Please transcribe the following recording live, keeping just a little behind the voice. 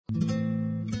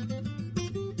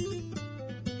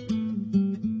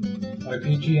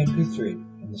RPG MP3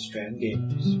 and the Strand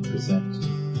Gamers present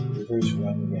Rivers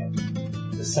Run Red,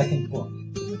 the second book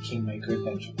in the Kingmaker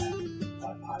Adventure Pack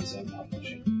by Paizo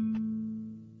Publishing.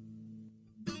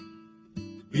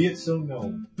 Be it so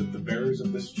known that the bearers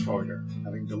of this charter,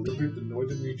 having delivered the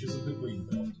northern reaches of the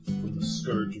Greenbelt from the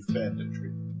scourge of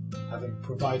banditry, having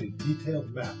provided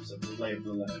detailed maps of the lay of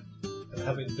the land, and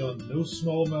having done no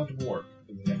small amount of work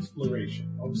in the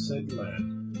exploration of said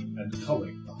land, and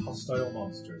culling the hostile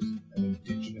monsters and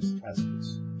indigenous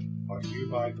peasants, are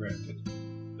hereby granted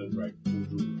the right to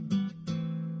rule.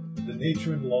 The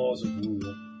nature and laws of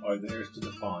rule are theirs to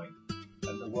define,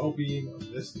 and the well-being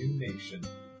of this new nation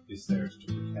is theirs to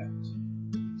protect.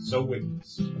 So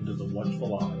witnessed under the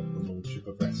watchful eye of the Lordship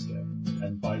of Restad,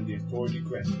 and by the authority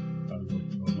granted by Lord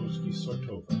Noloski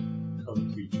Sortova,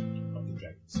 current regent of the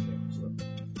Dragonscale Throne.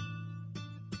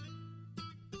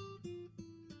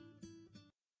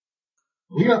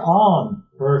 We are on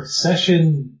for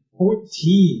session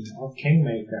 14 of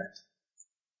Kingmaker.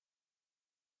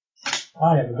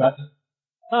 Hi, everybody.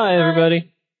 Hi,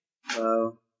 everybody.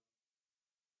 Hello.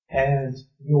 And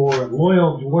your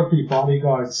loyal dwarfy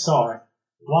bodyguard, Sark,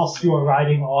 whilst you are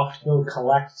riding off to go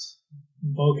collect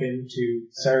Vulcan to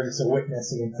serve as a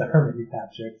witness against the hermit you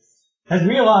captured, has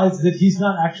realized that he's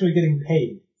not actually getting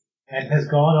paid, and has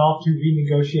gone off to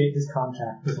renegotiate his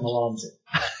contract with Malonzo.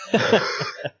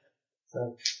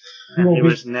 So, He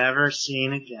was never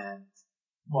seen again.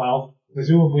 Well,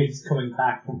 presumably he's coming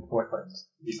back from Portland.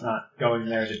 He's not going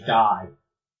there to die.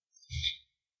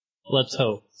 Let's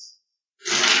hope.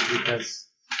 Because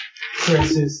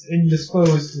Chris is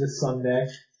indisposed this Sunday,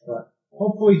 but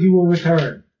hopefully he will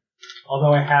return.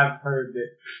 Although I have heard that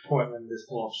Portland is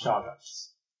full of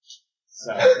shotguns.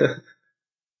 So,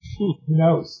 who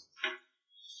knows?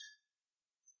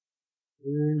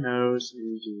 Who knows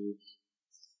indeed.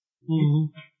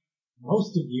 Mm-hmm.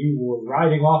 Most of you were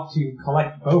riding off to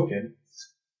collect Boken,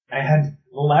 and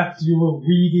left your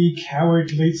greedy,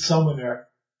 cowardly summoner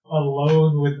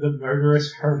alone with the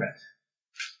murderous hermit.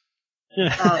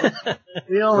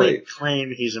 We only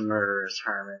claim he's a murderous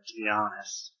hermit, to be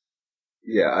honest.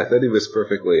 Yeah, I thought he was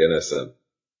perfectly innocent.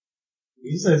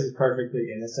 He says he's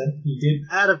perfectly innocent. He did.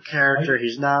 Out of character,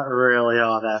 he's not really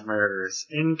all that murderous.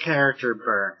 In character,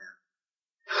 burn him.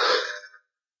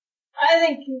 I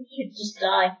think he should just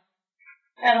die.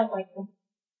 I don't like him.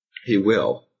 He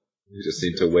will. You just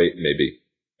need to wait maybe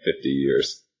 50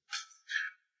 years.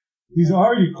 He's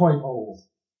already quite old.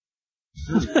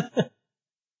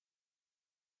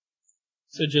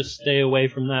 So just stay away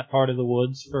from that part of the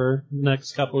woods for the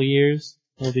next couple of years.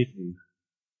 We'll be.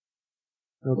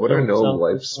 What are gnome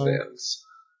lifespans?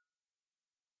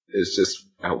 Is just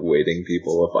outwaiting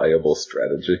people a viable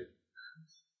strategy?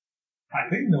 I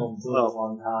think gnomes live a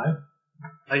long time.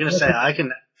 I'm gonna say, I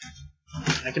can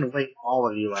wait all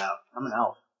of you out. I'm an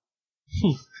elf.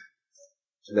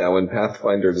 Now, in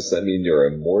Pathfinder, does that mean you're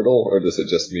immortal, or does it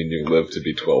just mean you live to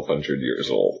be 1,200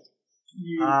 years old?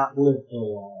 You live for a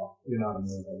while. You're not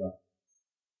immortal, though.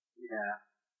 Yeah.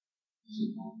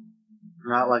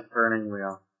 Not like Burning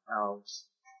Wheel elves,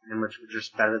 in which we're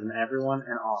just better than everyone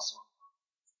and awesome.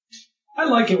 I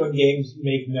like it when games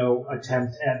make no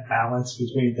attempt at balance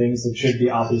between things that should be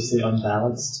obviously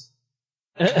unbalanced.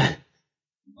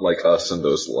 Like us and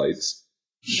those lights.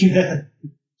 Yeah.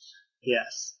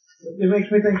 Yes. It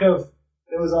makes me think of,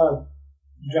 there was a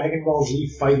Dragon Ball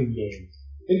Z fighting game.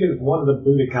 I think it was one of the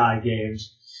Budokai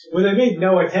games, where they made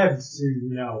no attempt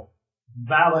to,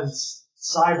 balance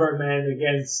Cybermen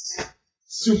against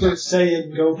Super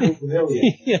Saiyan Goku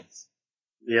Pavilion. Yes.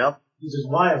 Yep. You just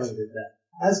violated that.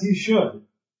 As you should.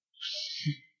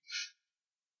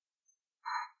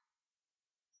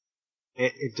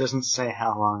 It doesn't say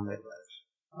how long they live.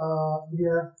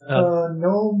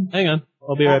 Gnome. Hang on.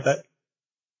 I'll be right back.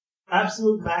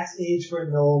 Absolute max age for a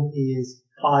gnome is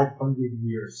 500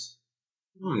 years.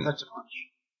 That's much.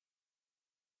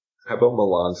 How about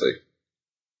Malonzi?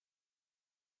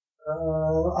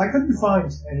 I couldn't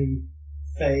find any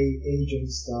Fey aging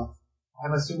stuff.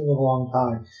 I'm assuming a long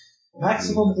time.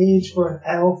 Maximum age for an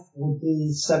elf would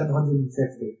be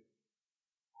 750.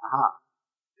 Aha.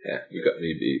 Yeah, you got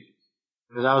me beat.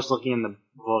 Because I was looking in the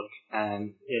book,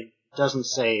 and it doesn't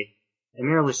say, it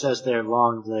merely says they're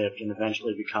long-lived and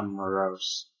eventually become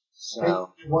morose.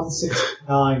 So. Page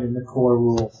 169 in the core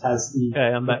rules has the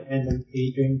I'm back. random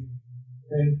aging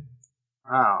thing.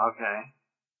 Oh, okay.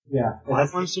 Yeah. Why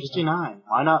 169?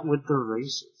 Why not with the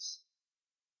races?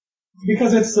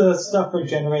 Because it's the stuff for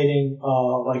generating,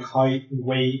 height and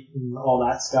weight and all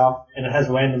that stuff, and it has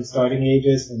random starting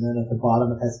ages, and then at the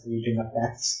bottom it has aging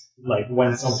effects, like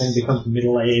when something becomes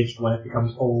middle-aged, when it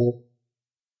becomes old.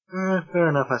 Fair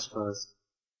enough, I suppose.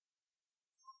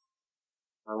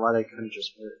 Or why they couldn't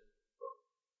just put it.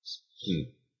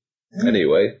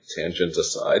 Anyway, tangent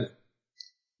aside.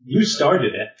 You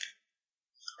started it.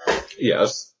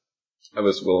 Yes. I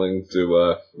was willing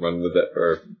to run with it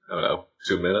for,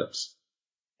 2 minutes.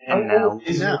 And now,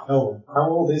 How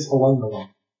old is Halungalung?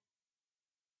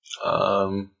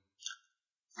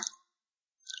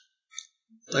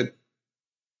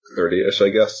 30-ish, I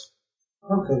guess.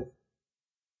 Okay.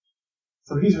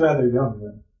 So he's rather young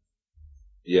then,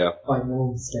 Yeah. by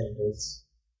known standards.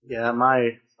 yeah,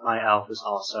 my elf is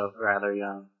also rather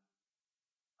young.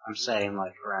 I'm saying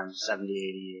like around 70, 80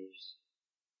 years.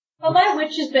 Well, my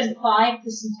witch has been 5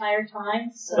 this entire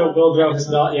time, So so... Wildrow has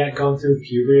not yet gone through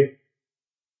puberty.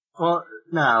 Well,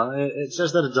 no, it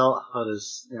says that adulthood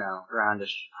is,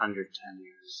 aroundish 110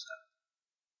 years.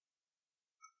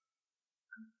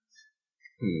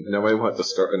 Now I want to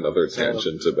start another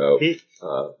tangent about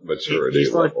maturity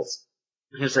he's levels.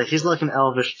 He's like an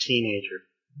elvish teenager.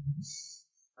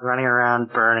 Running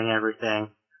around, burning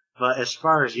everything. But as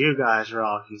far as you guys are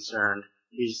all concerned,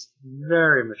 he's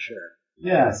very mature.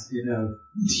 Yes,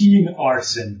 teen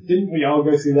arson. Didn't we all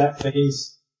go through that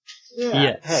phase? Yeah.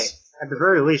 Yes. Hey, at the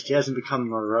very least, he hasn't become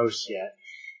morose yet.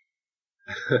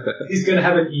 He's gonna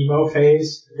have an emo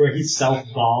phase where he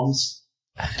self-bombs.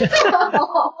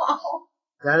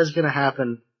 That is going to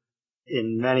happen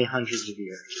in many hundreds of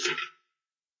years.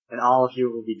 And all of you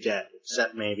will be dead,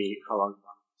 except maybe Halungalung.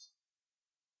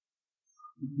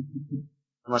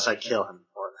 Unless I kill him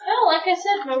before that. No, like I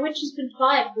said, my witch has been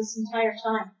 5 this entire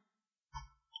time.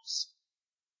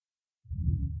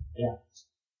 Yeah.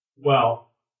 Well,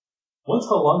 once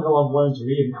Halungalung learns to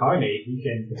reincarnate, he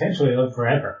can potentially live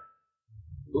forever.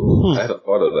 Ooh, I hadn't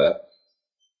thought of that.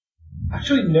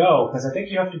 Actually, no, because I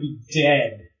think you have to be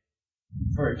dead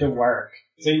for it to work.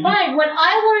 So you Fine, when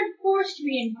I learned forced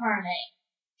reincarnate.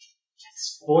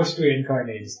 forced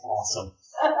reincarnate is awesome.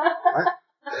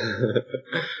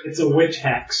 It's a witch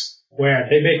hex where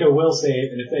they make a will save,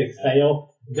 and if they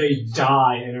fail, they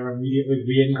die and are immediately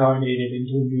reincarnated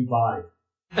into a new body.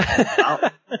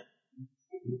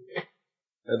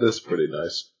 That is pretty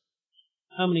nice.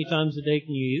 How many times a day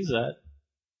can you use that?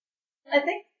 I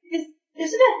think, is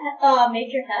it a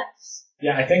major hex?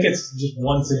 Yeah, I think it's just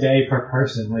once a day per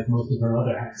person, like most of our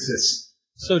other hexes.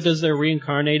 So does their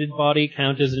reincarnated body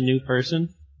count as a new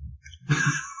person?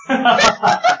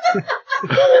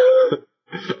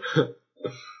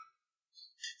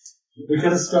 We're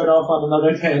gonna start off on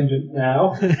another tangent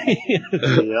now.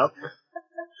 Yep.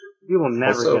 You will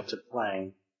never Also- get to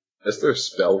playing. Is there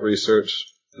spell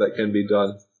research that can be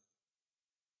done?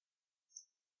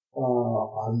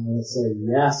 I'm gonna say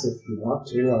yes if you want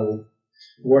to. I will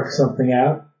work something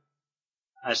out.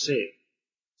 I see.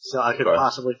 So I could Okay.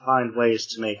 possibly find ways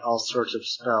to make all sorts of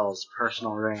spells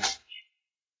personal range.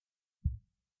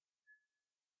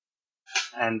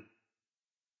 And...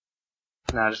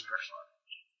 no, just personal.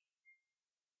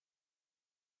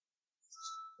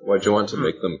 Why'd you want to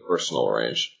make them personal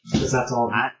range? Because that's all.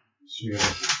 I- Sure.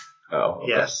 Oh, okay.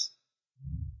 Yes.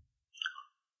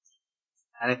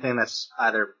 Anything that's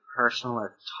either personal or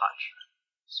touch.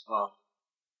 Well,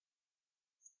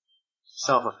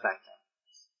 self-affecting.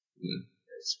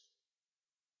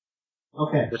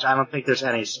 Okay. Which I don't think there's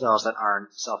any spells that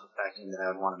aren't self-affecting that I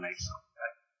would want to make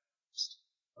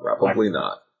self-affecting. Probably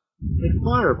not. Like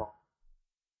Fireball.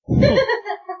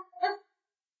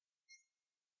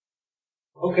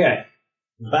 Okay.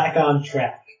 Back on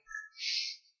track.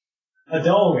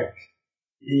 Adolric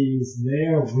is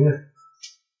there with...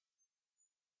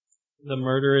 The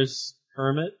murderous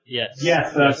hermit? Yes.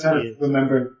 Yes, I was trying he is. to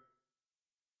remember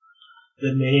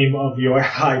the name of your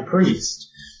high priest.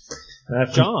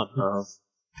 John.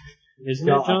 Isn't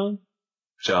it John.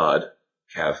 John? Jod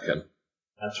Kavkin.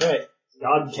 That's right.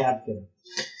 God Captain.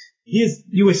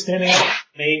 You were standing at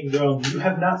the main room. You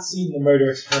have not seen the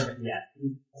murderous hermit yet.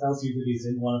 He tells you that he's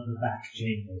in one of the back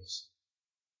chambers.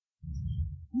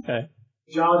 Okay.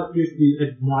 John appears to be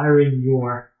admiring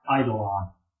your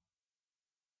eidolon.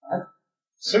 That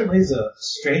certainly is a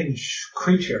strange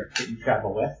creature that you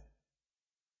travel with.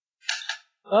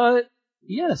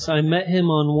 Yes, I met him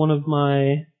on one of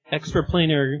my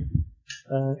extraplanar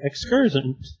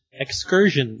excursions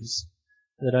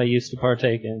that I used to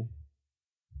partake in.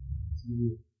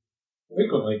 You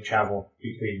frequently travel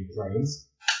between planes.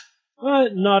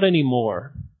 Not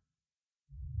anymore.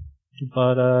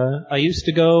 But I used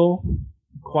to go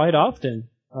quite often.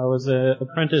 I was an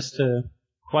apprentice to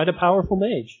quite a powerful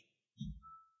mage.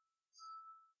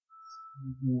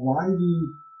 Why do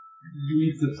you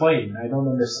leave the plane? I don't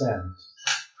understand.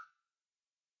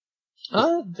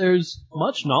 There's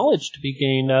much knowledge to be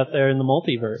gained out there in the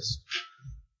multiverse.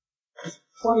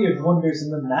 Plenty of wonders in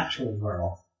the natural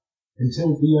world.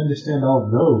 Until we understand all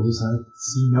those, I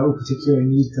see no particular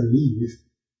need to leave.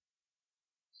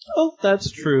 Oh,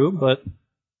 that's true, but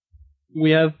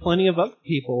we have plenty of other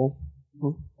people,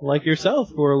 like yourself,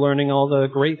 who are learning all the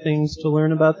great things to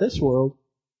learn about this world.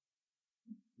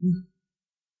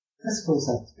 I suppose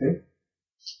that's good.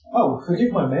 Oh,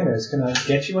 forgive my manners. Can I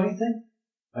get you anything?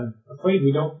 I'm afraid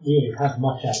we don't really have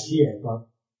much out here, but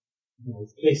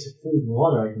basic food and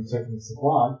water I can certainly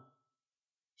supply.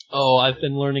 Oh, I've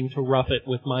been learning to rough it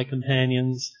with my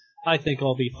companions. I think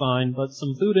I'll be fine, but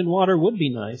some food and water would be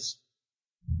nice.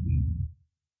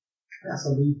 Yes,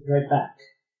 I'll be right back.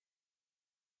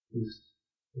 He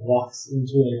walks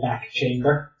into a back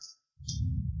chamber.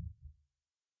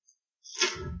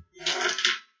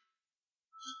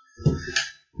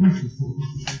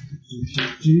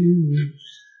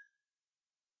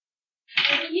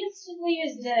 He instantly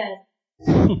is dead.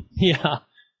 Yeah.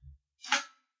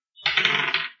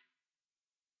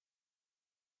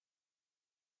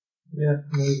 Yeah,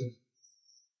 maybe.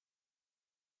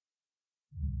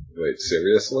 Wait,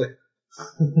 seriously?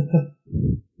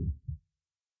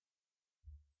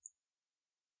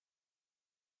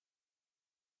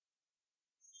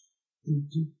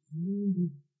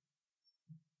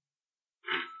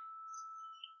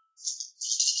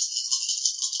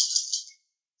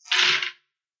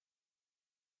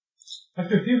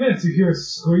 After a few minutes, you hear a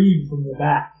scream from the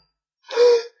back.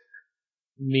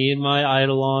 Me and my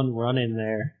Eidolon run in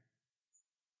there.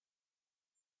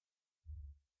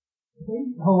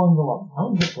 Hold on. How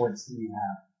many hit points do you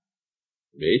have?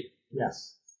 Me?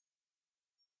 Yes.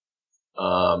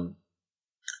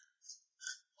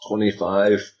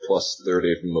 25 plus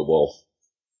 30 from the wolf.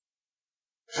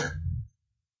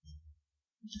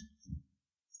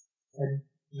 And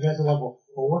you guys are level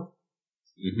 4?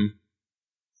 Mm-hmm.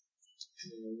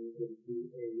 You could do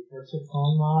a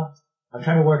versatile mod. I'm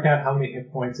trying to work out how many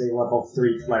hit points a level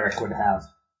 3 cleric would have.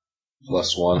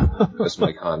 Plus 1. That's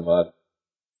my con mod.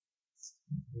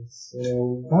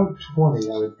 So, about 20,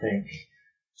 I would think.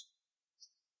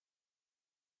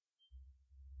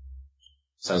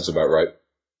 Sounds about right.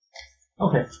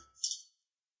 Okay.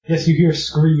 Yes, you hear a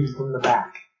scream from the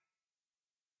back.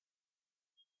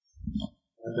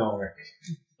 Adoric.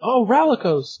 Oh,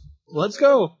 Ralikos! Let's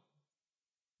go!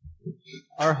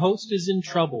 Our host is in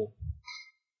trouble.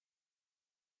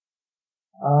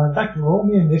 In fact, roll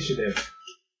me initiative.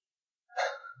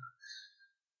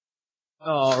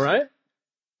 Alright.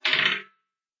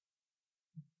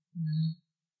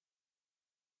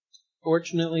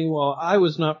 Fortunately, while I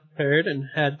was not prepared and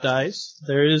had dice,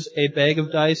 there is a bag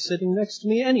of dice sitting next to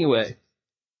me anyway.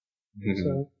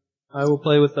 So, I will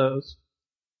play with those.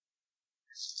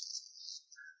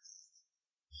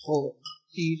 Pull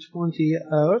D20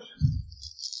 out.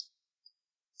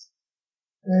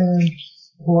 And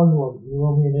one more. You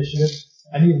roll me initiative.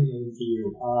 I need a name for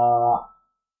you.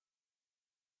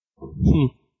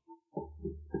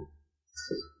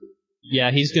 Yeah,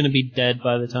 he's gonna be dead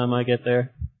by the time I get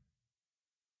there.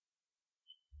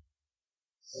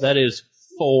 That is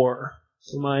 4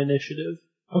 for my initiative.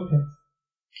 Okay.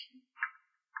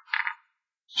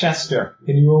 Chester,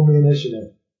 can you roll me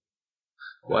initiative?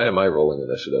 Why am I rolling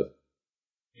initiative?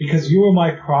 Because you are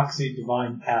my proxy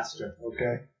divine caster,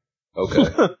 okay?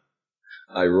 Okay.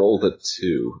 I rolled a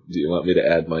 2. Do you want me to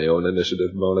add my own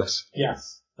initiative bonus?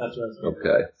 Yes, that's what I was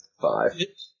Okay. 5.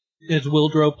 Is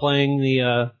Wildrow playing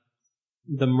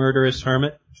the murderous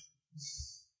hermit?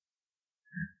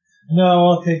 No,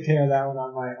 I'll take care of that one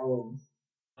on my own.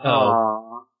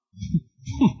 Oh.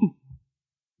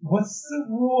 What's the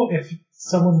rule if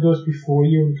someone goes before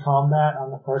you in combat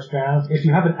on the first round? If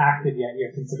you haven't acted yet,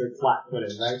 you're considered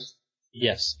flat-footed, right?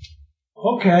 Yes.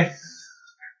 Okay.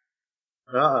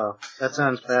 Uh-oh. That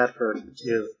sounds bad for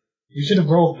you. You should have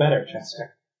rolled better,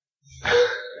 Chester.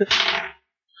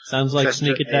 Sounds like Chester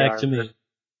sneak attack AR. to me.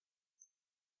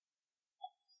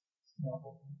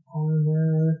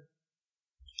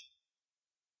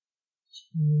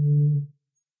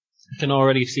 I can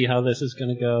already see how this is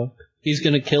gonna go. He's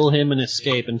gonna kill him and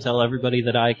escape and tell everybody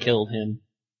that I killed him.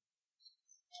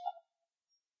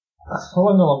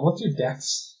 Hold on, what's your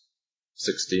dex?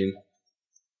 16.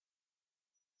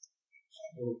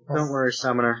 Don't worry,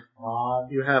 Summoner. God.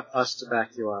 You have us to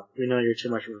back you up. We know you're too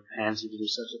much of a pansy to do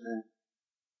such a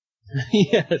thing.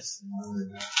 Yes.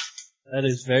 That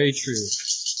is very true.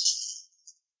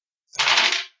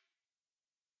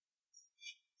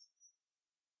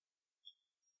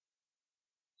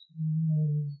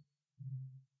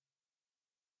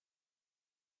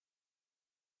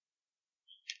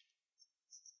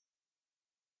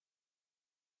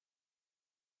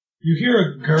 You hear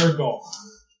a gurgle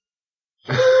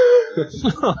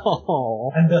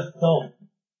Oh, and a thump.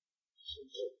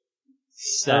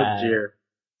 sad. Oh dear.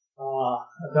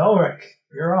 Velric,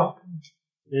 you're up.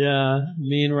 Yeah,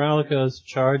 me and Ralikos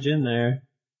charge in there.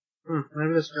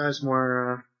 Maybe this guy's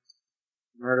more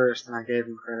murderous than I gave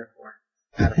him credit for.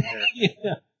 Out of here.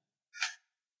 Yeah.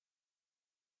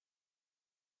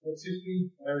 What's your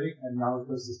speed? 30, and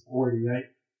Malikos is 40, right?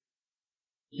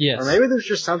 Yes. Or maybe there's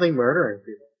just something murdering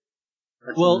people.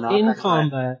 That's Well, not in that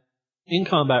guy.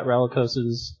 combat,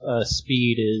 Ralikos'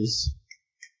 speed is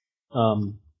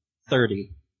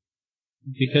 30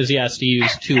 because he has to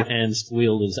use two hands to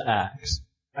wield his axe.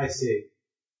 I see.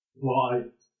 Well,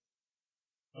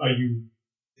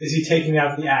 is he taking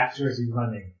out the axe or is he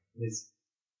running his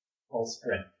full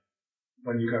sprint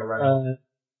when you go running?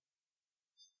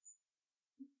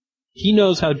 He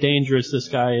knows how dangerous this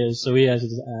guy is, so he has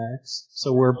his axe.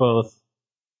 So we're both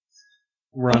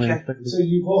running. Okay, so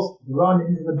you both run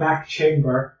into the back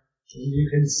chamber. You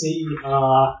can see,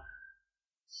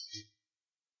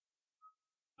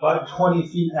 about 20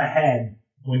 feet ahead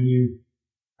when you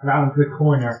round the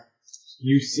corner,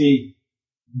 you see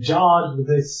John with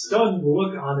a stunned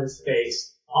look on his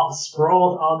face,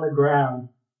 sprawled on the ground,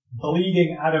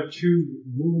 bleeding out of two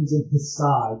wounds in his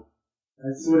side.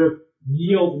 And sort of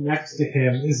kneeled next to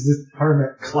him is this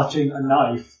hermit clutching a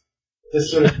knife,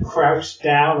 just sort of crouched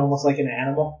down almost like an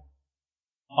animal.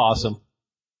 Awesome.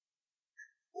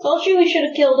 Told you we should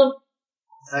have killed him.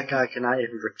 That guy cannot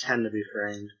even pretend to be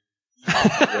framed.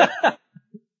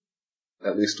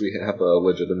 At least we have a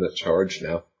legitimate charge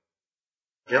now.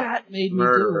 That made me do it.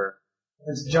 Murderer.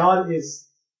 As John is,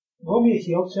 roll me a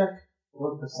heal check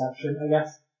or perception, I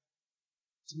guess.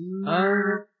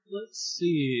 Let's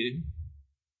see.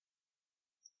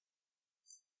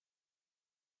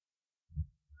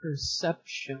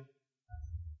 Perception.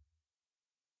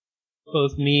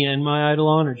 Both me and my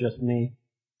Eidolon, or just me?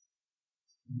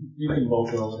 You can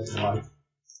both roll it if you like.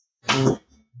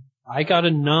 I got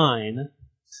a 9.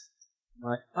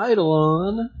 My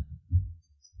Eidolon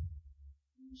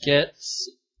gets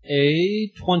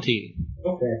a 20.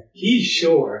 Okay. He's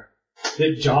sure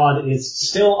that John is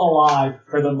still alive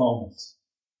for the moment.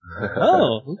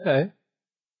 Oh, okay.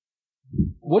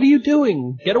 What are you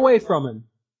doing? Get away from him.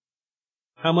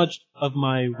 How much of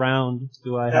my round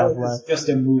do I have That was left? just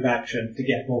a move action to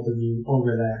get both of you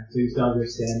over there, so you still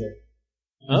understand it.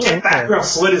 Oh, Get back okay. or I'll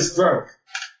slit his throat.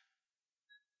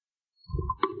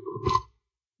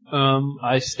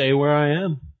 I stay where I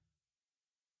am.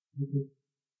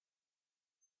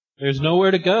 There's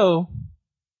nowhere to go.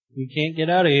 You can't get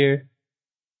out of here.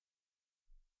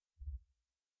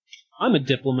 I'm a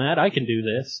diplomat. I can do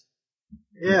this.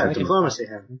 Yeah, I can- diplomacy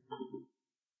him.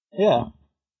 Yeah.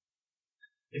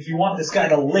 If you want this guy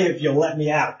to live, you'll let me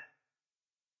out.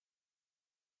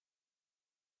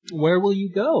 Where will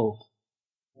you go?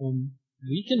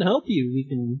 We can help you. We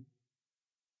can,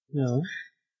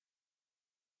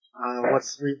 What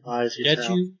sweet lies you get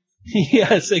tell. you.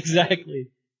 Yes,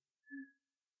 exactly.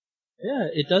 Yeah,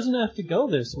 it doesn't have to go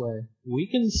this way. We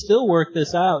can still work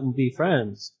this out and be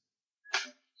friends.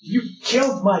 You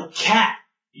killed my cat.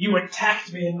 You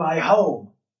attacked me in my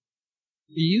home.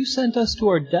 You sent us to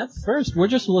our death first. We're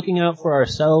just looking out for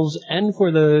ourselves and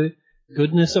for the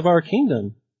goodness of our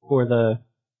kingdom. For the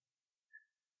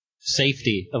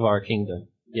safety of our kingdom.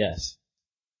 Yes.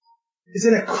 Is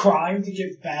it a crime to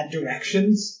give bad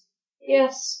directions?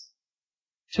 Yes.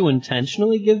 To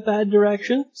intentionally give bad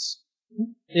directions?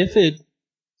 If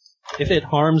it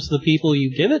harms the people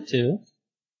you give it to.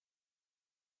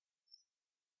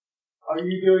 Are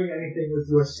you doing anything with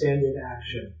your standard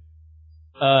action?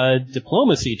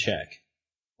 Diplomacy check.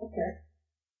 Okay.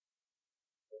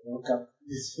 Look up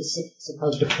the specifics of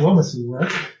how diplomacy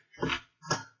works.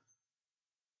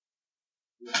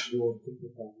 Which you will think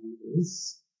what that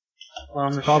is.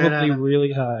 Probably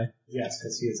really high. Yes,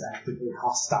 because he is actively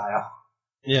hostile.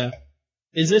 Yeah.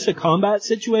 Is this a combat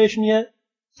situation yet?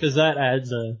 Because that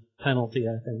adds a penalty,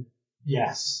 I think.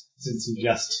 Yes, since you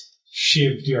just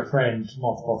shivved your friend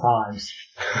multiple times.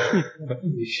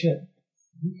 Holy shit.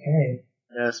 Okay.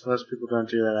 Yes, most people don't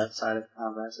do that outside of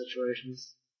combat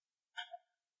situations.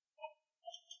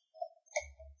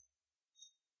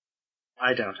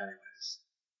 I don't, anyways.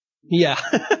 Yeah.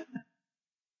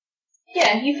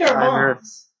 Yeah, you throw I heard-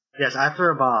 bombs. Yes, I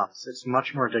throw bombs. It's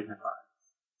much more dignified.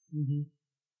 Mm-hmm.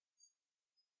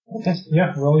 Okay,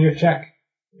 yeah, roll your check.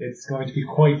 It's going to be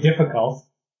quite difficult.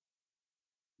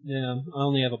 Yeah, I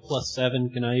only have a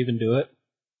 +7. Can I even do it?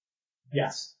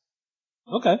 Yes.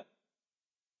 Okay.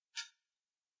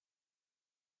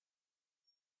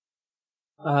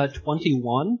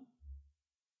 21.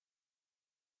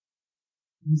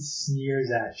 He sneers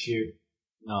at you.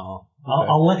 No.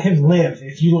 I'll let him live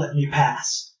if you let me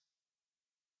pass.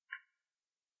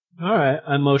 Alright,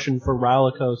 I motion for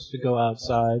Ralikos to go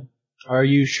outside. Are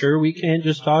you sure we can't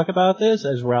just talk about this?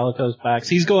 As Ralikos backs.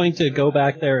 He's going to go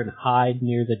back there and hide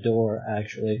near the door,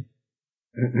 actually.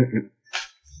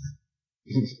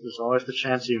 There's always the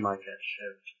chance you might get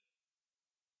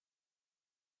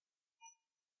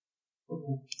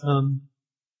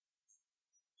shivved.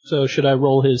 So should I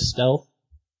roll his stealth?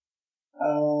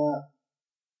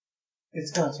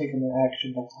 It's gonna take an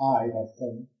action to hide, I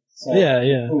think. So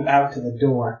Yeah. move out to the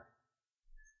door.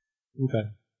 Okay.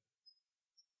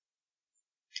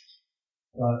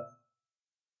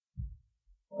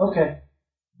 Okay.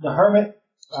 The hermit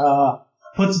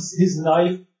puts his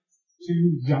knife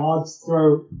to Yod's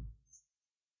throat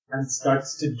and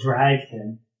starts to drag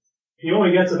him. He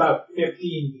only gets about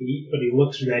 15 feet, but he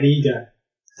looks ready to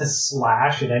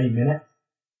slash at any minute.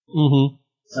 Mm-hmm.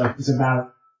 So he's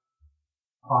about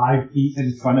 5 feet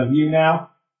in front of you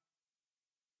now.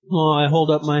 Oh, I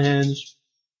hold up my hands.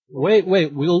 Wait,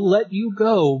 we'll let you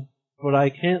go, but I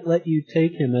can't let you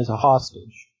take him as a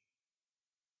hostage.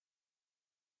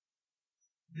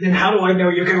 Then how do I know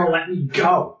you're gonna let me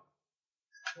go?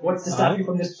 What's to stop you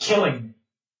from just killing me?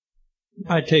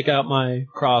 I take out my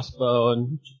crossbow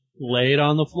and lay it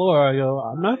on the floor. I go,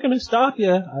 I'm not gonna stop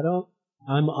you.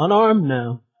 I'm unarmed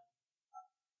now.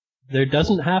 There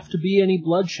doesn't have to be any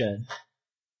bloodshed.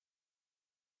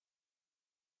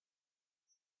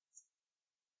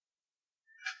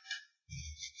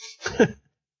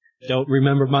 Don't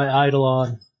remember my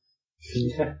Eidolon.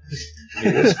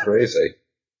 It's crazy.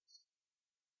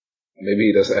 Maybe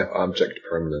he doesn't have object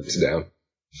permanence down.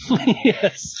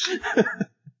 Yes.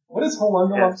 What is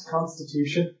Holunderlock's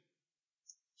constitution?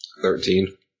 13.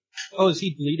 Oh, is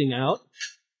he bleeding out?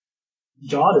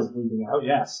 Jod is bleeding out,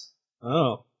 yes.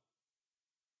 Oh.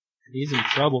 He's in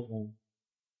trouble then.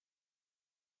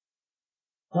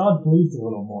 Jod bleeds a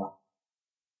little more.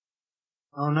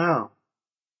 Oh no.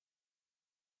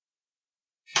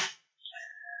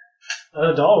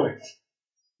 Dalric,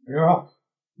 you're up.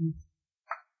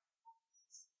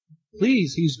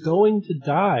 Please, he's going to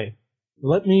die.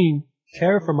 Let me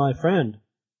care for my friend.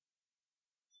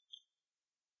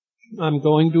 I'm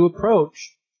going to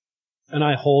approach. And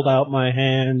I hold out my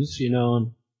hands,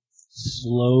 and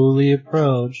slowly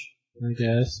approach, I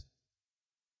guess.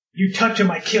 You touch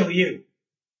him, I kill you.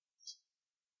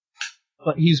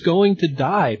 But he's going to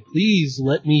die. Please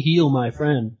let me heal my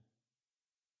friend.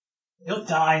 He'll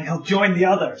die and he'll join the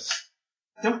others.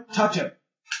 Don't touch him.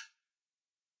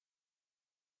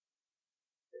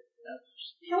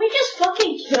 Can we just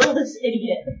fucking kill this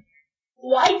idiot?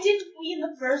 Why didn't we in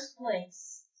the first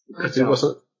place? Because he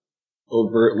wasn't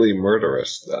overtly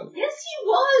murderous then. Yes, he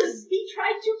was! He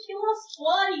tried to kill us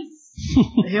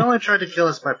twice! He only tried to kill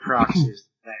us by proxies.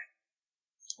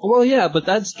 Well, yeah, but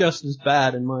that's just as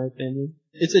bad in my opinion.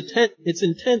 It's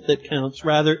intent that counts,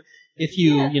 rather if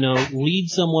you, lead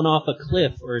someone off a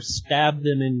cliff or stab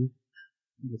them in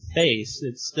the face,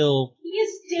 it's still, He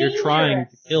is dangerous. you're trying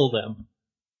to kill them.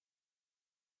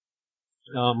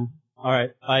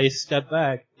 Alright, I step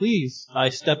back. Please, I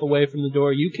step away from the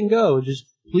door. You can go, just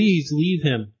please leave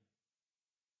him.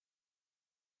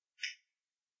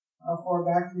 How far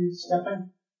back are you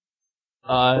stepping?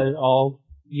 I'll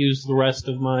use the rest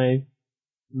of my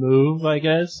move, I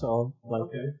guess. I'll,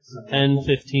 10,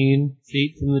 15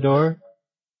 feet from the door.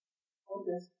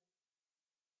 Okay.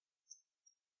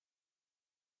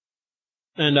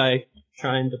 And I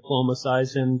try and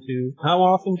diplomatize him to... How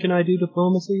often can I do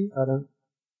diplomacy? I don't...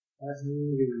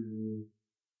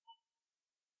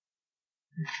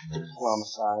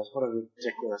 Diplomatize. What a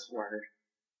ridiculous word.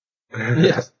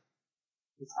 Yes.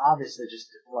 It's obviously just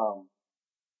diplom.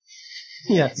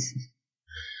 Yes.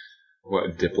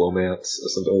 What, diplomats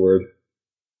isn't a word?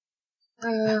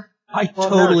 I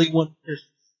totally want...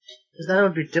 Because that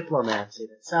would be diplomancy.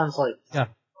 That sounds like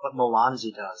what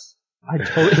Molanzi does.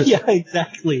 Yeah,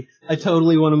 exactly. I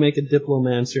totally want to make a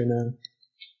diplomancer now.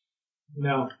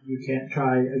 No, you can't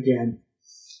try again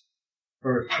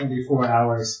for 24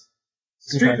 hours.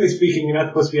 Strictly speaking, you're not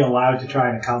supposed to be allowed to try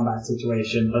in a combat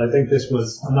situation, but I think this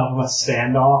was enough of a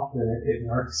standoff that it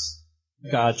works.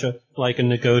 Gotcha. Like a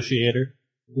negotiator.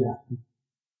 Yeah.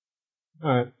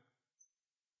 Alright.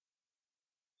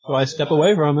 So I step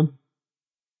away from him.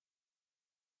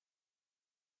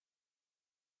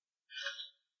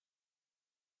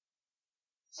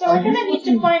 So we're gonna need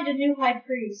to find a new high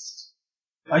priest.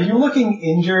 Are you looking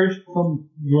injured from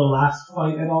your last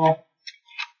fight at all?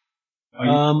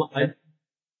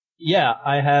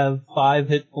 I have 5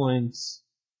 hit points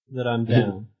that I'm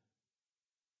down.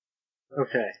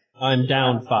 Okay. I'm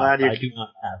down I'm 5. glad I do not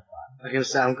have I was gonna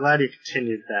say, I'm glad you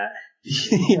continued that.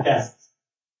 5. Yes.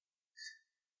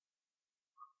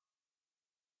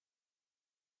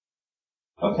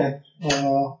 Okay.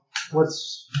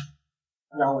 What's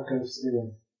Ralikos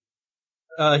doing?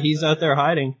 He's out there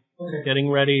hiding, Okay. getting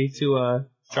ready to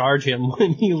charge him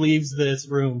when he leaves this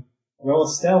room. Roll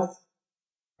a stealth.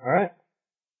 Alright.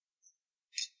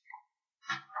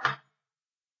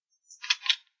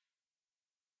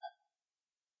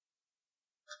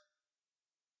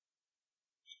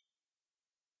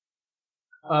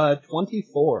 Uh,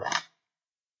 24.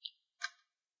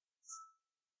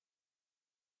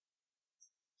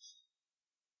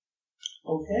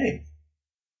 Okay.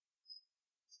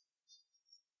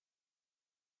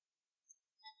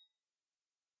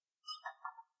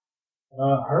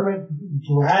 Hermit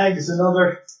drags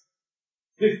another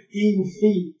 15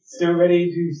 feet, still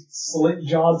ready to slit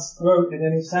John's throat in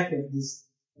any second.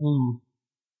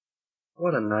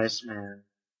 What a nice man.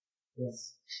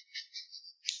 Yes.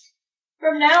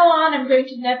 From now on, I'm going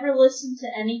to never listen to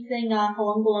anything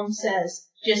Holungulum says.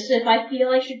 Just if I feel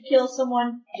I should kill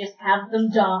someone, just have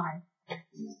them die.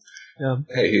 Yeah.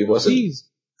 Hey, he wasn't. Please.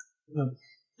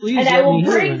 Please And let I will me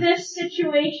hear bring him. this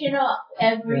situation up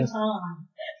every Yes. time.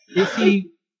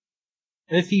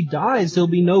 If he dies, he'll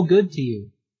be no good to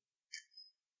you.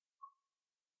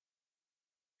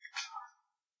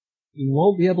 You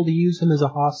won't be able to use him as a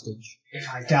hostage. If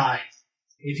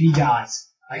he dies,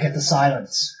 I get the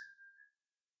silence.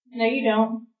 No, you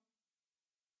don't.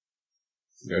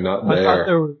 You're not I thought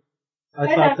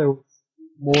there. there were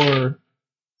more.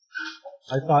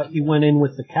 I thought he went in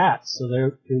with the cats, so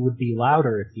it would be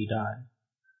louder if he died.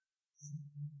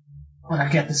 But I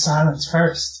get the silence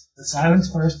first. The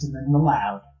silence first and then the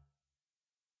loud.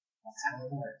 That's how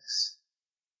it works.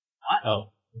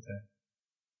 Oh, okay.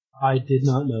 I did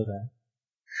not know that.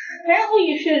 Apparently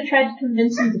you should have tried to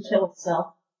convince him to kill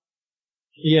himself.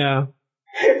 Yeah.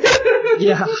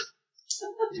 Yeah.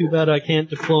 Too bad I can't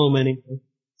diplome anymore.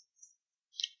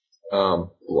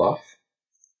 Bluff?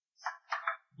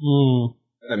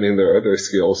 I mean, there are other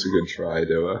skills you could try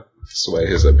to sway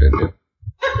his opinion.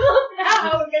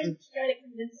 Now we're going to try to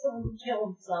convince someone to kill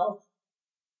himself.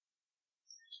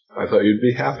 I thought you'd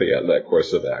be happy at that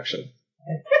course of action.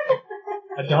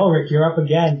 Adalric, you're up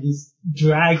again. He's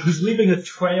leaving a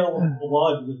trail of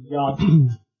blood with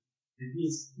John. And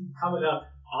he's coming up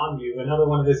on you. Another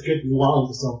one of his good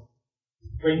loves will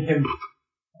bring him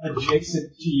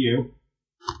adjacent to you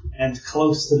and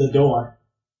close to the door.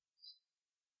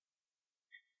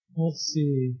 Let's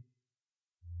see.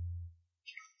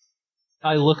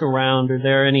 I look around. Are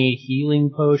there any healing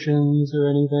potions or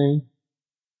anything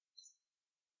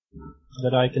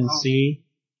that I can see?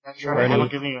 That's right, I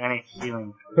don't give you any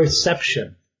healing.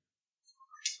 Perception.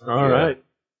 All right.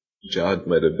 Jod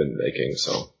might have been making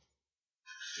some.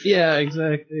 Yeah,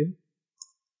 exactly.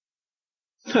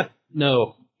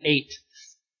 No, 8.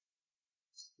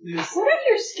 What are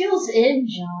your skills in,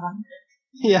 John?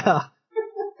 Yeah.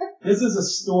 This is a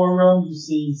storeroom. You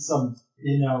see some,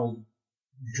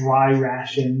 dry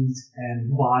rations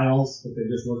and vials, but they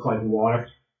just look like water.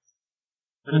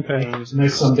 Okay. And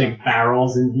there's some big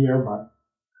barrels in here, but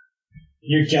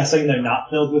you're guessing they're not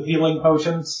filled with healing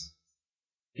potions?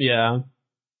 Yeah.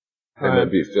 They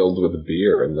might be filled with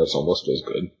beer, and that's almost as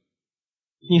good.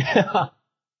 Yeah.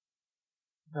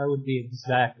 That would be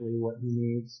exactly what he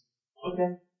needs.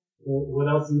 Okay. Well, what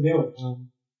else are you doing?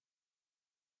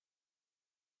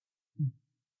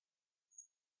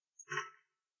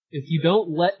 If you don't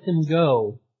let him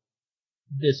go,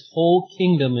 this whole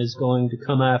kingdom is going to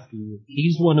come after you.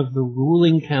 He's one of the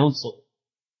ruling council.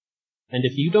 And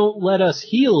if you don't let us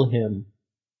heal him,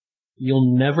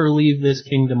 you'll never leave this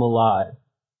kingdom alive.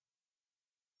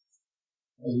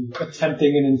 Are you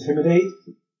attempting an intimidate?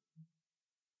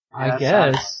 I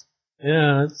guess.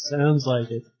 Yeah, it sounds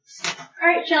like it.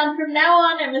 Alright, John, from now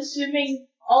on I'm assuming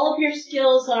all of your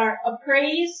skills are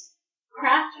appraise,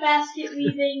 craft basket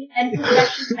weaving, and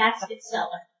profession basket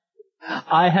seller.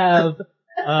 I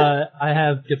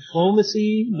have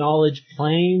diplomacy, knowledge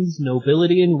claims,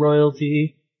 nobility and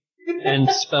royalty, and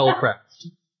spellcraft.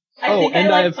 I think I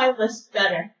like my list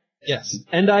better. Yes,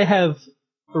 and I have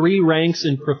 3 ranks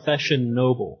in profession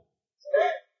noble.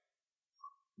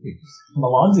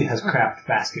 Malonzi has craft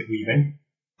basket weaving.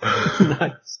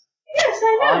 Nice. Yes,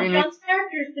 I All know. you John's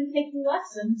character's been taking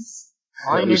lessons.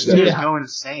 All you need to do is go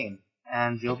insane,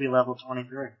 and you'll be level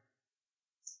 23.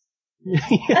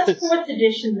 That's 4th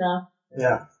edition, though.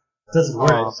 Yeah. Doesn't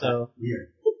work. So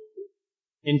Weird.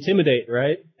 intimidate,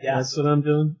 right? Yeah. That's what I'm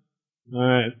doing.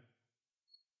 All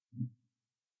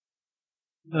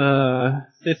right.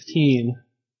 15.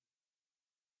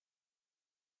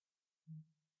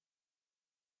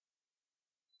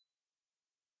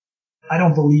 I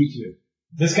don't believe you.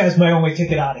 This guy's my only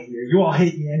ticket out of here. You all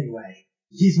hate me anyway.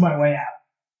 He's my way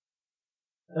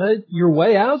out. Your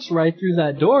way out's right through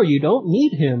that door. You don't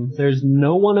need him. There's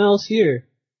no one else here.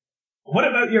 What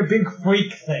about your big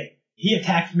freak thing? He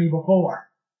attacked me before.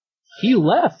 He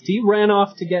left. He ran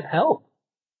off to get help.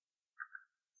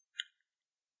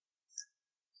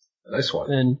 Nice one.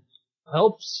 And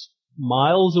help's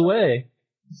miles away.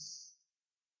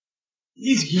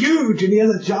 He's huge and he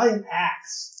has a giant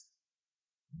axe.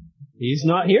 He's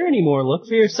not here anymore. Look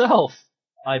for yourself.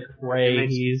 I pray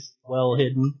he's well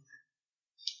hidden.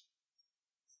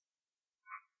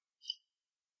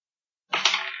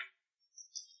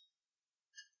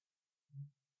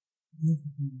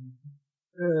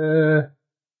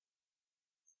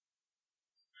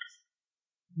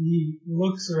 He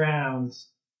looks around,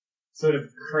 sort of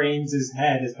cranes his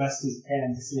head as best he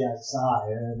can to see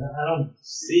outside, and I don't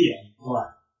see him,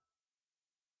 but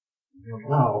I don't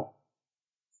know.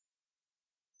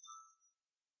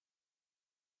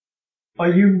 Are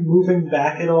you moving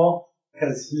back at all?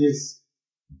 Because he is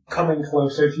coming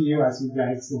closer to you as he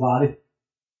drags the body.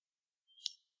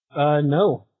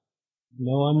 No.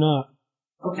 No, I'm not.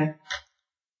 Okay.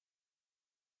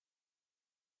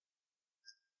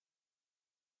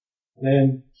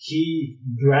 Then he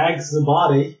drags the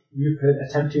body. You could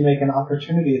attempt to make an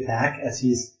opportunity attack as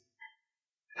he's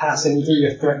passing through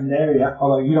your threatened area,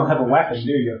 although you don't have a weapon,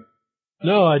 do you?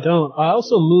 No, I don't. I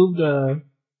also moved a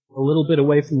little bit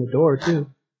away from the door,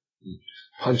 too.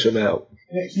 Punch him out.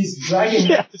 He's dragging.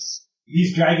 Yes.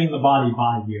 He's dragging the body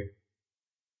by you.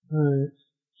 Alright.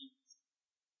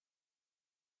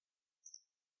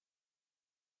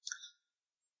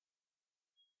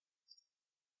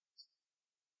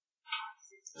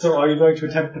 So are you going to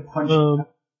attempt to punch him?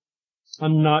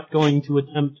 I'm not going to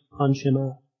attempt to punch him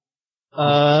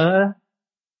out.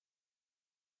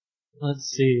 Let's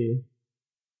see.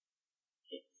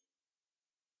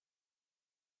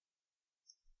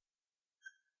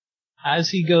 As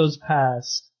he goes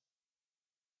past,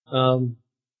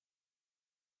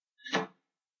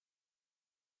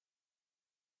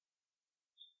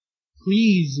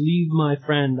 please leave my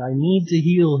friend. I need to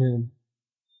heal him.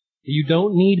 You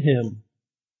don't need him.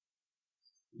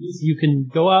 You can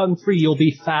go out and free. You'll be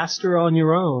faster on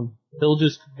your own. He'll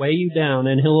just weigh you down,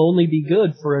 and he'll only be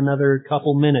good for another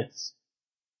couple minutes.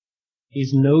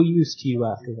 He's no use to you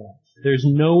after that. There's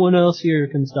no one else here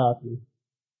who can stop you.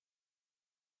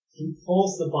 He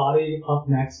pulls the body up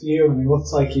next to you, and it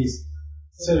looks like he's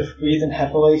sort of breathing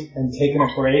heavily and taking a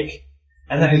break,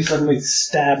 and then he suddenly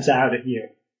stabs out at you.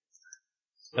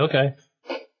 Okay.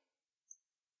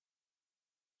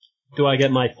 Do I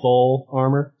get my full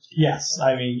armor? Yes,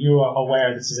 I mean, you are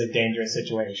aware this is a dangerous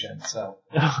situation, so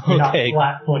you're Okay.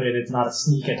 not flat-footed, it's not a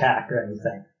sneak attack or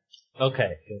anything.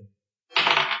 Okay, good.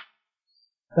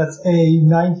 That's a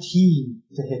 19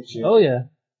 to hit you. Oh yeah,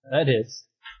 that is.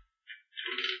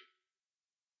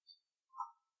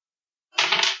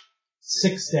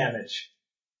 6 damage.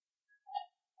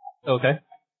 Okay.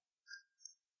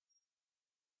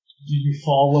 Did you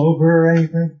fall over or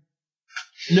anything?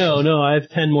 No, I have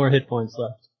 10 more hit points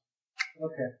left.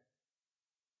 Okay.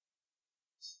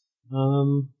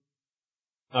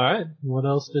 Alright, what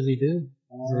else does he do?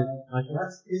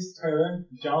 That's his turn.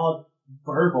 Jaw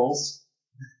burbles.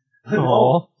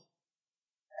 Aww.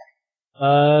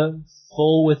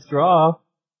 Full withdraw.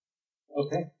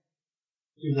 Okay.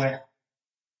 You went.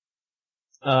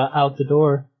 Out the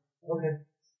door. Okay.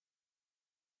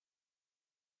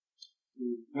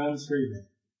 You run screaming.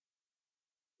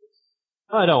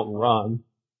 I don't run.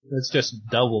 It's just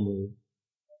double move.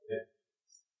 Okay.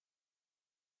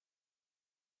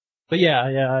 But yeah,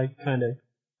 I kind of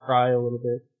cry a little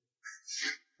bit.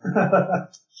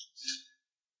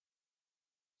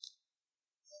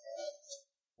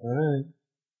 Alright.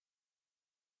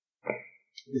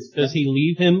 Does he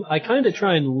leave him? I kind of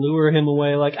try and lure him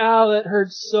away, like, ow, that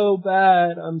hurts so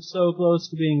bad. I'm so close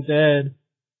to being dead.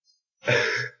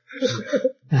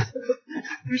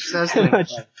 Who says things like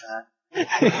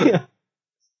that?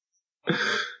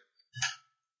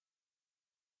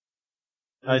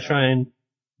 I try and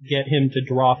get him to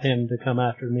drop him to come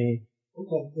after me.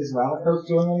 Okay. Is Ralikos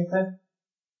doing anything?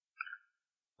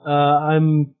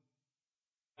 I'm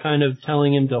kind of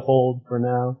telling him to hold for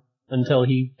now until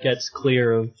he gets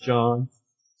clear of John.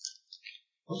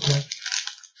 Okay.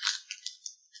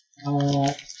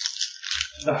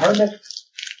 The hermit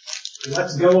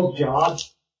lets go of John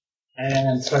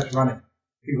and starts running.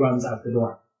 He runs out the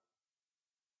door.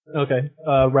 Okay,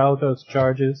 Ralikos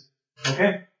charges.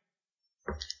 Okay.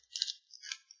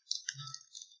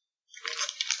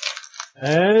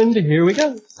 And here we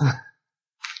go.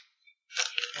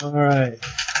 Alright,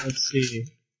 let's see.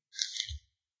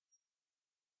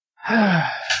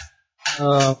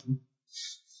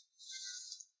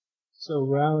 So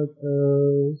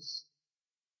Ralikos...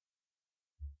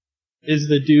 Is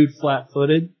the dude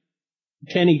flat-footed?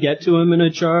 Can he get to him in a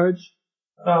charge?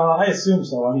 I assume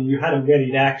so. I mean, you had him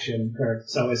ready in action,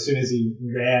 so as soon as he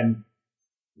ran,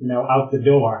 out the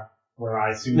door, where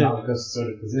I assume Malikos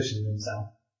sort of positioned himself.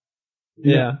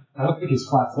 Yeah. I don't think he's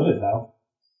flat-footed, though.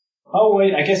 Oh,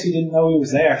 wait, I guess you didn't know he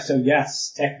was there, so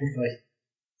yes, technically.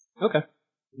 Okay.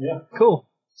 Yeah. Cool.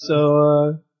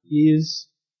 So, he's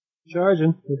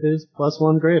charging with his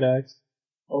 +1 great axe.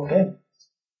 Okay.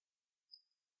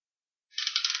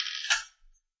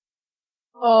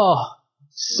 Oh,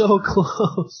 so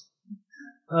close.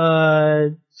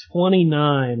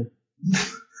 29.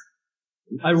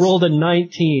 I rolled a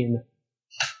 19.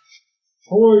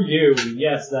 For you,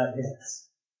 yes, that hits.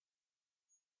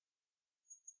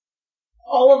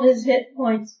 All of his hit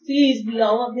points. Please be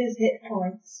all of his hit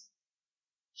points.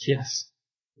 Yes.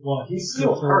 Well, he's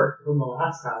still hurt from the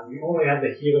last time. We only had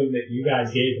the healing that you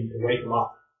guys gave him to wake him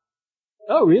up.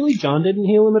 Oh, really? John didn't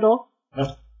heal him at all?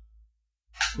 No.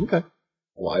 Okay.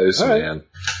 Wise man.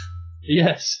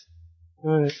 Yes.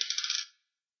 Alright.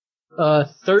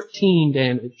 13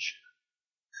 damage.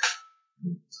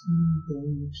 13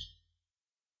 damage.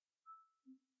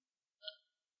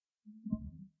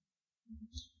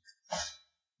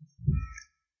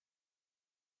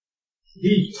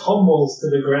 He tumbles to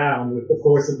the ground with the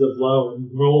force of the blow and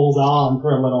rolls on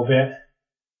for a little bit.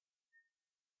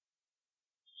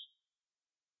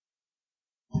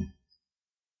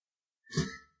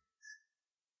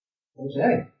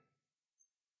 Okay.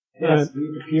 Yes,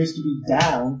 he appears to be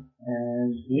down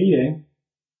and bleeding.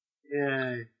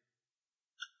 Yay.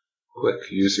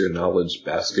 Quick, use your knowledge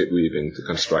basket weaving to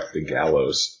construct the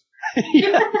gallows.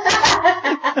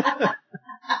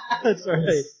 That's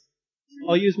right.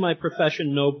 I'll use my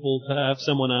profession noble to have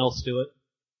someone else do it.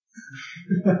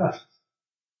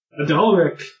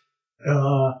 Adolric.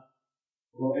 Well,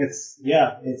 it's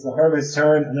the hermit's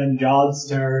turn, and then John's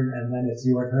turn, and then it's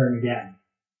your turn again.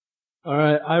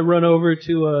 Alright, I run over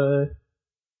to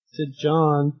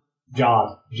John.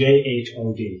 Jod.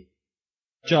 Jhod.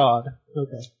 Jod.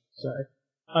 Okay, sorry.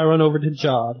 I run over to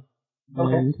Jod.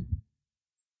 Okay. And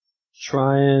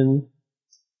try and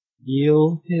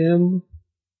heal him.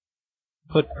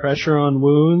 Put pressure on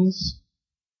wounds.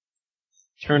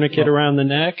 Tourniquet around the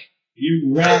neck.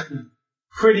 You ran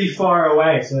pretty far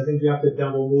away, so I think you have to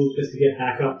double move just to get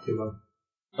back up to him.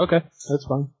 Okay, that's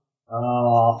fine.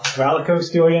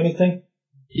 Ralikos doing anything?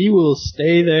 He will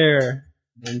stay there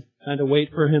and kind of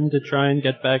wait for him to try and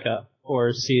get back up,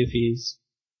 or see if he's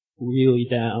really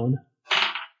down.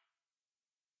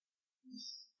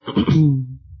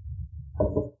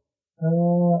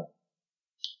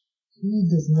 He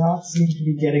does not seem to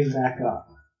be getting back up.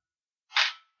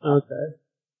 Okay.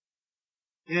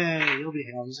 Yay, you'll be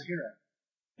hailed as a hero.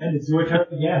 And it's your turn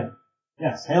again.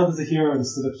 Yes, hailed as a hero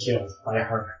instead of killed by a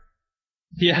hermit.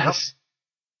 Yes.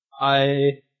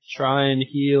 I try and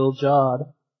heal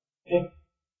Jod. Okay.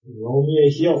 Roll me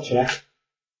a heal check.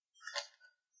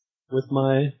 With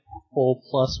my full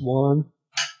 +1.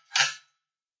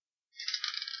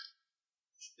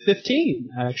 15,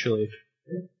 actually.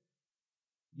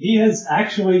 He has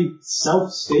actually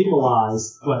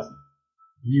self-stabilized, but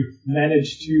you've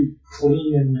managed to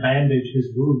clean and bandage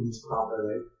his wounds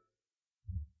properly.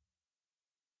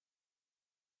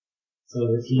 So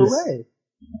that Hooray!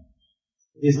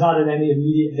 he's not in any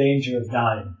immediate danger of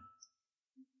dying.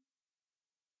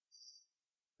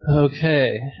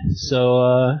 Okay,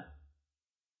 so,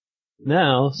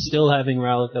 now, still having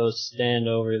Ralikos stand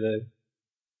over the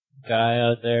guy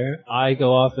out there, I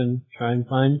go off and try and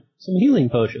find some healing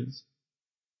potions.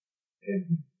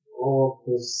 Or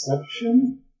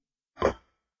perception?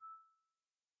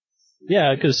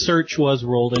 Yeah, because search was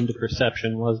rolled into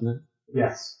perception, wasn't it?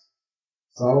 Yes.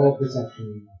 So roll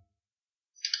perception.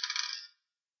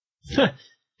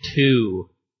 2.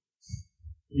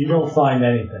 You don't find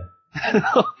anything.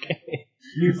 Okay.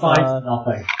 You find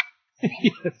nothing.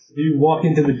 Yes. You walk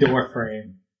into the door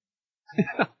frame.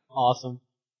 Awesome.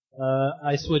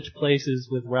 I switch places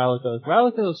with Ralikos.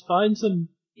 Ralikos, find some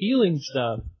healing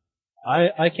stuff.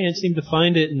 I can't seem to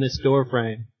find it in this door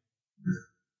frame.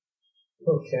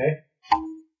 Okay.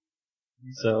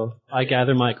 So I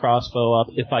gather my crossbow up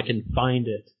if I can find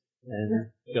it and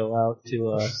go out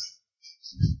to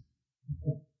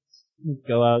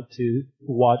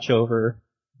watch over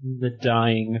the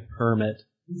dying hermit.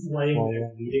 He's laying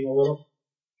there bleeding a little.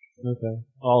 Okay.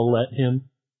 I'll let him.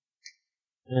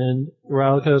 And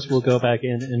Ralikos will go back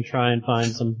in and try and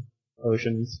find some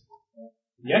potions.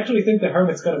 You actually think the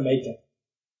hermit's gonna make it.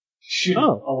 Should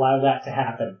allow that to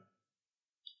happen.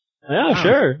 Yeah,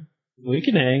 sure. We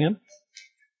can hang him.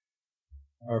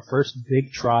 Our first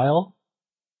big trial.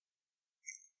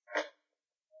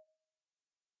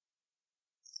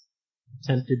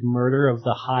 Attempted murder of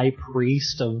the high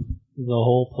priest of the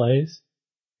whole place.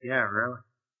 Yeah, really.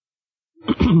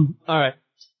 Alright.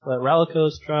 But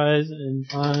Ralikos tries and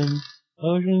finds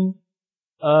potion.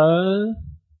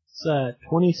 What's that?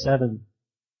 27.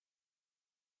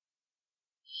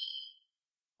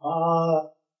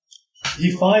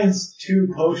 He finds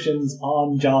 2 potions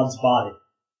on John's body.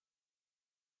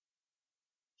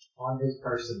 On his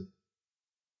person.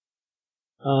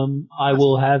 I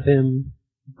will have him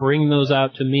bring those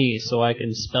out to me so I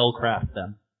can spellcraft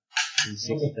them and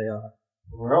see what they are.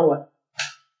 Roll it.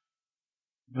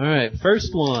 Alright,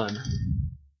 first one.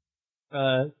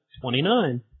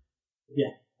 29.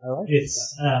 Yeah. I like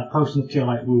It's potion of cure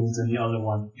light wounds and the other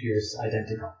one appears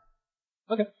identical.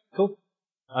 Okay, cool.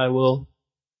 I will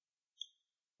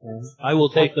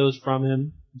take those from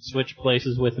him, switch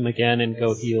places with him again, and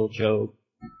go heal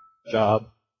Job.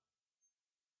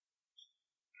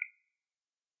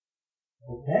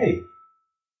 Okay.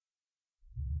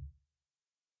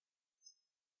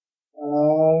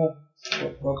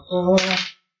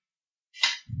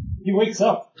 He wakes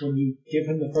up when you give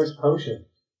him the first potion.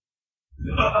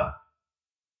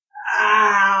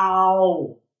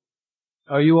 Ow!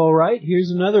 Are you alright?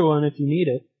 Here's another one if you need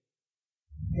it.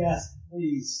 Yes,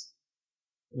 please.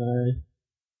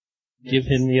 Give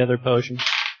him the other potion.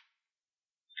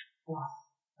 Wow,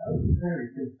 that was a very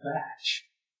good batch.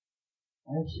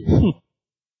 Thank you.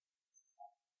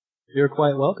 You're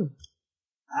quite welcome.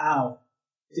 Ow.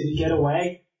 Did he get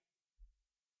away?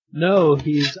 No,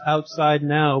 he's outside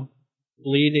now,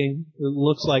 bleeding. It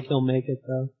looks like he'll make it,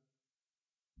 though.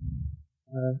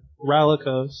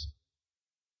 Ralikos.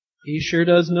 He sure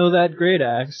does know that great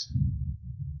axe.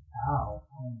 Ow.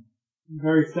 I'm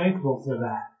very thankful for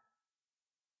that.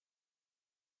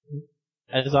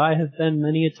 As I have been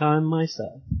many a time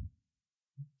myself.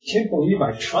 Can't believe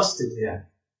I trusted him.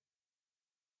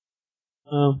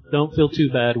 Oh, don't feel too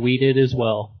bad. We did as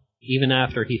well. Even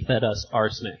after he fed us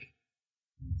arsenic.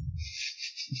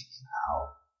 Ow.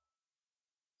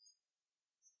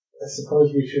 I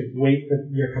suppose we should wait for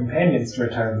your companions to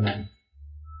return then.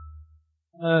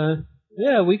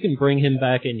 Yeah, we can bring him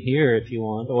back in here if you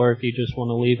want, or if you just want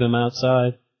to leave him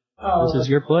outside. Oh, this is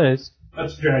your place.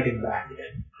 Let's drag him back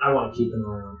in. I want to keep an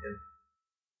eye on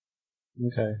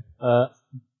him. Okay.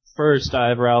 First, I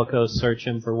have Ralikos search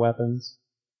him for weapons.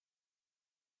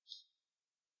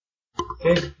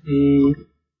 Okay, he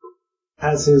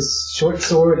has his short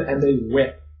sword and a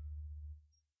whip.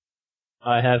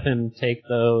 I have him take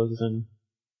those and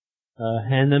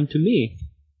hand them to me.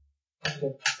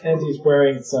 Okay. And he's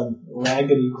wearing some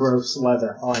raggedy, gross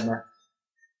leather armor.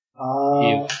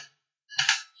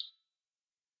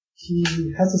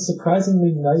 He has a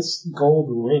surprisingly nice gold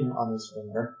ring on his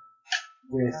finger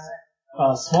with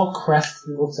a small crest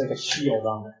that looks like a shield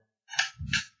on it.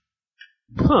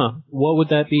 Huh. What would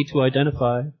that be to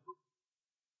identify?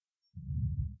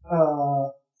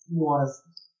 You want to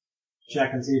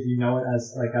check and see if you know it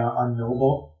as like a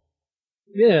noble?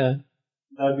 Yeah.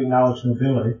 That would be knowledge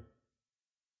nobility.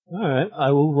 Alright,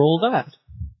 I will roll that.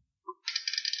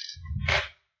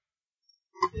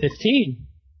 15.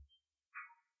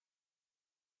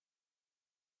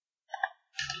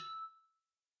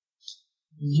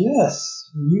 Yes,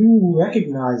 you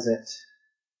recognize it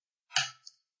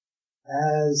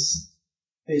as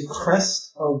a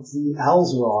crest of the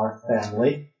Alzarar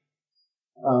family.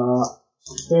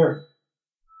 They're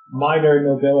minor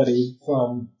nobility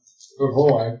from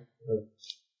Revoy.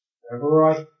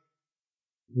 Revoy?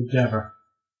 Whichever.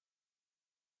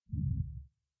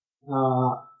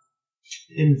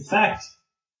 In fact,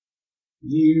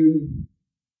 you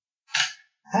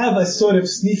have a sort of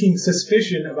sneaking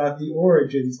suspicion about the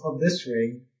origins of this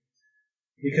ring,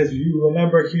 because you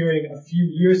remember hearing a few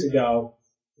years ago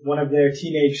one of their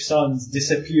teenage sons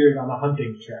disappeared on a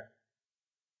hunting trip.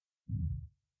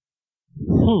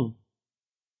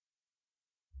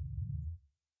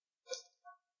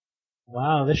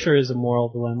 Wow, this sure is a moral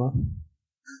dilemma.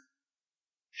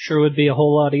 Sure would be a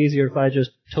whole lot easier if I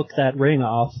just took that ring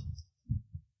off.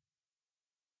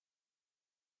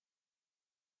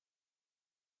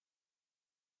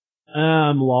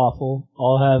 I'm lawful.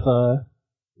 I'll have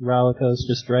Ralikos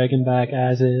just drag him back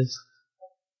as is.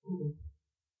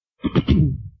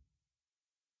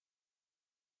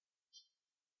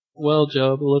 Well,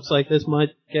 Job, it looks like this might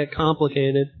get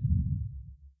complicated.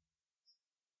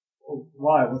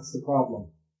 Why? What's the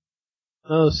problem?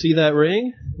 Oh, see that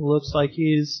ring? Looks like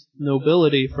he's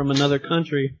nobility from another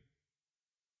country.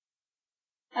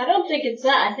 I don't think it's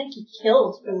that. I think he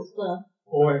killed the...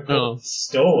 Or Oh.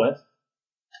 stole it.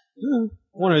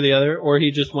 One or the other, or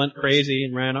he just went crazy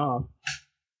and ran off.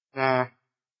 Nah.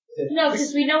 No,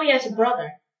 because we know he has a brother.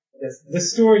 Yes, the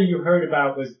story you heard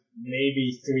about was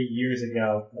maybe 3 years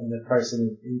ago, and the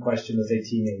person in question was a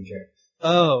teenager.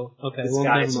 Oh, okay. This Well,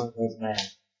 guy never is an mind. old man.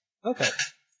 Okay.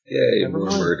 Yay, Never more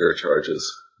mind. murder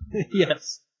charges.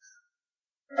 Yes.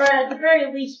 Or at the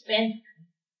very least, Ben.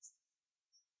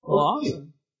 Well,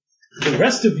 awesome. The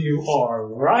rest of you are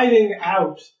riding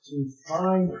out to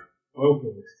find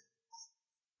Broken.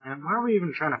 And why are we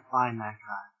even trying to find that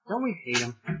guy? Don't we hate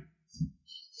him?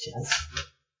 Yes.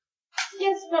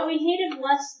 Yes, but we hate him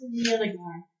less than the other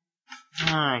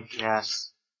guy. I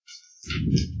guess.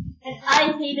 And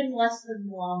I hate him less than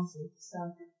Lonzy,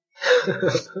 so...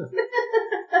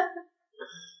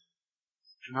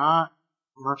 Not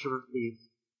much of a beef.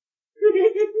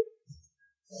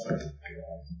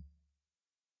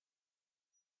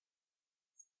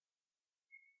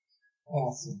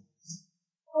 Awesome.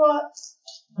 What?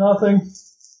 Nothing.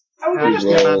 Are we I gonna just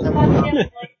roll. got that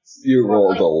like, You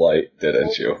rolled a light,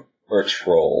 didn't you? Or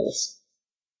trolls.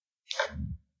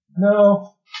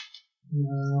 No.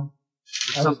 No.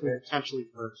 something potentially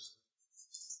first.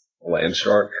 Land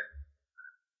shark?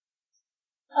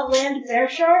 a land bear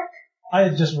shark? I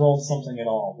had just rolled something at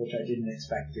all, which I didn't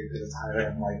expect to, because it's highly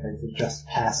unlikely for just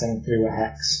passing through a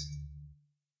hex.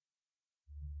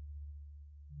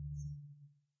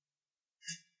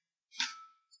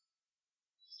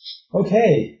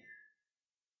 Okay.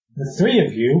 The three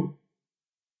of you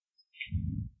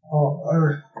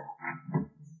are...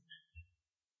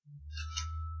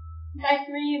 By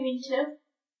three, you mean two?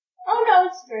 Oh no,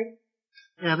 it's three.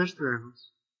 Yeah, there's three of us.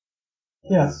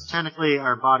 Yes. Technically,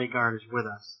 our bodyguard is with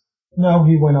us. No,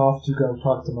 he went off to go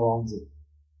talk to Malonzi.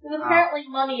 Because apparently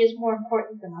money is more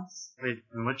important than us. Wait,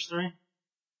 and which three?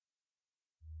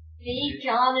 Me,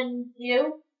 John, and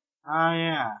you? Oh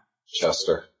yeah,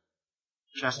 Chester.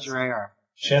 Chester A. Arthur.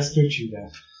 Chester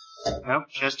Cheetah. Nope,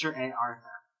 Chester A.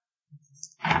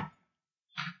 Arthur.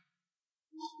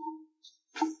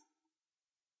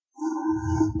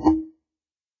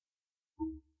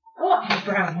 Oh,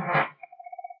 brown.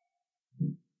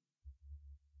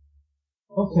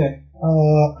 Okay.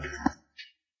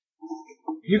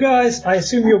 You guys, I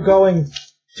assume you're going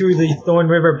to the Thorn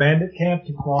River Bandit Camp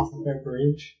to cross the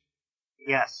bridge?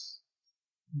 Yes,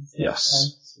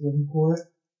 Yes. Looking for it?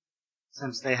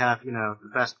 since they have, the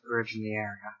best bridge in the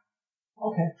area.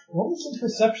 Okay. Roll me some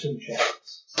perception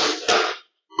checks.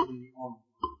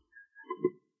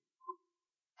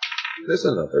 There's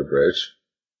another bridge.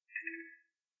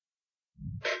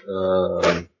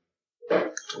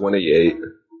 28.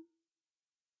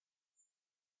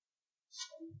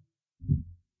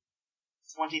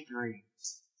 $23.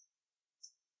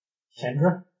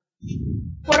 Kendra?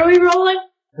 What are we rolling?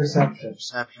 Perception.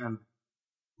 Perception.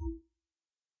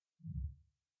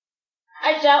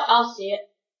 I doubt I'll see it.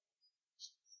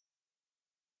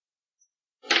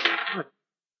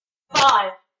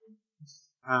 5.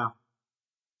 Oh.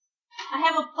 I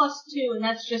have a +2, and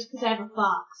that's just because I have a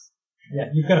fox. Yeah,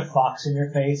 you've got a fox in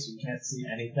your face, you can't see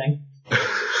anything.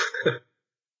 I'm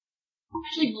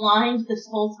actually blind this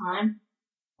whole time.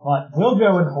 But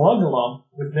Wilgo and Halungalum,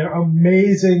 with their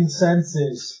amazing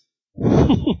senses,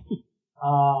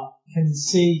 can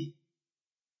see,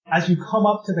 as you come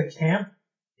up to the camp,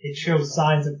 it shows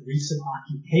signs of recent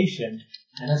occupation,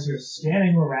 and as you're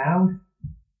scanning around,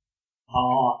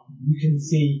 you can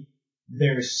see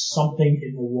there's something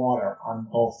in the water on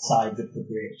both sides of the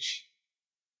bridge.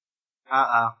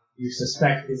 Uh-oh. You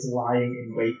suspect it's lying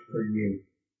in wait for you.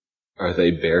 Are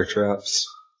they bear traps?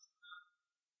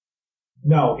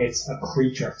 No, it's a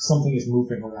creature. Something is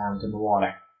moving around in the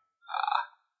water.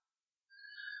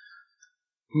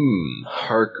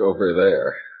 Hark over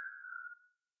there.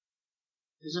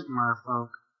 Is it merfolk?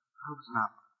 I hope it's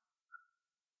not.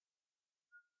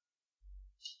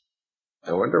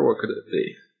 I wonder what could it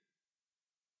be?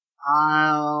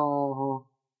 I'll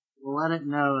let it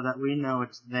know that we know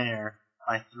it's there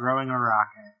by throwing a rock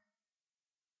at it.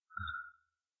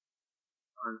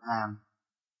 Or them.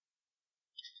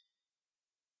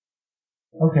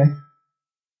 Okay.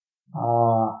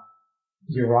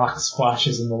 Your rock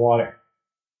splashes in the water.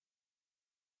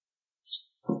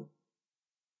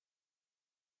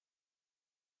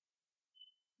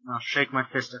 I'll shake my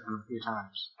fist at them a few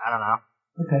times. I don't know.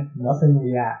 Okay, nothing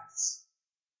reacts.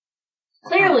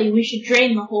 Clearly, we should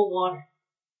drain the whole water.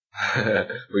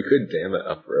 We could dam it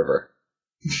upriver.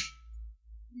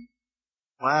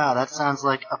 Wow, that sounds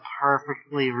like a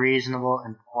perfectly reasonable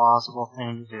and plausible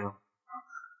thing to do.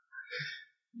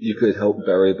 You could help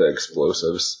bury the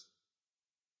explosives.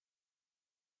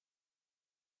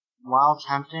 While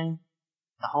tempting,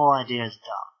 the whole idea is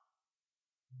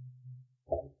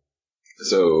dumb.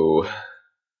 So,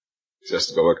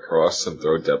 just go across and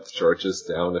throw depth charges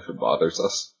down if it bothers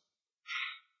us.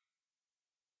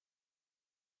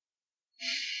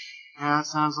 Yeah, that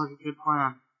sounds like a good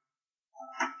plan.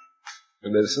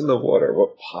 And it's in the water.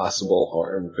 What possible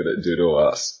harm could it do to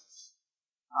us?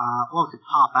 Well, it could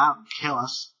pop out and kill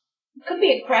us. It could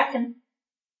be a kraken.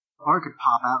 Or it could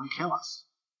pop out and kill us.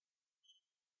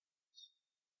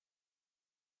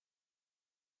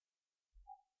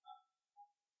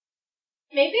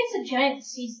 Maybe it's a giant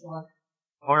sea slug.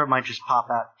 Or it might just pop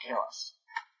out and kill us.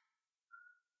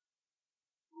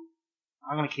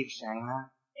 I'm gonna keep saying that.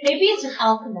 Maybe it's an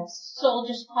alchemist, so it'll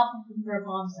just pop up and throw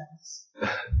bombs at us.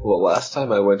 Well, last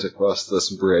time I went across this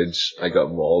bridge, I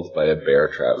got mauled by a bear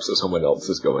trap, so someone else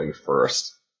is going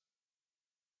first.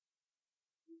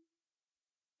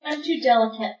 I'm too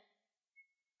delicate.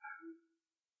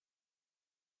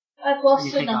 I've lost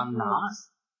You think enough I'm not? limbs.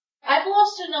 I've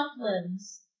lost enough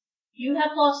limbs. You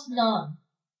have lost none.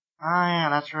 Ah, yeah,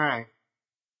 that's right.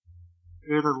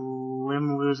 You're the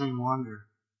limb-losing wonder.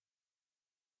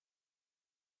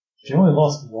 She only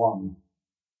lost one.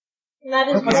 And that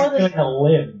is That more must be than... like a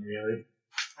limb, really.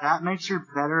 That makes her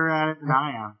better at it than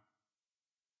I am.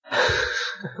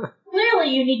 Clearly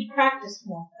you need to practice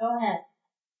more. Go ahead.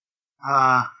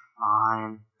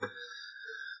 Fine.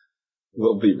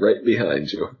 We'll be right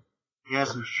behind you.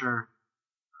 Yes, I'm sure.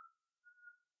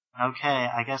 Okay,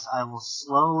 I guess I will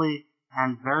slowly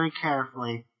and very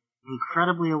carefully,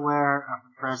 incredibly aware of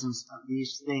the presence of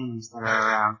these things that are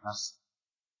around us,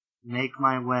 make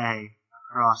my way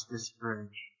across this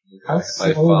bridge. How I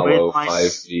slowly? follow With my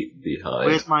 5 feet behind.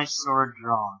 With my sword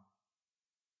drawn.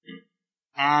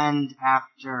 And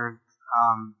after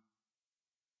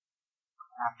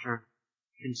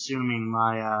consuming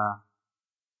my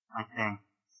thing.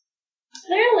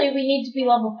 Clearly we need to be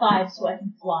level 5 so I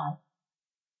can fly.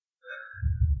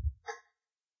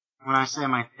 When I say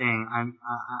my thing, I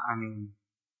mean,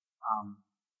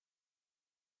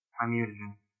 my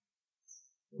mutagen.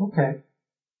 Okay.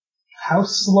 How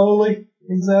slowly,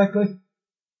 exactly?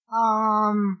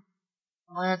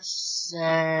 Let's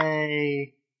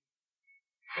say...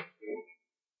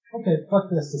 Okay, fuck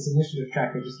this. This initiative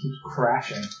tracker just keeps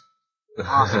crashing.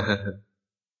 Awesome.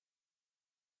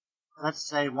 Let's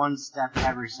say 1 step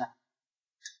every second.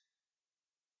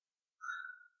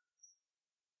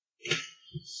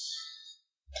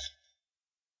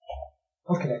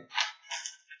 Okay.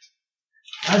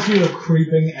 As you are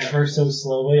creeping ever so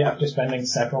slowly after spending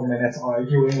several minutes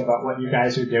arguing about what you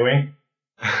guys are doing,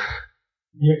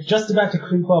 you're just about to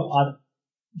creep up on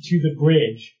to the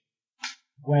bridge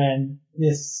when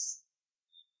this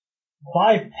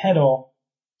bipedal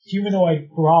humanoid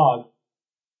frog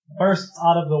bursts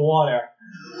out of the water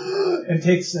and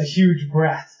takes a huge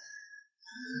breath.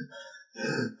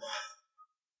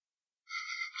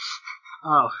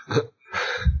 Oh.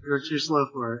 You're too slow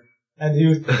for it. And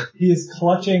he is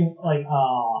clutching like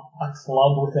a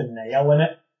club with a nail in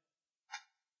it.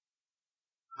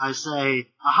 I say,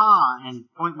 aha, and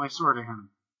point my sword at him.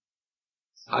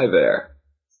 Hi there.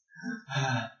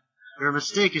 Your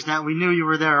mistake is that we knew you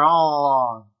were there all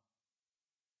along.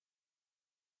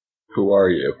 Who are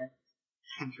you?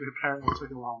 And it apparently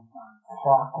took a long time.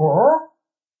 Crocker?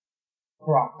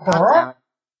 God damn it.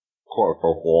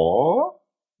 What?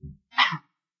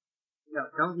 No,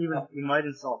 don't even, you might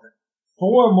insult it.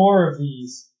 4 more of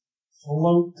these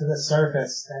float to the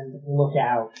surface and look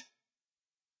out.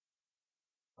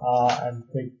 And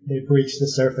they breach the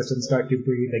surface and start to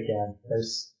breathe again.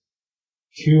 There's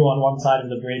 2 on one side of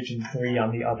the bridge and 3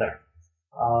 on the other.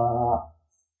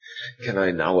 Can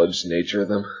I knowledge nature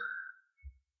them?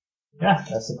 Yeah,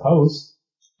 I suppose.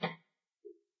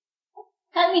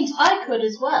 That means I could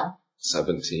as well.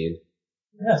 17.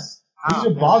 Yes. These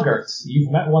are boggarts.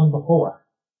 You've met one before.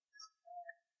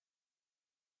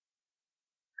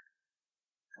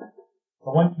 The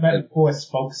one you met before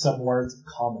spoke some words in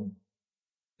common.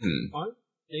 Aren't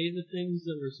they the things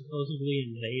that were supposedly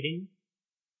invading?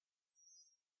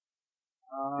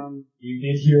 You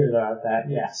did hear about that,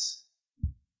 yes.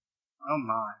 Oh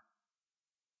my.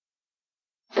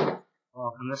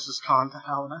 Well, and this is calm to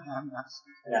hell and I am, yes.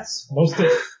 Yes. Most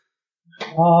of,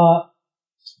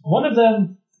 one of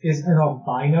them is an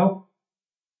albino.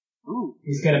 Ooh.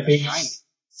 He's got a big Shiny.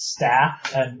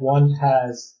 staff, and one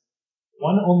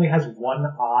only has one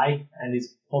eye, and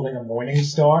he's holding a morning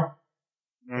star.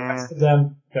 The Yeah. rest of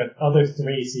them, the other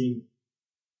 3 seem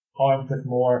armed with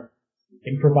more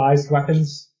improvised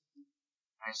weapons.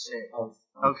 I see.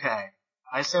 Okay.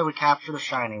 I say we capture the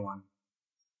shiny one.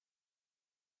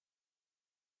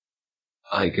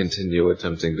 I continue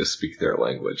attempting to speak their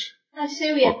language. I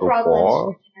say we have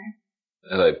problems.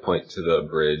 And I point to the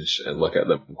bridge and look at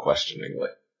them questioningly.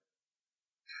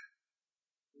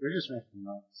 We're just making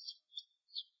noise.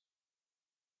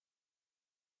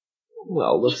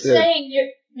 Well, He's saying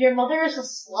your mother is a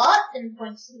slut and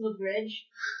points to the bridge.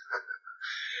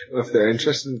 If they're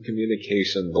interested in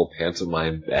communication, they'll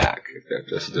pantomime back. If they're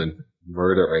interested in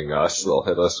murdering us, they'll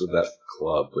hit us with that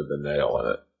club with the nail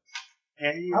in it.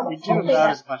 Yeah, we do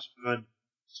about as much good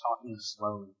talking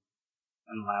slowly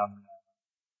and loudly.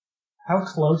 How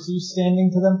close are you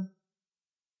standing to them?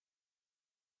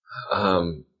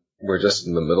 We're just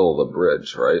in the middle of the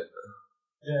bridge, right?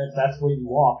 Yeah, if that's where you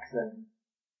walk, then...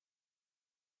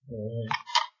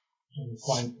 I'm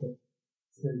trying to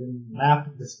map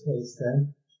this place,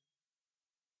 then.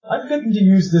 I've gotten to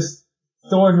use this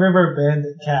Thorn River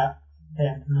Bandit camp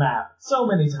map so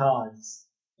many times.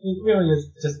 It really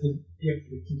is just a gift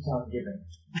that keeps on giving.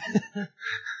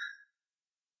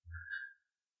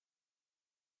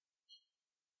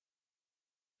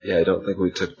 Yeah, I don't think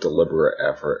we took deliberate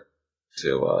effort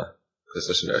to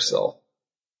position ourselves.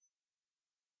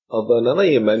 Although, now that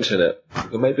you mention it,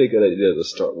 it might be a good idea to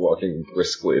start walking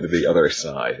briskly to the other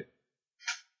side.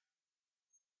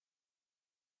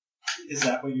 Is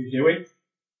that what you're doing?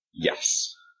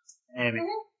 Yes. Maybe.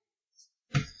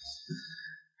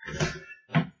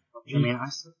 I mean, I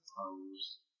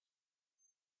suppose.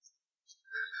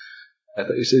 I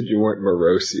thought you said you weren't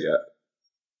morose yet.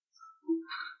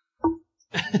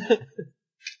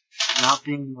 Not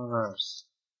being morose.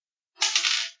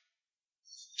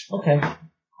 Okay.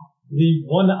 The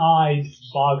one-eyed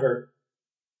boggart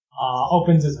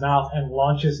opens his mouth and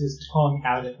launches his tongue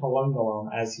out at Palungalum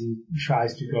as he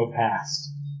tries to go past.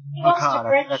 He Oh wants god, to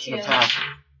break that's an you. attack.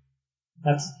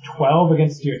 That's 12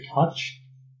 against your touch.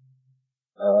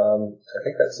 I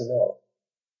think that's a no.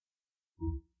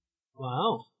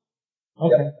 Wow.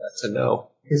 Okay. Yep, that's a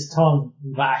no. His tongue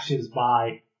lashes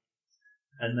by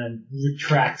and then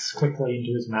retracts quickly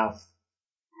into his mouth.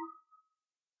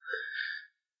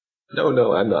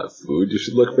 No, I'm not food. You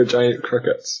should look for giant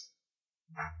crickets.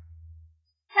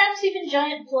 Perhaps even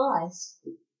giant flies.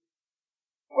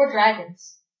 Or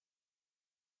dragons.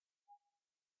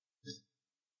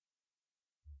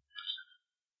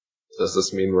 Does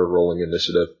this mean we're rolling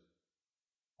initiative?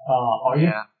 Are you?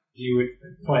 Yeah. Do you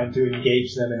plan to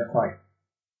engage them in a fight?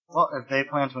 Well, if they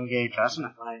plan to engage us in a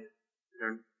fight,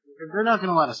 they're not going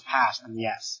to let us pass, then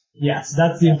yes. Yes,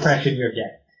 that's the impression you're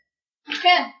getting.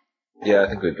 Okay. Yeah, I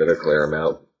think we'd better clear them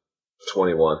out.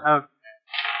 21. Okay.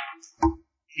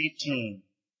 18.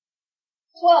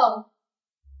 12.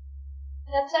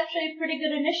 That's actually a pretty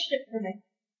good initiative for me.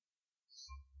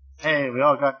 Hey, we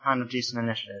all got kind of decent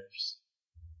initiatives.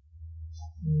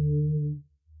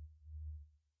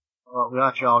 Well, we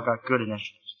actually all got good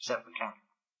initiatives, except for Ken.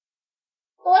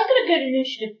 Well, I got a good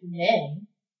initiative for me.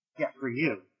 Yeah, for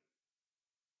you.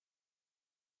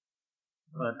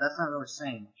 But that's not really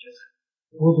saying much, is it?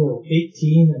 We'll do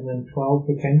 18 and then 12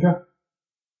 for Kendra.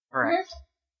 Correct.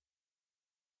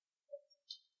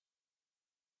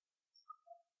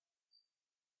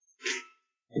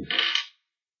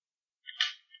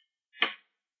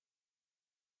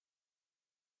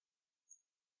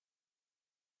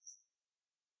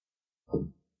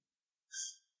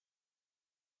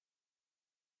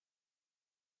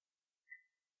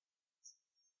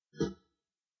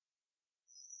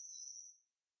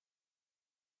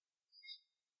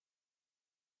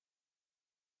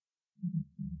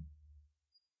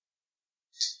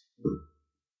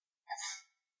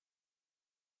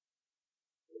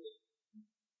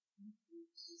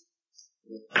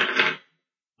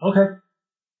 Okay.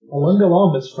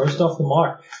 Palungalum is first off the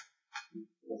mark.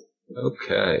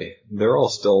 Okay. They're all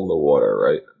still in the water,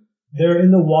 right? They're in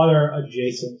the water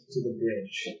adjacent to the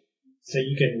bridge, so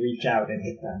you can reach out and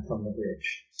hit them from the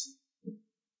bridge.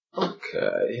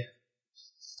 Okay.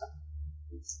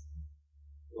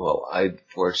 Well, I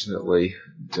fortunately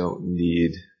don't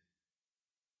need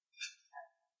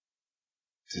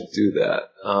to do that.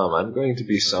 I'm going to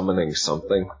be summoning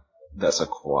something that's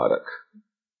aquatic.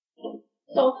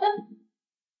 Dolphin?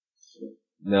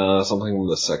 No, something from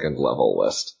the second level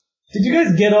list. Did you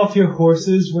guys get off your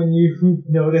horses when you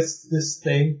noticed this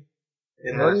thing?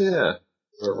 Oh yeah.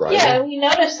 We're riding. Yeah, we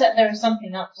noticed that there was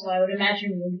something up, so I would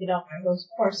imagine we would get off of those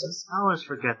horses. I always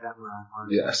forget that we're on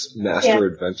horses. Yes, master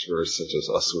adventurers such as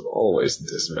us would always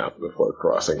dismount before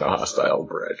crossing a hostile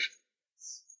bridge.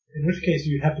 In which case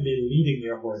you'd have to be leading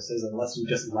your horses unless you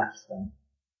just left them.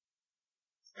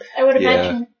 I would Yeah.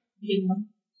 imagine being one.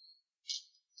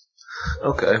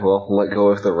 Okay, well, let go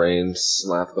of the reins,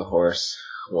 slap the horse,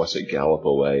 watch it gallop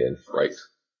away in fright.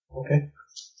 Okay.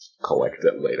 Collect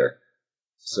it later.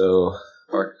 So,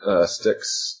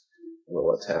 Styx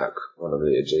will attack one of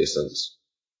the adjacent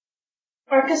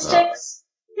Arcastyx?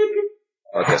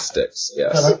 Styx, So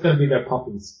yes. that's gonna be their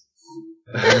puppies.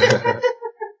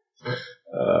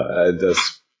 Does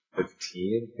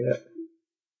 15 hit?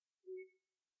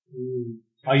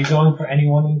 Are you going for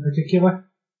anyone in particular?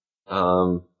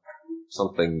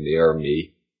 Something near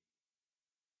me.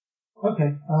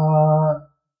 Okay.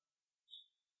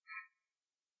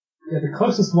 Yeah, the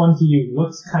closest one to you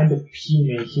looks kind of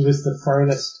puny. He was the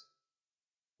furthest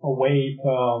away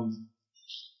from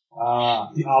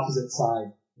the opposite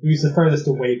side. He was the furthest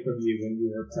away from you when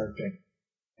you were approaching.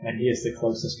 And he is the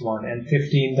closest one. And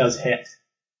 15 does hit.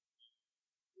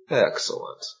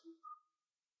 Excellent.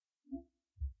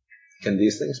 Can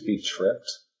these things be tripped?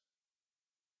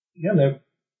 Yeah,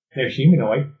 they're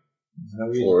humanoid. No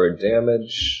reason. For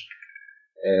damage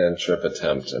and trip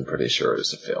attempt, I'm pretty sure it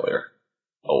is a failure.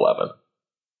 11.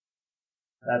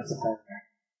 That's a failure.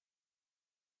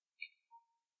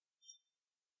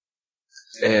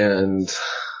 And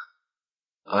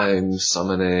I'm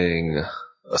summoning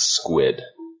a squid.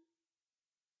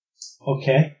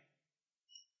 Okay.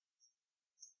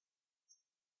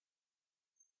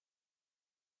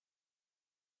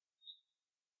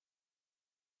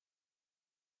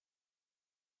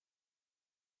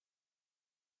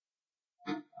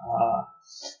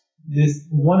 This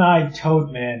one-eyed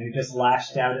toad man who just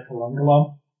lashed out at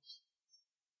Halungalum,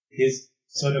 his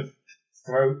sort of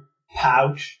throat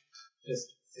pouch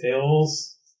just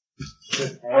fills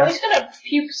with Oh, air. he's gonna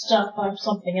puke stuff or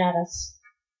something at us.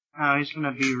 Oh, he's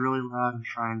gonna be really loud and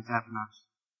try and deafen us.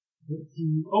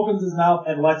 He opens his mouth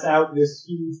and lets out this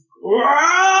huge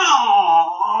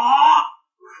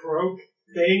croak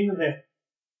thing that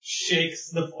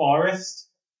shakes the forest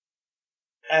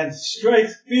and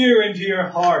strikes fear into your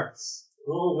hearts.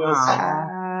 Roll wisdom.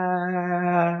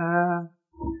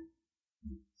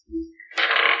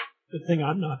 Good thing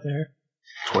I'm not there.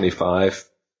 25.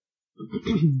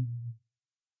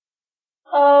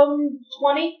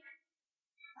 20?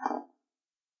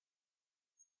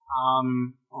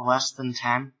 Less than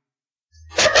 10.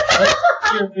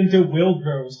 Fear into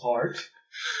Wildrow's heart.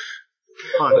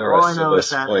 Look, The all I rest know of is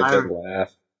us that point I and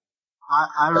laugh.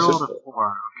 rolled a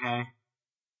 4, okay?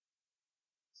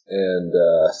 And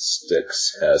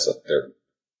Styx has a third.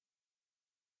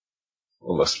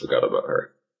 Almost forgot about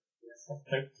her.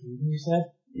 13, you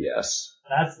said? Yes.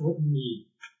 That's what you need.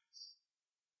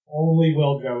 Only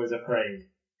Wildrow is afraid.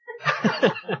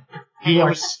 He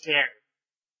was scared.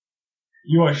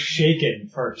 You are shaken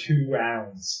for 2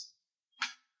 rounds.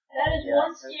 That is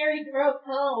one scary throat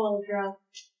pillow drop.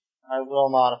 My will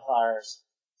modifiers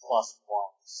plus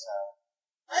 1,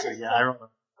 so yeah,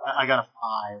 I got a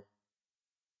 5.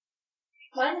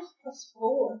 Mine is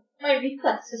 +4. My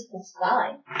reflex is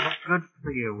 +5. Good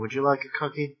for you. Would you like a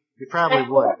cookie? You probably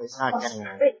would, but it's not getting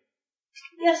it.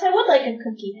 Yes, I would like a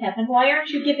cookie, Kevin. Why aren't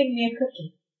you giving me a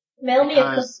cookie? Mail me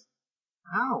a cookie.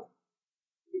 No.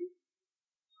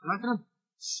 I'm not gonna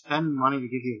spend money to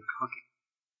give you a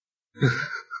cookie.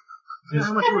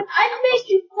 How much would... I've made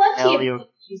you plenty Mail of you-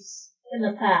 cookies in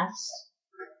the past.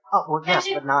 Oh, well, yes,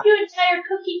 I but made not... you entire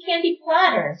cookie candy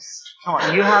platters. Come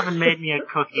on, you haven't made me a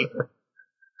cookie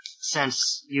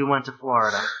since you went to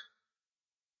Florida.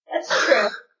 That's true.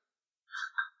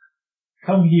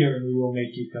 Come here and we will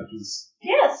make you cookies.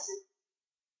 Yes.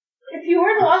 If you were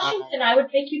in Washington, I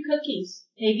would make you cookies.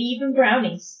 Maybe even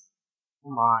brownies. Oh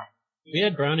my. We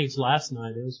had brownies last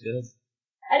night. It was good.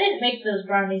 I didn't make those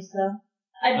brownies, though.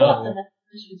 I bought Oh. them at the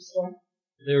grocery store.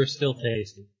 They were still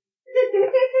tasty.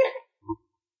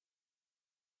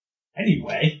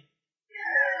 Anyway.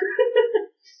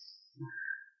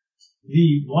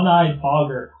 The one-eyed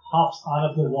bogger hops out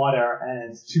of the water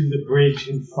and to the bridge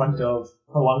in front of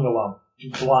Halungalum to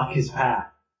block his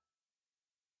path.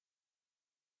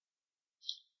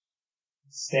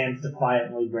 Stands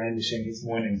defiantly brandishing his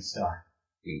morning star.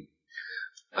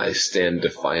 I stand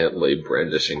defiantly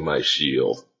brandishing my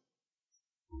shield.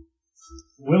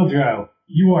 Wildrow,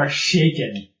 you are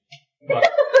shaken.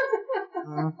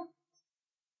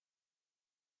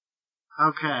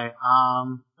 Okay,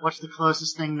 what's the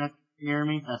closest thing that near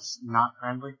me that's not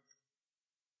friendly?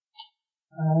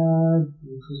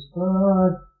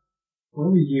 What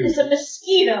were you? There's a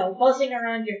mosquito buzzing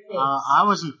around your face. I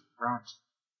was in front.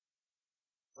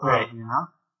 Right. You know?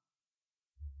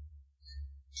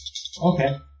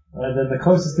 Okay. The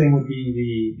closest thing would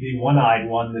be the one-eyed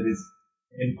one that is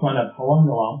in front of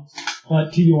Halungalum.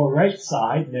 But to your right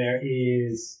side, there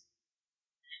is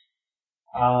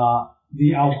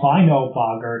the albino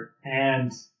boggart,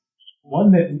 and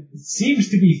one that seems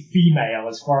to be female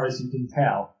as far as you can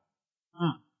tell.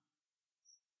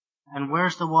 And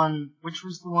where's the one, which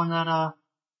was the one that,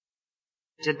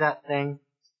 did that thing?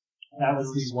 That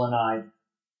was the one-eyed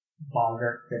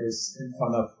boggart that is in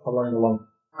front of Palungalum.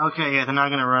 Okay, yeah, then I'm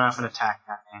gonna run up and attack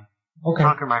that thing. Okay.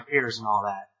 Conquer my fears and all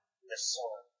that. The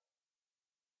sword.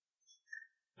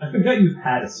 I forgot you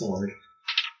had a sword.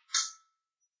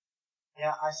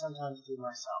 Yeah, I sometimes do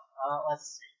myself.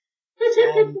 Let's see.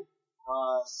 10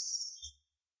 plus...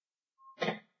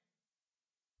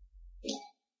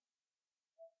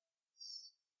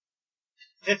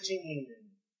 15.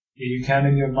 Are you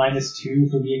counting your -2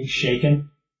 for being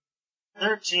shaken?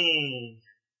 13.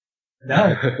 No,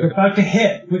 you're about to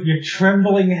hit with your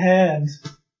trembling hand.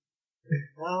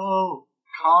 No,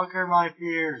 conquer my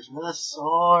fears with a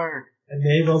sword.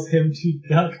 Enables him to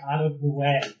duck out of the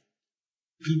way.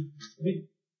 He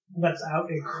lets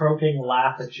out a croaking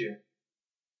laugh at you.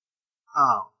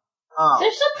 Oh. Is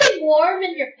there something warm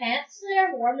in your pants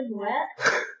there? Warm and wet?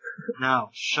 No,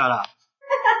 shut up.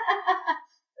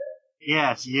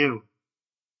 Yeah, it's you.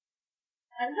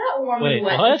 I'm not warm Wait, and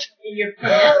wet what? in your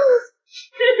pants.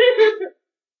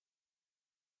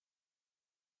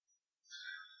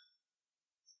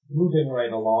 Moving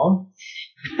right along.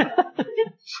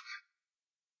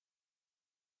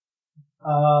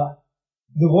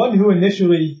 The one who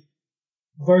initially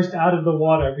burst out of the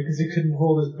water because he couldn't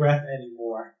hold his breath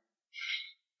anymore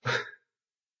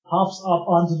hops up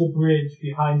onto the bridge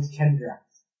behind Kendra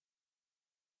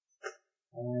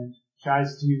and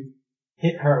tries to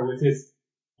hit her with his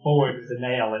board with a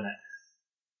nail in it.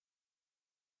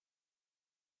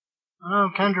 Oh,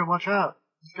 Kendra, watch out.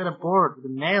 He's got a board with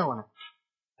a nail in it.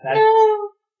 That's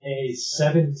No. a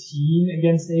 17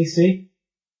 against AC.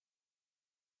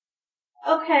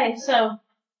 Okay, so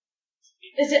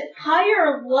is it higher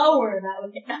or lower that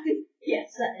would hit?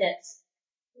 Yes, that hits.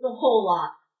 The whole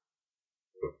lot.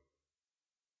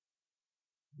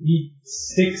 He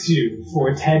sticks you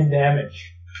for 10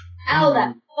 damage. Ow,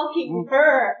 that fucking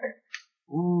hurt.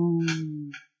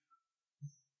 Ooh.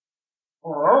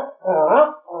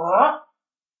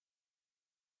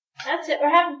 That's it, we're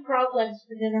having problems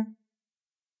for dinner.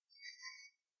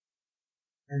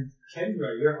 And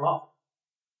Kendra, you're up.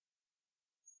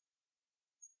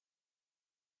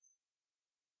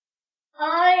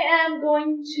 I am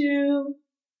going to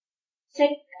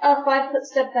take a 5-foot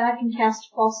step back and cast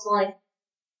False Light.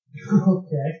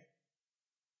 Okay.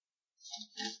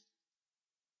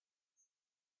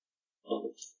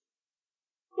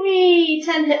 Whee!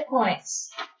 10 hit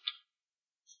points.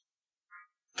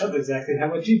 That's exactly how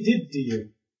much you did to you.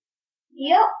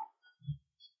 Yep.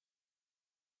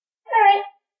 Alright.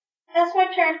 That's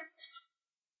my turn.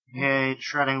 Yay,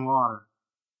 treading water.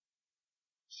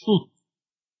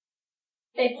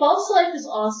 Hey, False Life is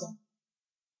awesome.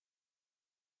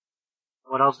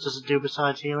 What else does it do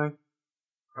besides healing?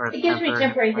 Or It gives me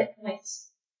temporary hit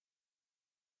points.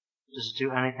 Does it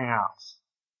do anything else?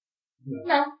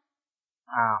 No,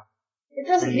 Oh. it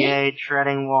doesn't Then need. yay,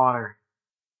 treading water.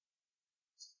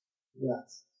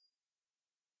 Yes.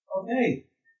 Okay.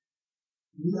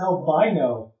 The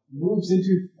albino moves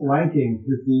into flanking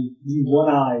with the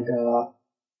one-eyed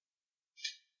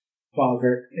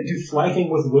boggart, into flanking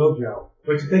with Wildro,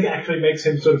 which I think actually makes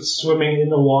him sort of swimming in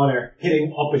the water,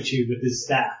 hitting up at you with his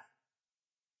staff.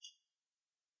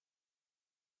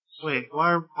 Wait,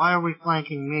 why are we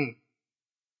flanking me?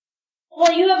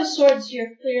 Well, you have a sword, so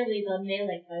you're clearly the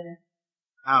melee fighter.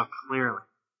 Oh, clearly.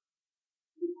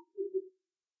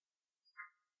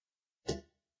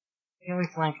 Can we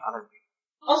flank other people?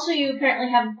 Also, you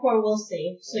apparently have a poor will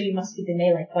save, so you must be the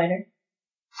melee fighter.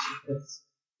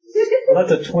 Well,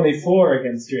 that's a 24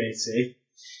 against your AC.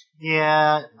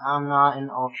 Yeah, I'm not in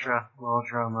ultra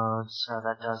Wildro mode, so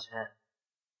that does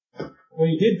hit. Well,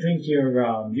 you did drink your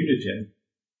mutagen.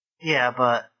 Yeah,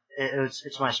 but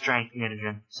it's my strength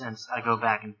mutagen, since I go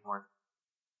back and forth.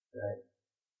 Right.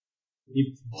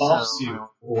 He buffs So, you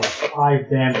for 5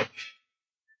 damage.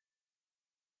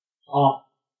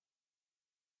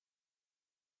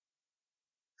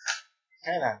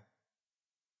 Okay then.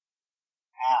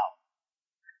 Ow.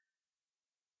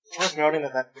 It's worth noting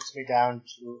that puts me down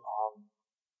to,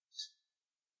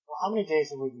 well, how many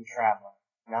days have we been traveling?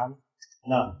 None?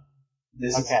 None.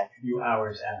 This is Okay. a few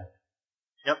hours out.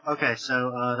 Yep, okay,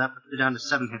 so, that puts me down to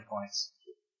 7 hit points.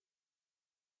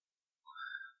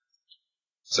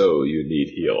 So you need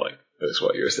healing, is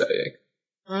what you're saying.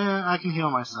 I can heal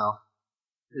myself.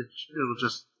 It'll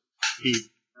just be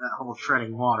that whole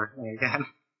treading water thing again.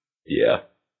 Yeah.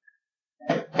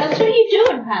 That's what you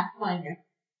do in Pathfinder.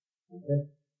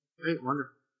 Great,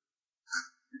 wonderful.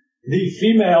 The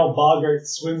female boggart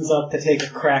swims up to take a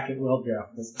crack at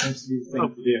Wildrow. This seems to be the thing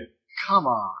to do. Come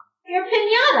on. Your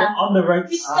pinata. On the right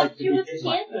We side. stuffed you with to be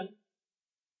like that.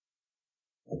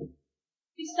 candy.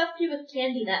 We stuffed you with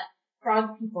candy that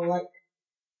frog people like.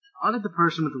 How did the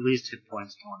person with the least hit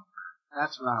points go on?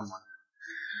 That's what I'm wondering.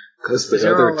 Because the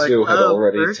They're other all like, two had "Oh,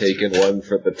 already birds." taken one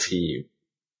for the team.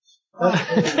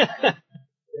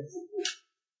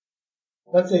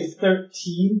 That's a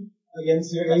 13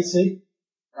 against your AC.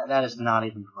 That is not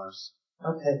even close.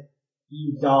 Okay.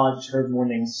 You dodge her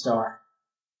morning star.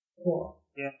 Cool.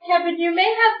 Kevin, you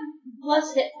may have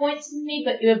less hit points than me,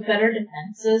 but you have better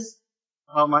defenses.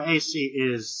 Well, my AC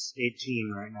is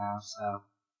 18 right now, so.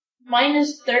 Mine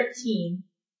is 13.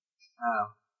 Oh.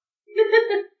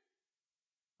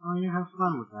 Oh, you have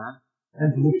fun with that.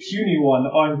 And the puny one,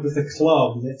 armed with a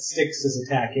club that Styx is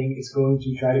attacking, is going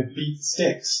to try to beat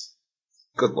Styx.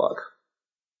 Good luck.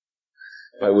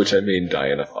 By which I mean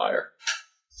die in a fire.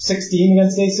 16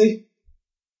 against AC?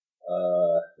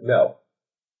 No.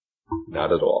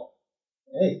 Not at all.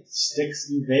 Hey, Styx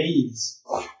evades.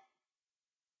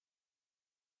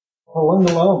 Along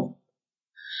alone.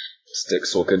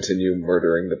 Styx will continue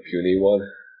murdering the puny one.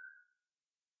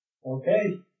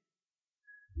 Okay.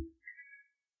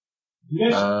 You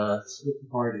guys split the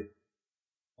party.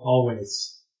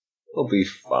 Always. It'll be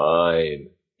fine.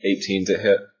 18 to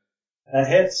hit. That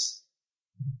hits.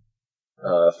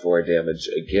 4 damage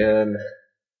again.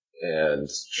 And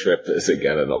Trip is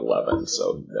again an 11,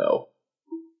 so no.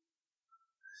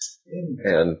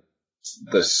 And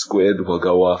the squid will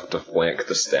go off to flank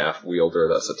the staff wielder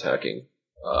that's attacking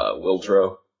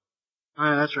Wildrow.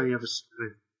 Oh, that's right, you have a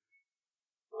squid.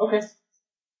 Okay.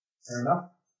 Fair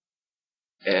enough.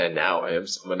 And now I am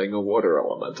summoning a water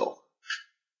elemental.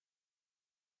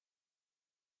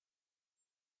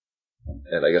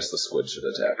 And I guess the squid should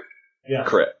attack. Yeah.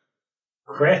 Crit.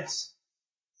 Crit.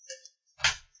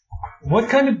 What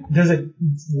kind of, does it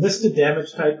list a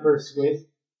damage type for a squid?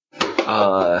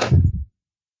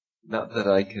 Not that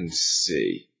I can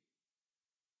see.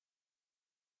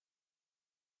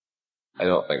 I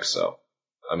don't think so.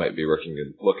 I might be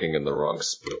looking in the wrong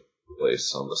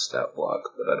place on the stat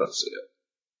block, but I don't see it.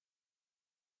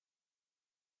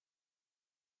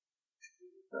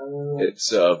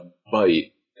 It's a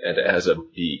bite, and it has a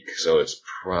beak, so it's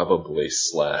probably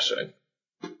slashing.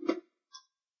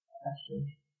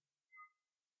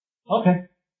 Okay.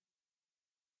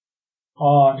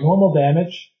 Normal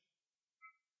damage.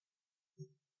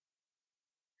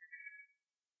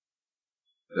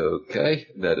 Okay,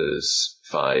 that is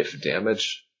 5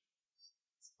 damage.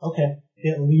 Okay.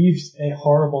 It leaves a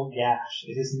horrible gash.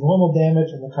 It is normal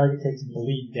damage, and the target takes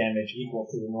bleed damage equal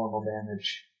to the normal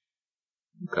damage.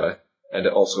 Okay. And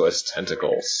it also has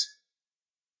tentacles,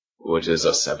 which is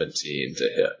a 17 to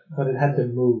hit. But it had to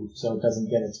move, so it doesn't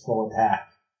get its full attack.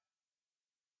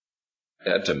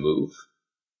 It had to move.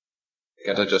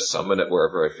 Can't I just summon it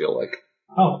wherever I feel like?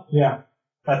 Oh, yeah.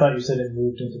 I thought you said it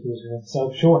moved into this room.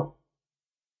 So, sure.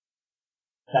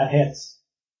 That hits.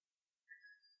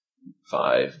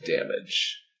 5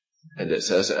 damage. And it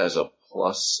says as a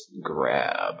plus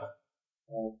grab.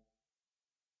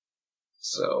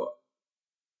 So,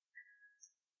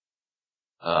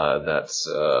 that's,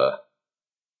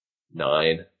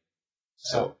 9.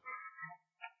 So,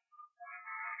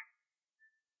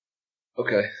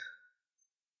 okay.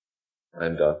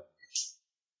 I'm done.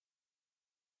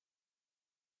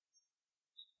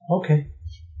 Okay.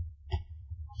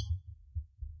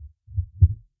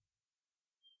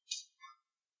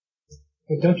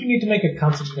 But don't you need to make a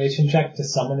concentration check to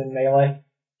summon in melee?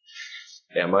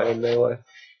 Am I in melee?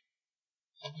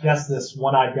 Yes, this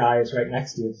one-eyed guy is right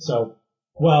next to you. So,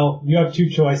 well, you have two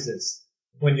choices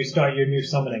when you start your new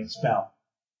summoning spell.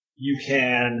 You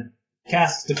can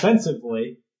cast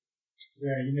defensively,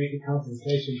 where you make a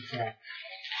concentration check.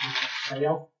 You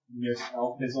fail, and your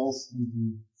spell fizzles, and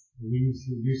you lose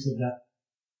the use of that.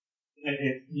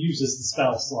 It uses the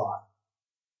spell slot,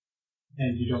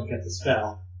 and you don't get the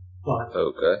spell, but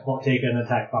Okay. won't take an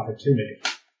attack of opportunity.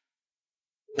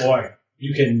 Or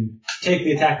you can take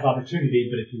the attack of opportunity,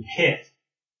 but if you hit,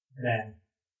 then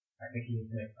I think you need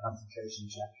to make a concentration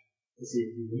check to see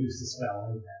if you lose the spell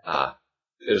anyway.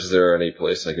 Is there any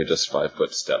place I could just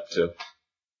 5-foot step to?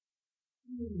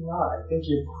 I think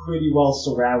you're pretty well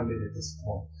surrounded at this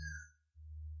point.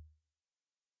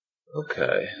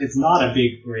 Okay. It's not a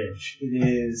big bridge. It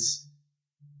is.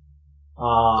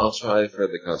 I'll try for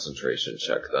the concentration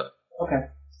check then. Okay.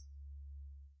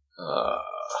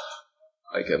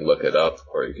 I can look it up,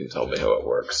 or you can tell me how it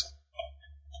works.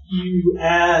 You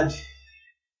add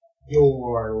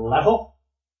your level,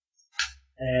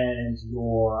 and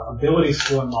your ability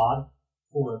score mod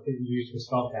for it used for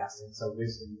spellcasting, so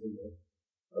wisdom for you.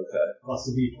 Okay. Plus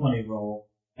the d20 roll,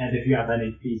 and if you have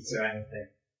any feats or anything.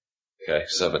 Okay,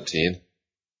 17.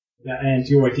 Yeah, and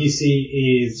your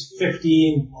DC is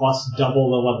 15 plus double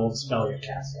the level of spell you're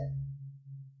casting.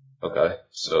 Okay,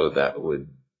 so that would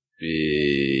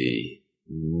be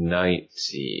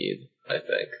 19, I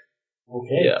think.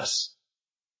 Okay. Yes.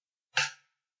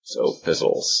 So,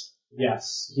 fizzles.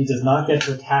 Yes. He does not get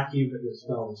to attack you, but your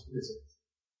spell is fizzled.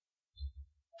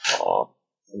 Aw.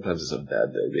 Sometimes it's a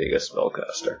bad day being a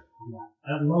spellcaster.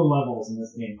 Yeah. At low levels in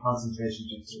this game, concentration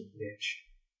just a bitch.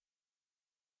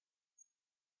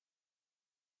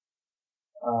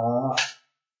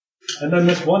 And then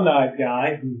this one-eyed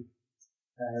guy, who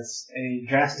has a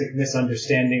drastic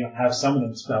misunderstanding of how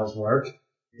summoning spells work,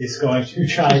 is going to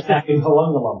try attacking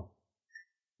Halungalum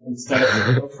instead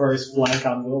of go for his flank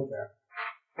on Wilbur.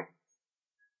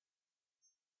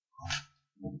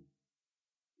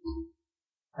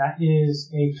 That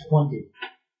is a 20.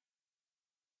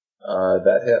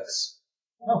 That hits.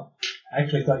 Oh, I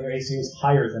actually thought your AC was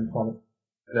higher than 20.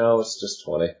 No, it's just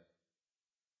 20.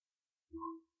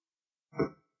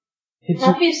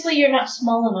 Obviously, you're not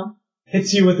small enough.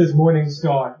 Hits you with his Morning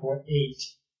Star for 8.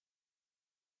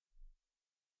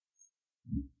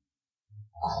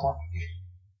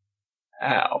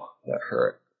 Ow, that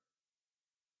hurt.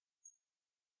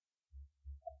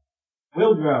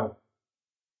 Wildrow.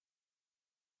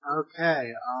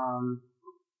 Okay, I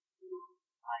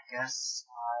guess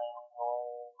I'll...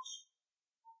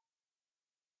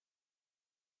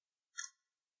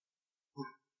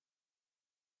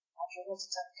 Actually, let's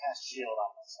attempt to cast shield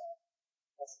on myself.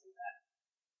 Let's do that.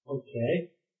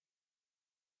 Okay.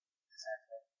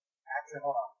 Actually,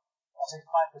 hold on. I'll take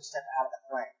 5 foot step out of the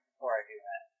flame before I do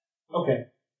that. Okay.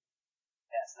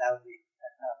 Yes, that would be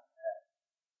better.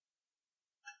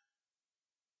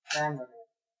 Then we're going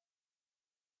to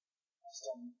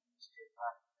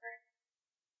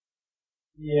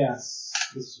Yes.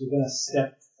 You're gonna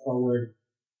step forward.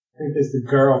 I think there's the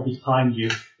girl behind you.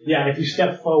 Yeah, if you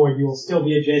step forward, you will still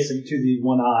be adjacent to the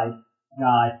one-eyed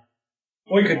guy.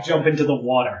 Or you could jump into the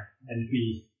water and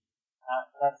be...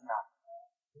 That's not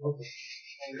okay.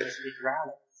 Maybe just be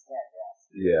drowning instead, yes.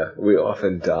 Yeah, we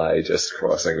often die just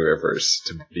crossing rivers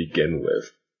to begin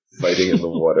with. Fighting in the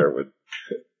water would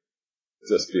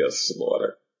just be a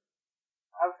slaughter.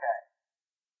 Okay.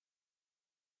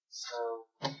 So,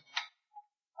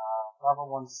 level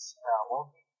 1 spell. What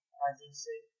would be my DC?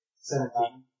 17.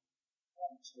 17.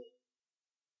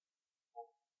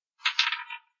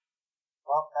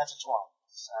 Well, that's a 12,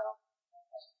 so...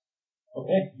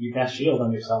 Okay, you cast shield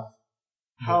on yourself.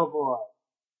 Oh boy.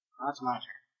 That's my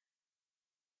turn.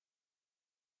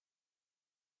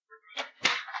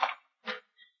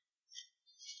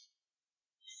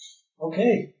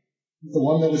 Okay. The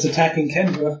one that was attacking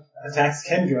Kendra attacks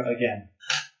Kendra again.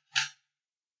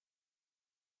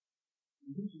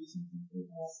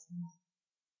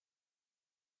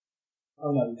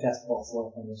 Oh no, you cast ball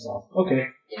slow on yourself. Okay.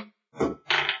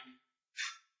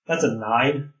 That's a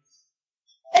 9.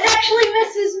 It actually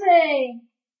misses me!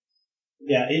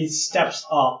 Yeah, he steps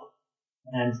up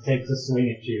and takes a swing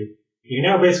at you. You're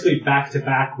now basically back to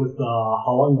back with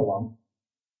Halungalum.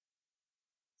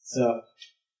 So,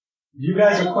 you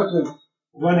guys are quickly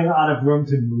running out of room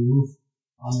to move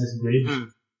on this bridge.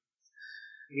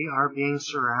 We are being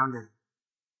surrounded.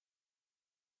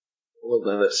 Well,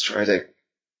 then let's try to...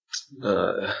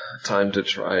 time to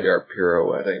try our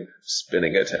pirouetting,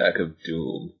 spinning attack of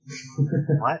doom.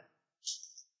 What?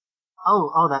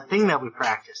 Oh, that thing that we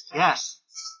practiced. Yes.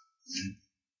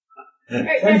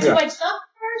 Right, do I stop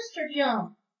first or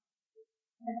jump?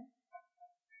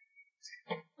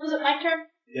 Was it my turn?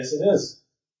 Yes, it is.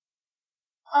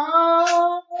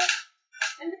 I'm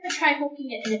gonna try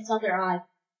hooking it in its other eye.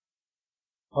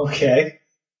 Okay.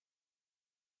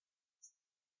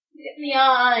 Get in the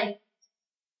eye.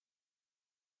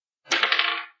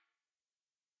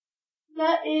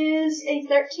 That is a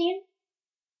 13.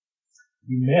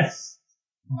 You miss.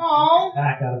 Aww.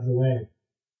 Back out of the way.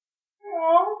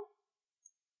 Aww.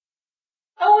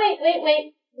 Oh,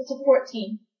 wait. It's a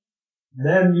 14.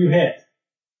 Then you hit.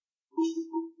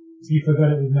 You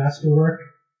forgot it was masterwork?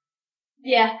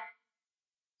 Yeah.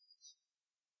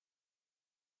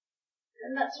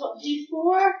 And that's what,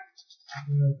 D4? I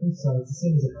think so. It's the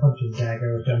same as a punching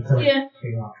dagger, which I'm currently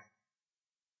picking up.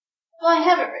 Well, I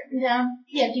have it written down.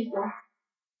 Yeah, D4.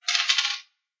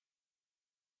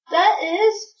 That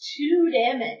is 2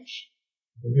 damage.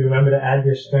 Did you remember to add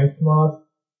your strength mod?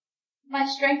 My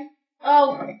strength.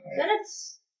 Oh, then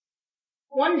it's.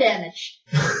 1 damage.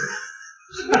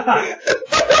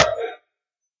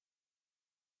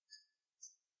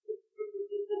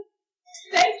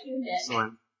 Thank you, Nick.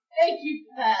 Excellent. Thank you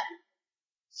for that.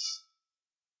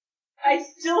 I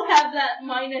still have that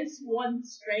 -1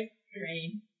 strength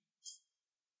drain.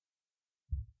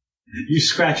 You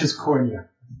scratch his cornea.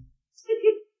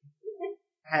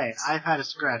 Hey, I've had a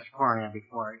scratch cornea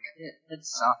before. It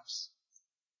sucks.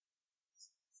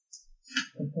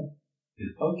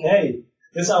 Okay.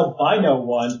 This albino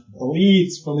one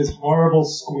bleeds from his horrible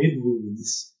squid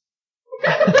wounds.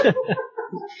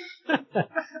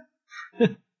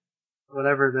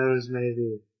 Whatever those may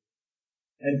be.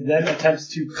 And then attempts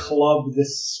to club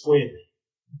this squid.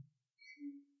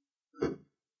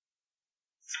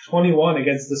 21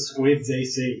 against the squid's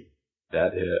AC.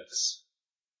 That hits.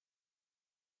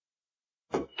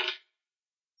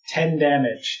 10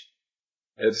 damage.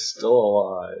 It's still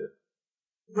alive.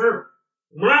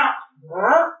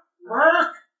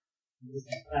 Just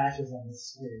bashes on the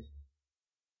squid.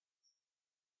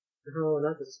 Oh,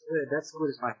 that's a squid. That squid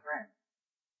is my friend.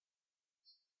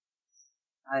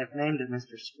 I have named it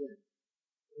Mr. Squid.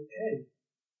 Okay.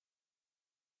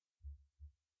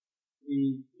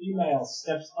 The female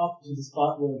steps up to the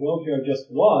spot where Wiljo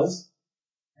just was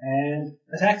and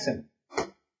attacks him.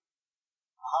 I'd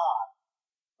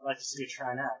like to see you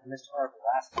try now. You missed horrible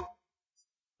last time.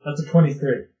 That's a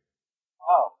 23.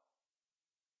 Oh.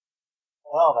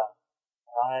 Well then.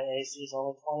 My AC is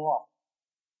only 21.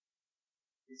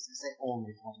 This is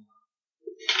only 21.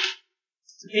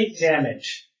 8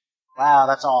 damage. Wow,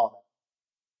 that's all of it.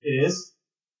 It is.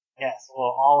 Yes,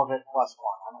 well, all of it plus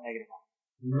 1. I'm a -1.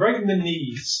 Right in the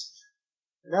knees.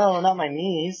 No, not my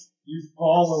knees. You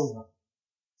fall over.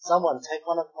 Someone take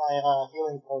one of my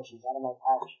healing potions out of my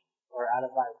pouch. Or out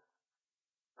of my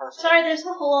purse. Sorry, there's a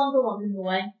Holongolong in the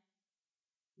way.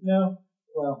 No.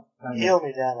 Well, Heal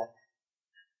me, damn it.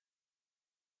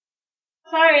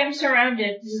 Sorry, I'm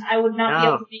surrounded. I would not be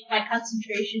No. able to make my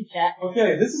concentration check.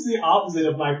 Okay, this is the opposite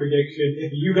of my prediction.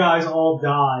 If you guys all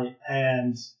die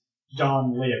and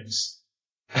John lives.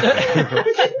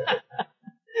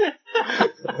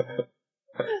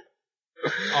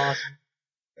 Awesome.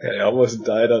 I almost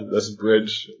died on this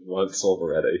bridge once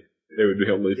already. It would be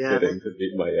only Yeah, fitting to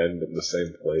meet my end in the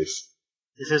same place.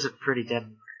 This is a pretty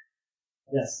dead.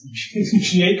 Yes,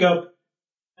 Jacob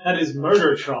had his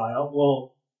murder trial.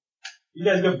 Well, you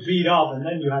guys got beat up and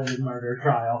then you had his murder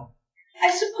trial.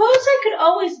 I suppose I could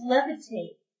always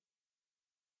levitate.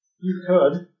 You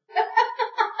could.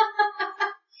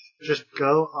 Just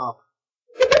go up.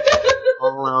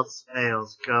 All else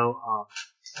fails, go up.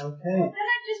 Okay. Then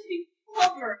I'd just be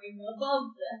hovering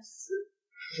above this.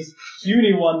 This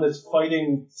puny one that's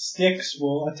fighting Styx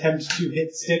will attempt to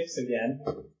hit Styx again.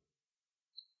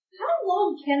 How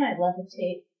long can I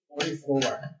levitate?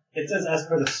 44. It says as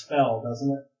per the spell,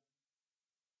 doesn't it?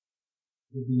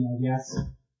 Would be my guess.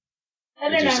 I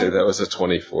Did don't you know. say that was a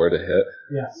 24 to hit?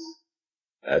 Yes.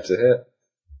 That's a hit.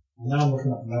 Now I'm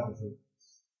looking up levitate.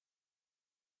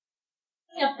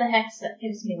 Looking up the hex that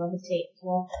gives me levitate as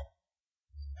well.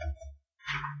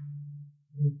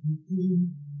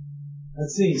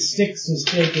 Let's see, Styx is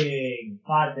taking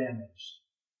 5 damage.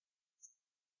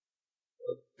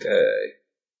 Okay.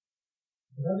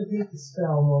 Levitate the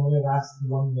spell normally lasts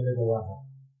 1 minute a level.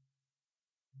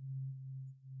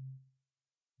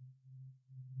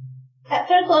 At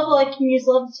 3rd level, I can use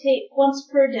levitate once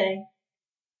per day.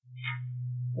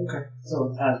 Okay, so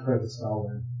it's as per the spell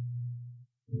then.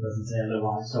 It doesn't say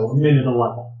otherwise, so a minute a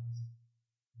level.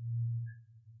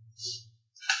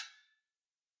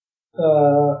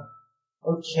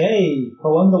 Okay,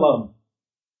 Colundulum.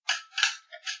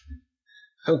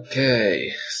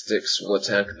 Okay. Styx will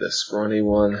attack the scrawny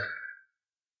one.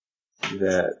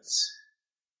 That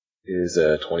is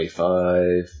a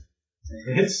 25.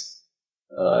 Hits.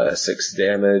 6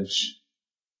 damage.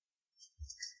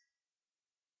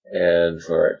 And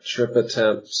for a trip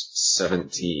attempt,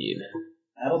 17.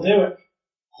 That'll do it.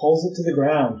 Pulls it to the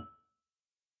ground.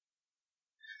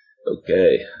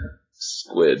 Okay.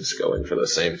 Squid's going for the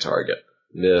same target.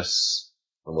 Miss,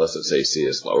 unless its AC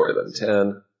is lower than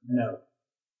 10. No.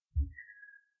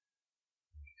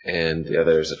 And the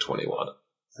other is a 21.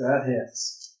 So that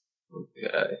hits.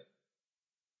 Okay.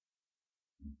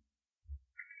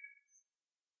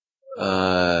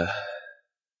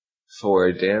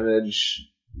 For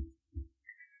damage,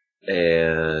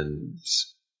 and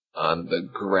on the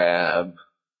grab,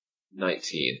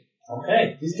 19.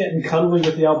 Okay, he's getting cuddly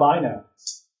with the albino.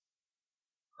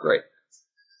 Great.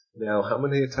 Now, how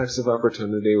many attacks of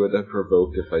opportunity would that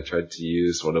provoke if I tried to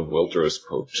use one of Wildrow's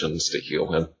potions to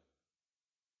heal him?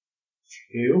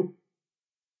 2.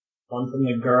 One from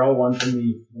the girl, one from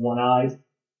the one-eyed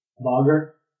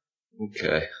logger.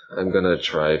 Okay, I'm gonna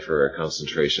try for a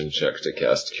concentration check to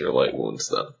cast Cure Light Wounds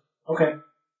then. Okay.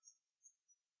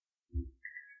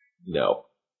 No.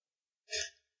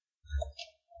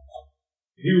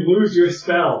 You lose your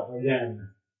spell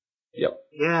again. Yep.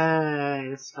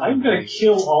 Yay! It's I'm gonna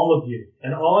kill all of you,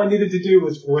 and all I needed to do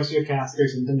was force your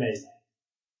casters into melee.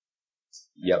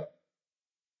 Yep.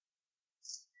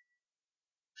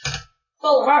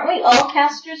 Well, aren't we all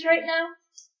casters right now?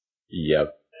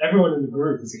 Yep. Everyone in the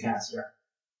group is a caster.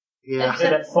 Yeah.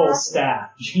 And at full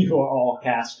staff, you are all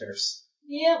casters.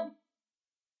 Yep.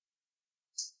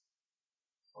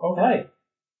 Okay.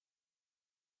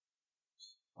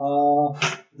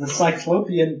 The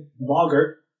Cyclopean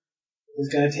Logger is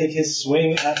going to take his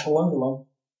swing at Palungalo.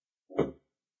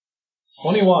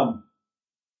 21.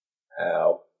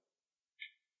 Ow.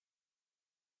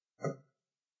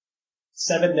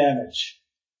 7 damage.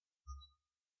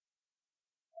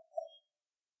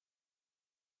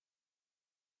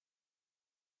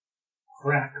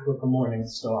 Crack with the Morning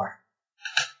Star.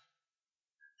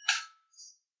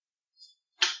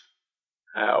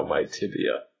 Ow, my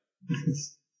tibia.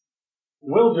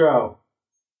 Wildrow.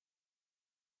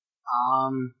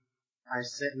 I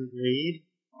sit and bleed.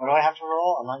 What do I have to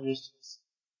roll? I'm not used to this.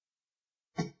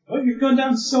 Oh, you've gone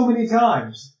down so many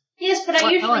times. Yes, but I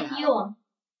What? usually Oh, yeah. heal him.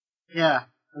 Yeah,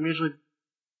 I'm usually...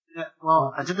 Yeah,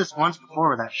 well, I did this once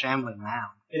before with that shambling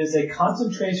mound. It is a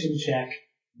concentration check,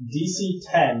 DC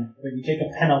 10, but you take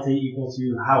a penalty equal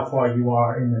to how far you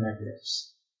are in the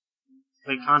negatives.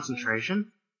 Wait,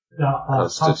 concentration?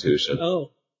 Constitution.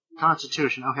 Oh.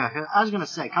 Constitution, okay. I was gonna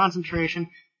say, concentration,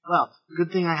 well,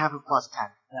 good thing I have a plus 10.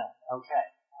 Yeah, okay.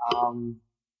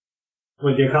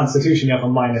 With your constitution, you have a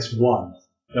 -1,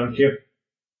 don't you?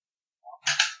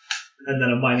 And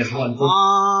then a -1 for...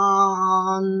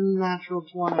 Natural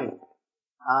 20.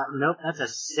 Nope, that's a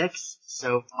 6,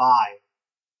 so 5.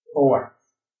 4.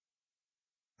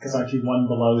 Because aren't you 1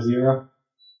 below 0?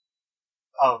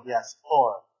 Oh, yes,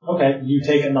 4. Okay, you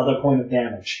take another point of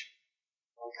damage.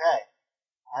 Okay.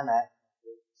 I'm at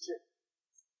 2.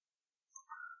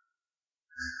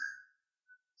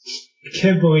 I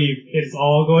can't believe it's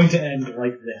all going to end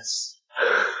like this.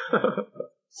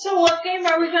 So what game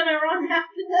are we gonna run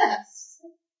after this?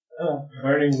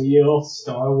 Burning Wheel,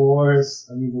 Star Wars,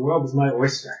 I mean, the world is my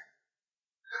oyster.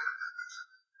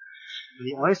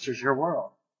 The oyster's your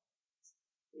world.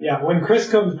 Yeah, when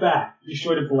Chris comes back, be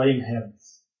sure to blame him.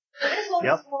 It was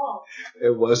Yep. his fault.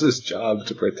 It was his job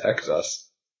to protect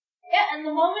us. Yeah, and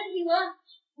the moment he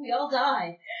left, we all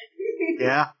died.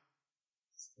 Yeah.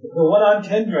 The one on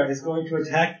Kendra is going to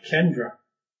attack Kendra.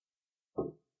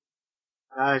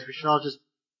 Guys, we should all just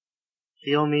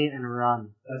heal me and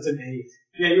run. That's an 8.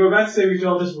 Yeah, you were about to say we should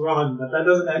all just run, but that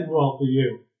doesn't end well for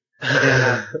you.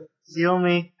 Heal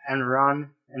me and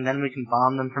run, and then we can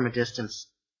bomb them from a distance.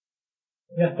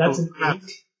 Yeah, that's an crap. 8.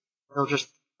 They'll just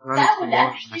run That into would the wall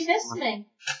actually next miss to them. me.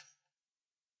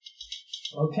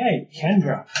 Okay,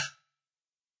 Kendra.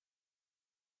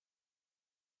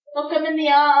 Look him in the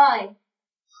eye.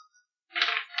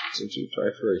 Did you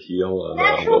try for a heal on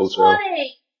Natural Wildrow?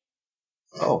 20!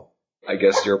 Oh, I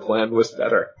guess your plan was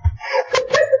better.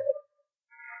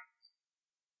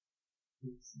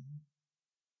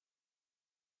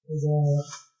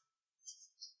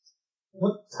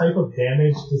 What type of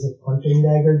damage does a punching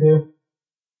dagger do?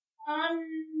 I'm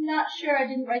not sure, I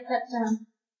didn't write that down.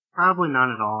 Probably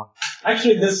none at all.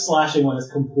 Actually, this slashing one is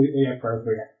completely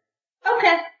appropriate.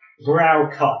 Okay. Brow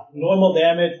cut. Normal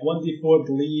damage, 1d4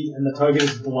 bleed, and the target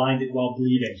is blinded while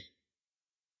bleeding.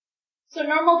 So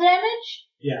normal damage?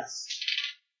 Yes.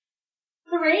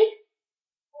 3?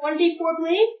 1d4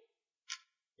 bleed?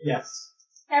 Yes.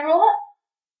 Can I roll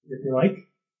it? If you like.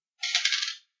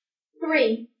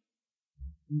 3.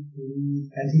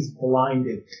 And he's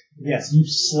blinded. Yes, you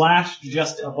slashed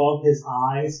just above his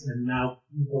eyes, and now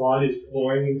blood is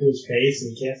pouring into his face,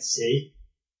 and he can't see.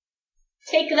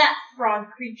 Take that,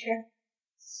 frog creature.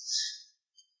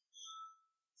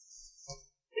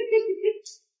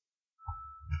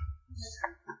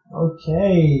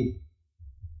 Okay.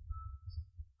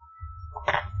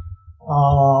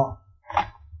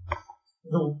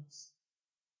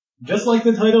 Just like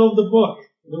the title of the book,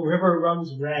 the river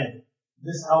runs red.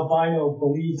 This albino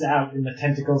bleeds out in the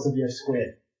tentacles of your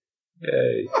squid.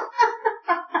 Yay.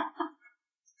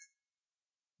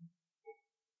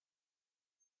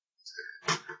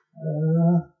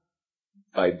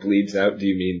 By bleeds out, do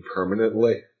you mean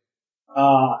permanently?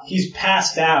 He's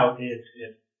passed out.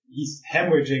 He's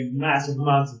hemorrhaging massive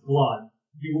amounts of blood.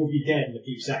 He will be dead in a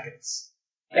few seconds.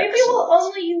 Maybe we'll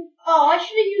only use... Oh, I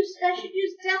should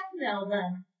use death knell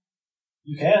then.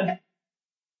 You can.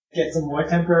 Get some more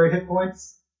temporary hit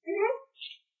points.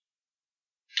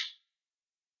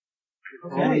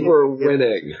 Okay. We're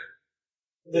winning.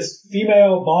 This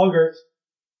female boggart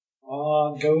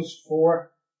goes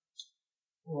for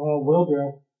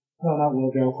Wildrow. No, not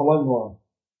Wildrow. Palungulum.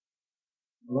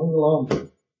 Palungulum.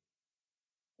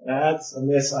 That's a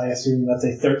miss. I assume that's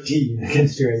a 13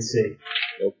 against your AC.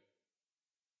 Nope.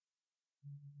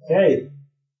 Okay.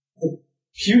 The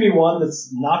puny one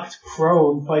that's knocked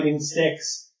prone fighting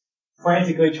Styx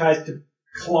frantically tries to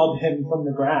club him from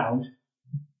the ground.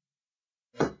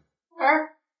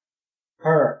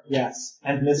 Her, yes,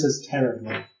 and misses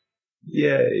terribly.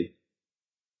 Yay.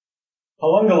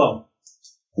 Palungulum.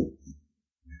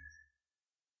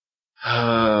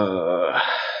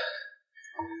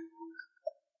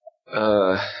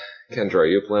 Kendra, are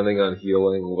you planning on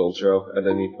healing Wildrow at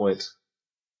any point?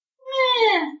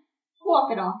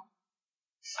 Walk it off.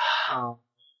 Oh.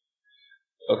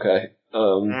 Okay.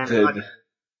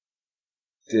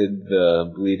 Did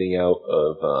the bleeding out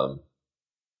of,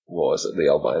 what was it, the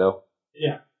albino?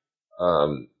 Yeah.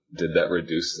 Did that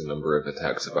reduce the number of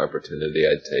attacks of opportunity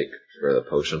I'd take for the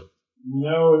potion?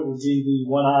 No, it would be the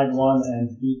one-eyed one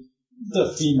and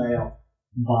the female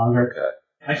boggart. Okay.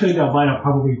 Actually, the albino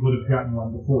probably would have gotten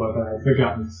one before, but I'd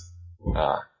forgotten.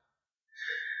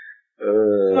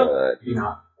 Maybe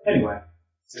not. Anyway.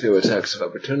 2 attacks of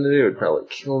opportunity would probably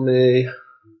kill me.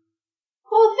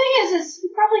 Well, the thing is he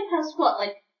probably has,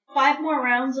 5 more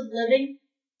rounds of living?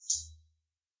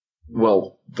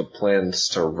 Well, the plan's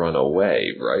to run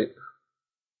away, right?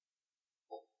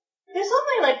 There's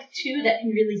only, 2 that can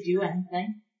really do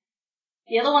anything.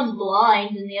 The other one's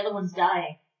blind, and the other one's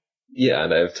dying. Yeah,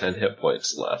 and I have 10 hit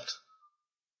points left.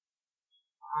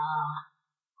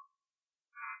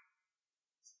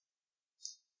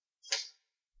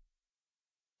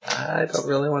 I don't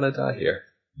really want to die here.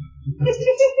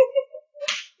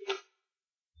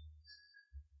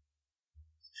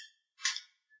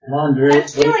 Come on, Drew. I'm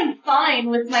feeling fine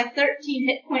with my 13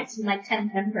 hit points and my 10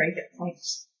 temporary hit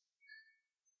points.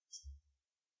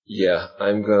 Yeah,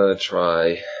 I'm gonna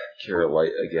try Cure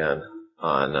Light again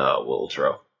on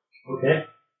Wildrow. Okay.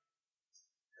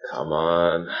 Come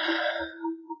on.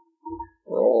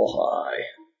 Roll high.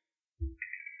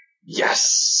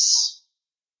 Yes!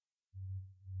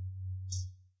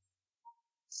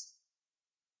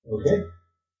 Okay.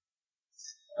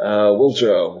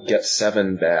 Wildrow, get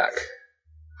 7 back.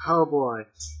 Oh boy.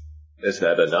 Is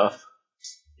that enough?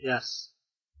 Yes.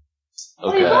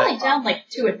 Well, he's Okay. only down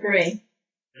 2 or 3.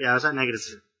 Yeah, I was at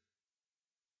 -2.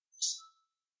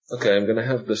 Okay, I'm gonna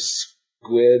have the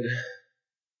squid,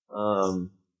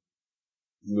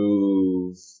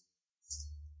 move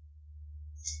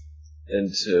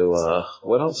into,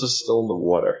 what else is still in the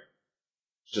water?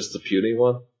 Just the puny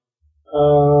one?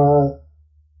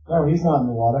 No, he's not in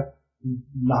the water. He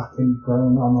knocked him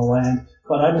prone on the land.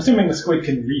 But I'm assuming the squid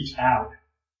can reach out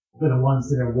to the ones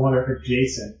that are water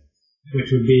adjacent,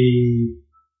 which would be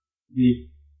the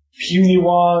puny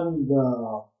one,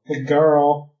 the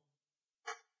girl,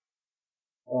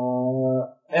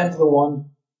 and the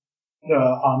one,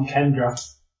 Kendra.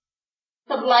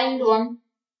 The blind one.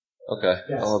 Okay,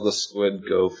 Yes. I'll have the squid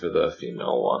go for the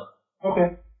female one.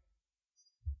 Okay.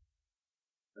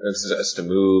 And since it has to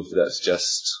move, that's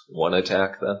just 1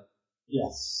 attack then?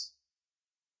 Yes.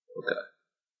 Okay.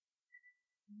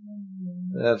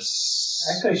 That's...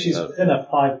 Actually, she's within a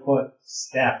 5-foot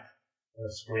step of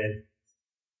the squid.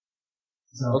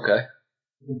 So, Okay,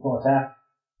 you can pull attack.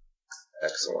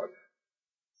 excellent.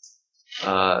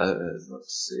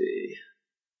 Let's see.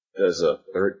 Does a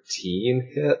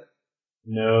 13 hit?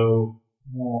 No.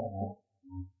 No.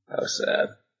 How sad.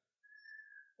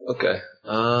 Okay,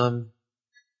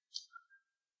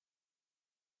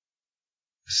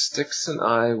 Styx and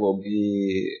I will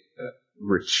be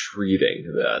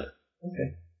retreating then.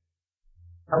 Okay.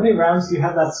 How many rounds do you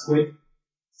have that squid?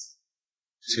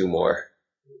 2 more.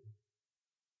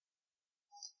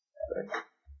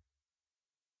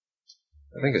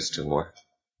 I think it's 2 more.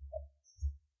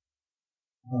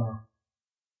 Oh.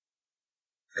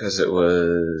 Because it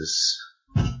was...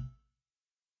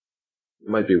 It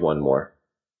might be 1 more.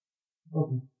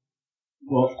 Okay.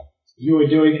 Well, you were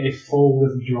doing a full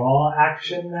withdraw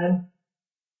action then?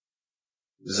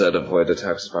 Does that avoid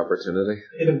attacks of opportunity?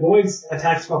 It avoids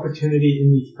attacks of opportunity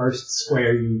in the first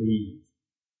square you leave.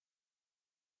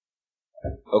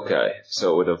 Okay,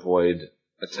 so it would avoid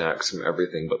attacks from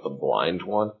everything but the blind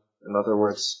one, in other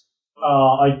words?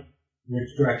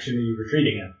 Which direction are you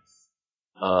retreating in?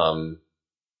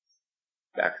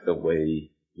 Back the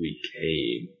way we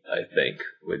came, I think,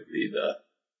 would be the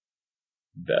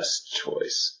best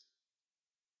choice.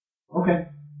 Okay.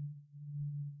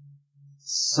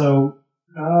 So,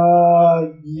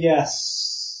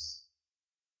 yes.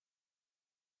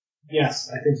 Yes,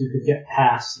 I think you could get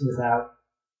past without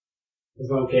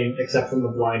evoking, except from the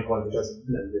blind one who doesn't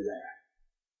know you're there.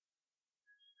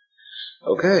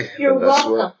 Okay, You're then that's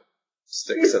welcome. what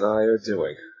Styx and I are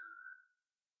doing.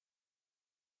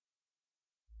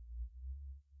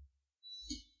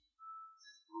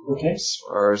 Okay. As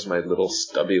far as my little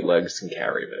stubby legs can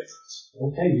carry me.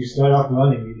 Okay, you start off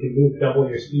running. You can move double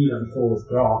your speed on full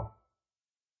withdrawal.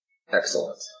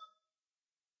 Excellent.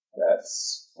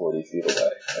 That's 40 feet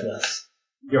away. Yes.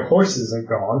 Your horses are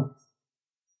gone.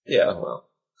 Yeah, well.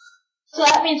 So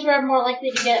that means we're more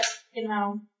likely to get,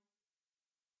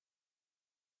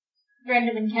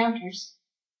 random encounters.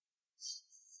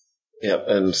 Yep,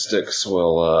 and Styx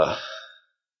will,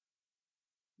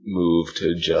 move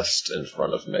to just in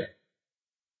front of me.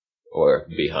 Or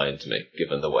behind me,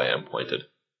 given the way I'm pointed.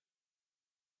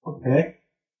 Okay.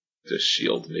 To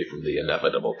shield me from the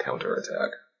inevitable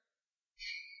counterattack.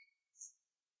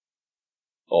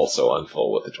 Also on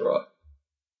full withdraw.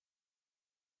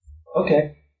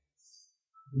 Okay.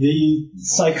 The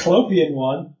Cyclopean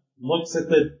one looks at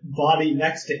the body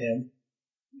next to him.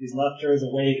 His left ear is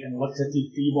awake and looks at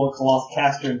the feeble colossal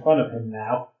caster in front of him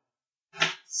now.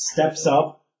 Steps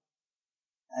up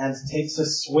and takes a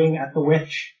swing at the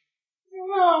witch.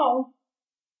 No.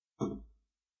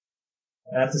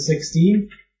 That's a 16.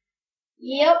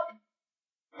 Yep.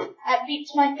 That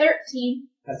beats my 13.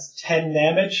 That's 10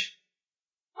 damage.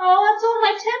 Oh, that's all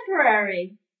my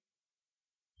temporary.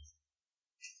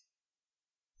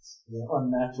 Your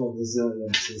unnatural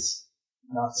resilience is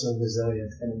not so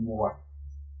resilient anymore.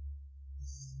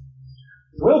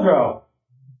 Wilbro!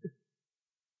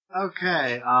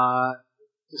 Okay,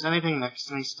 is anything next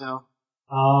to me still?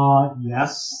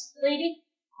 Yes. Lady?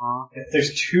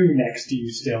 There's two next to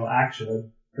you still, actually.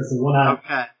 Because the one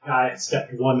Okay. guy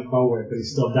stepped one forward, but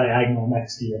he's still diagonal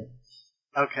next to you.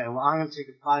 Okay, well I'm gonna take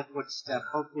a 5-foot step,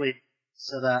 hopefully,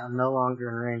 so that I'm no longer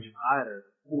in range of either.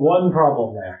 One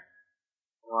problem there.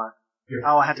 What? You're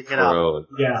Oh, I had to get up. Prone.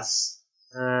 Yes.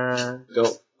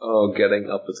 Getting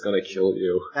up is gonna kill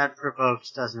you. That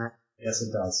provokes, doesn't it? Yes,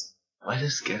 it does. Why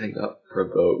does getting up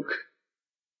provoke?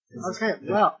 Okay,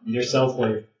 well. Yourself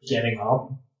like getting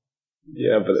up.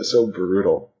 Yeah, but it's so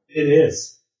brutal. It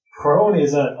is. Prone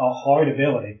is a hard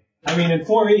ability. I mean, in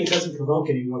 4E it doesn't provoke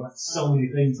anymore, but so many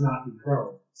things not be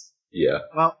prone. Yeah.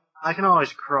 Well, I can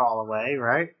always crawl away,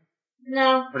 right?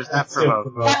 No. Or does that Still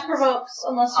provoke? provokes. That provokes,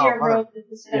 unless you're a rogue with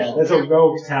the Yeah, special. there's a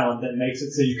rogue talent that makes it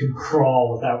so you can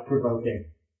crawl without provoking.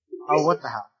 Oh, what the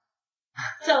hell?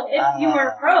 So if you were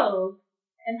a rogue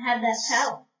and had that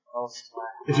talent. Oh, swag.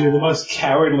 If you're the most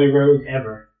cowardly rogue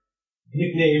ever.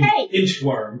 Nicknamed Hey.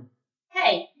 Inchworm.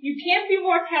 Hey, you can't be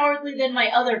more cowardly than my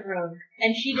other rogue,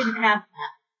 and she didn't have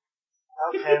that.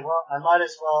 Okay, well, I might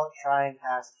as well try and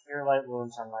cast Cure Light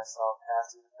Wounds on myself,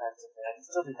 cast it defensively. I can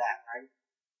still do that, right?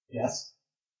 Yes.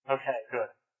 Okay, good.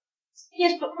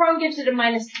 Yes, but prone gives it a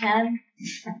 -10.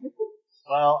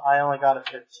 Well, I only got a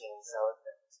 15, so it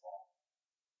fits.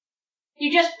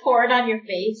 You just pour it on your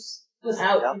face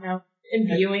without, Yep.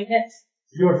 imbuing it.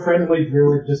 Your friendly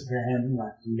druid just ran and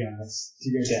left you guys to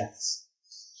your deaths.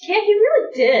 Yeah, he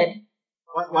really did.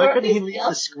 Why Or couldn't he at leave least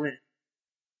the squid?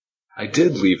 I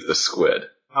did leave the squid.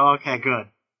 Oh, okay, good.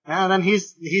 Yeah, then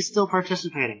he's still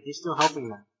participating. He's still helping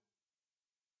them.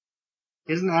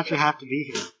 He doesn't actually have to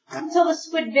be here. Until the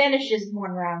squid vanishes in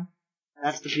one round.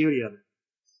 That's the beauty of it.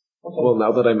 Well,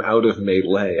 now that I'm out of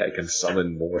melee, I can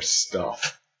summon more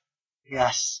stuff.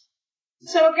 Yes.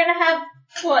 So we're gonna have,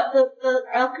 the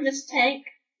alchemist tank?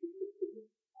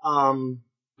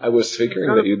 I was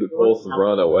figuring that you'd both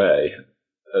run away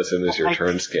as soon as your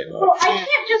turns came Well, up. I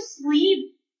can't just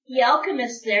leave the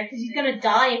alchemist there, because he's gonna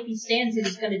die if he stands and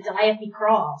he's gonna die if he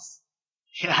crawls.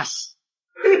 Yes.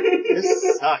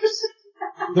 This sucks.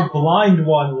 The blind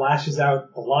one lashes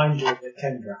out blindly at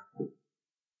Kendra.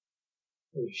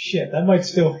 Oh shit, that might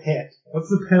still hit. What's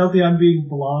the penalty on being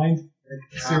blind?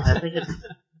 I think it's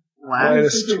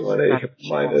Minus 20.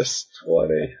 Minus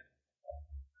 20.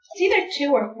 It's either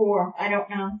 2 or 4, I don't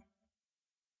know.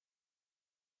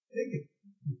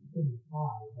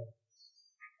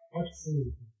 Let's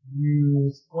see.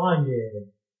 Use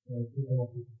blinded.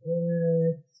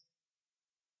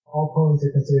 All opponents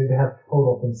are considered to have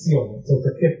total concealment, so it's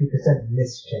a 50%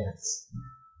 miss chance.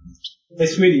 Hey,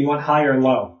 sweetie, you want high or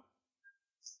low?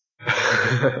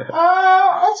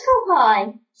 Let's go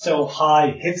high. So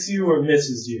high hits you or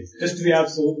misses you? Just to be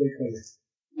absolutely clear.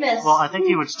 Miss. Well, I think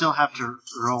he would still have to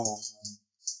roll.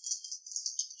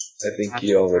 I think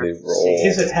he already rolled.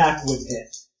 His attack would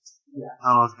hit. Yeah.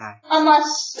 Oh, okay.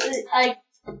 Unless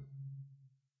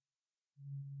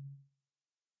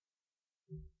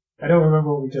I don't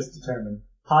remember what we just determined.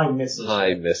 High misses.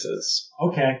 High misses.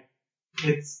 Okay.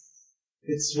 It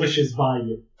swishes by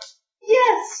you.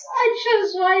 Yes, I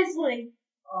chose wisely.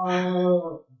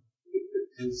 Oh.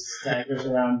 He staggers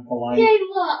around the line. Yay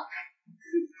luck.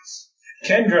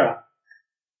 Kendra!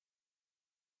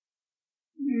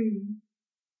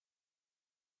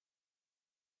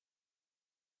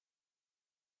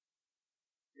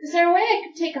 Is there a way I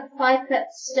could take a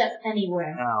 5-foot step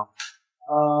anywhere?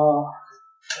 No.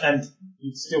 And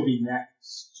you'd still be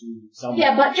next to someone.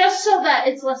 Yeah, but just so that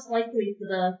it's less likely for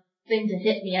the thing to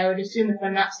hit me, I would assume if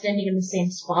I'm not standing in the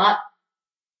same spot.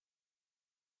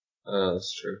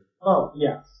 That's true. Oh,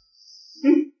 yeah.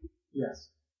 Yes.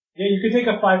 Yeah, you could take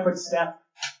a 5-foot step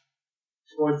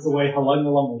towards the way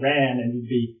Halungalum ran, and you'd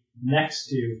be next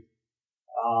to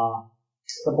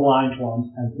the blind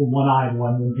one, and the one-eyed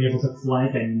one wouldn't be able to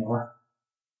flank anymore.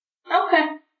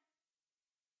 Okay.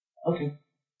 Okay.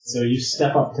 So you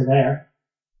step up to there.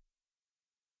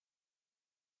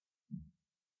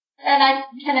 And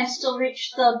can I still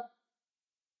reach the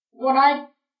one-eyed?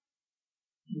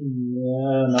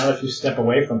 Yeah, not if you step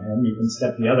away from him. You can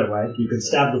step the other way. You could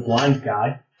stab the blind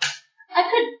guy.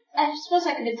 I suppose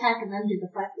I could attack and then do the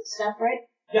 5-foot step, right?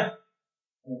 Yeah.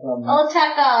 No problem. I'll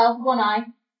attack, one eye.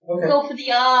 Okay. Go for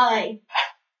the eye.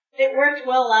 It worked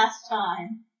well last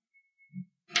time.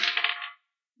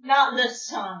 Not this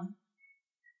time.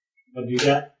 What do you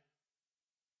get?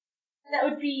 That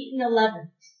would be an 11.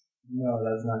 No,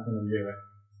 that's not going to do it.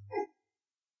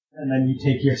 And then you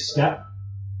take your step.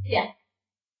 Yeah.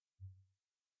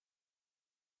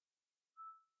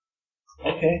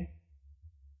 Okay.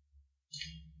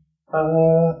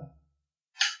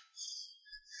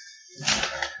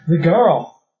 The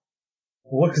girl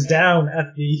looks down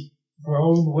at the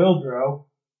prone Wildrow.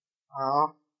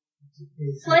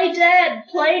 Play dead!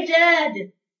 Play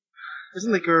dead!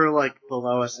 Isn't the girl, like,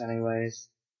 below us anyways?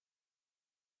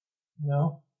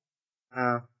 No?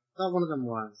 I thought one of them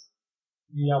was.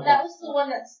 Yeah. That was the one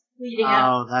that's bleeding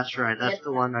out. Oh, that's right. That's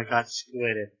the one that got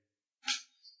squidded.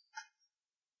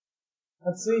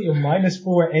 Let's see, you're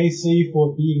 -4 AC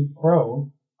for being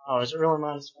prone. Oh, is it really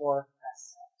 -4?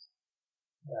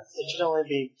 Yes. It should only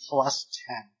be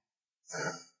 +10.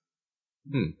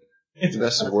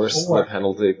 That's worse than the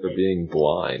penalty for being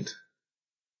blind.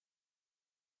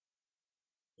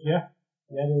 Yeah,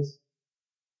 that is.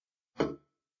 That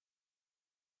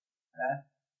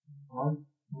one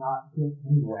not good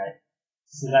anyway.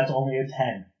 So that's only a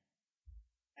 10.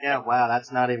 Yeah, wow,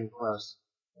 that's not even close.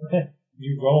 Okay.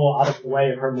 You roll out of the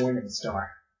way of her Morning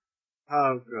Star.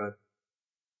 Oh, good.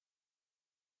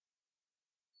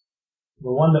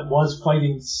 The one that was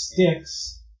fighting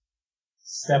Styx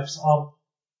steps up.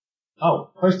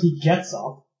 Oh, first he gets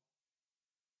up.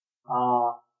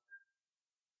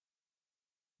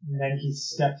 And then he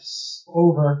steps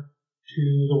over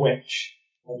to the witch.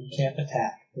 But he can't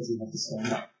attack because he has to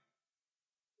stand up.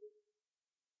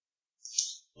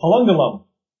 Halungalum.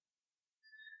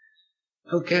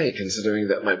 Okay, considering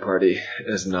that my party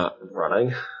is not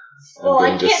running, Well, I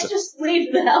I'm going can't just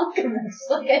leave the alchemist,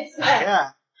 like I said.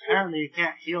 Yeah, apparently you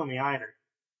can't heal me either.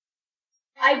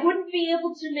 I wouldn't be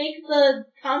able to make the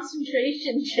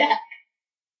concentration check.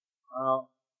 Well,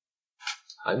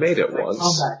 I made it once.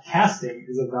 Combat casting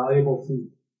is a valuable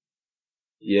feat.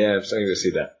 Yeah, I'm starting to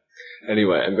see that.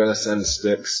 Anyway, I'm going to send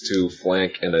Styx to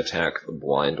flank and attack the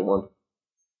blind one.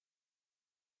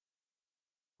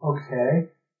 Okay.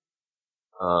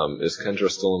 Is Kendra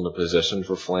still in the position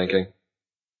for flanking?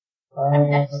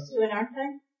 I'm next to it, aren't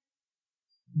I?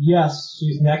 Yes,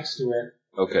 she's next to it.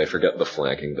 Okay, forget the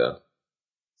flanking then.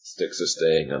 Styx is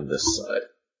staying on this side.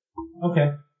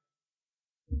 Okay.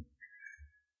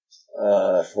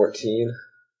 14.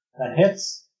 That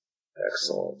hits.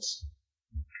 Excellent.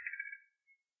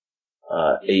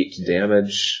 8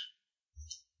 damage.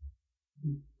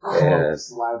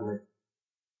 Close loudly.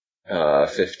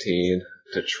 15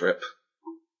 to trip.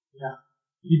 Yeah.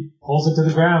 He pulls it to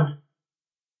the ground.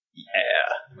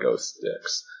 Yeah, go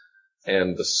Styx.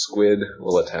 And the squid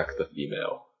will attack the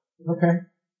female. Okay.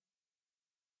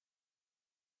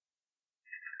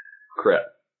 Crit.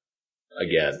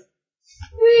 Again.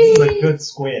 This is a Whee! good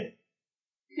squid.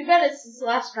 Too bad it's his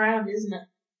last round, isn't it?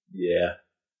 Yeah.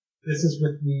 This is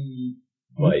with the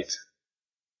Bite.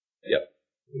 Yep.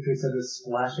 which we said is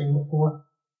splashing before.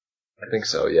 I think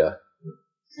so, yeah.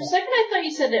 For a second I thought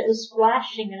you said it was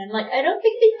splashing, and I'm like, I don't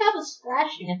think they have a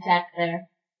splashing attack there.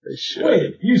 They should.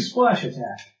 Wait, use splash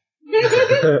attack.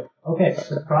 Okay,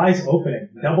 surprise opening.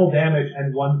 Double damage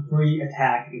and 1 free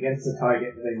attack against the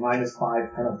target with a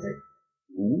 -5 penalty.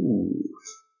 Ooh.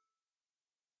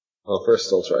 Well,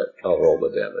 first I'll roll the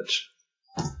damage.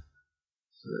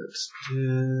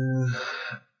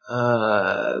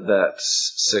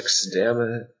 That's 6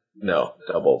 damage. No,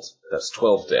 doubled. That's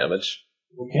 12 damage.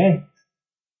 Okay.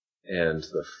 And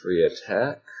the free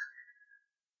attack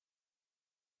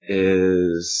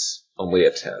is only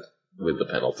a 10 with the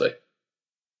penalty.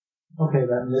 Okay,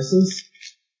 that misses.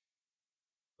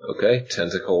 Okay,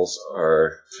 tentacles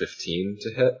are 15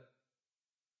 to hit.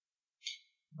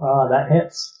 That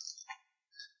hits.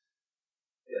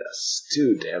 Yes,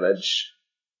 2 damage.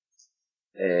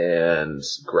 And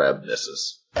grab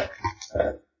misses.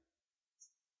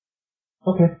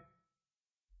 Okay.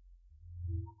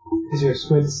 Is your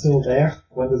squid still there?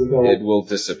 When does it go? It will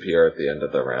disappear at the end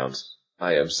of the round.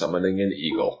 I am summoning an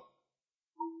eagle.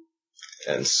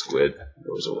 And squid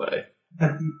goes away.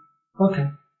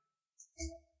 Okay.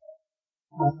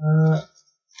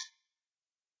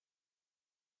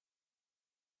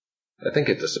 I think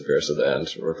it disappears at the end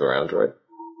of the round, right?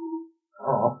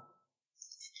 Oh.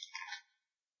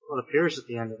 Well, it appears at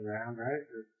the end of the round, right?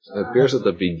 It appears at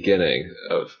the beginning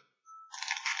of...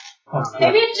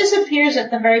 Maybe it disappears at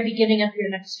the very beginning of your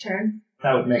next turn.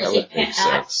 That would make That would make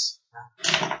sense.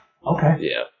 Okay.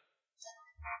 Yeah.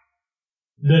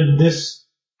 Then this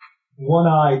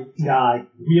one-eyed guy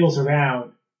wheels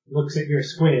around, looks at your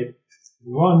squid,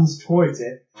 runs towards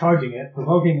it, charging it,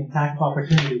 provoking an attack of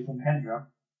opportunity from Kendra.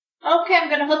 Okay, I'm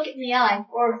gonna hook it in the eye,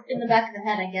 or in the back of the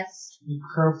head, I guess. He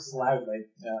croaks loudly.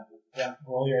 Yeah,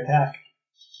 roll your attack.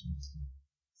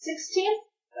 16?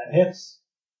 That hits.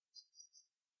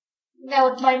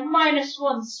 Now with my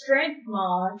 -1 strength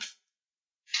mod.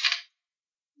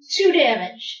 2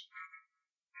 damage.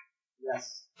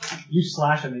 Yes. You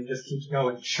slash him and he just keeps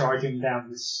going, charging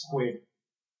down this squid.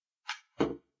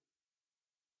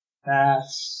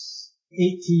 That's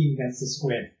 18 against the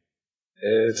squid.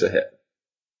 It's a hit.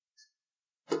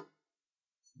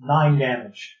 9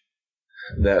 damage.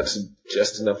 That's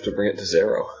just enough to bring it to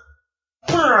 0.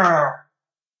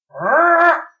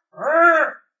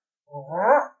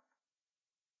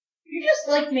 You just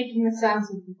like making the sounds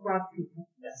of the frog people.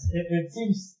 Yes, it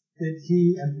seems that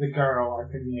he and the girl are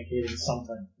communicating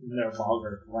something in their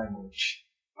vulgar language.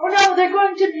 Oh no, they're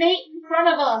going to mate in front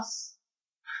of us!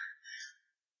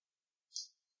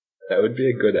 That would be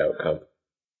a good outcome.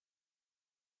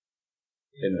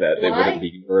 In that they Why? wouldn't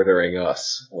be murdering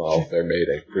us while they're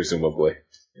mating, presumably.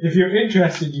 If you're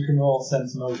interested, you can roll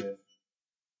sense motive.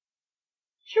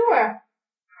 Sure.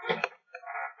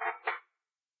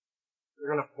 We're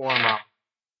gonna form up.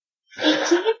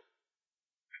 18?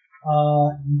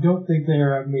 You don't think they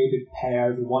are a mated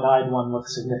pair. The one-eyed one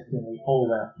looks significantly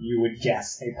older. You would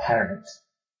guess a parent.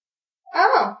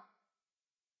 Oh.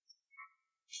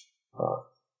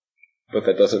 But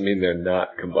that doesn't mean they're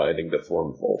not combining to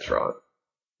form Voltron.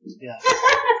 Yeah.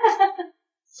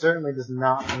 Certainly does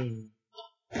not mean.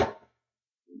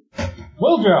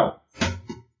 Wildrow!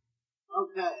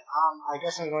 Okay, I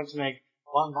guess I'm going to make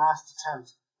one last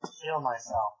attempt to heal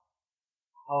myself.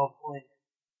 Oh, please.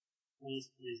 Please,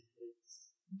 please, please.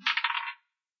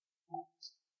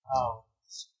 Oh,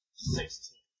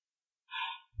 16.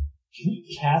 Can you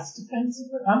cast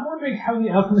defensively? I'm wondering how the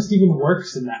alchemist even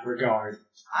works in that regard.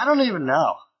 I don't even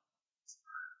know.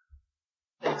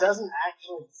 It doesn't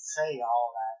actually say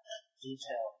all that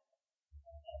detail.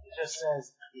 It just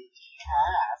says the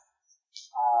cast,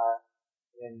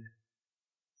 in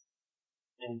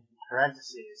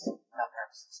parentheses, not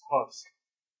parentheses, quotes,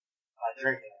 by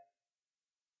drinking it.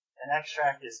 An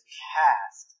extract is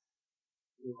cast,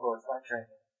 in quotes, by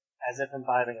drinking it, as if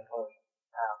imbibing a potion.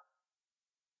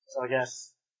 So I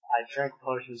guess I drink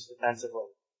potions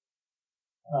defensively.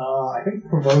 I think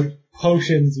provoke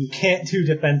potions you can't do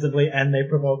defensively, and they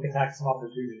provoke attacks of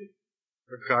opportunity.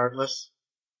 Regardless.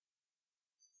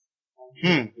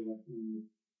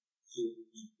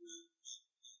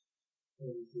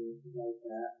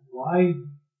 Why?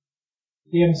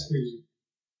 DM screen.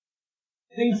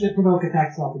 Things that provoke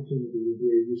attacks of opportunity would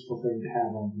be a useful thing to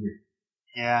have on here.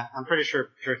 Yeah, I'm pretty sure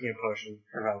drinking a potion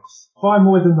provokes. Far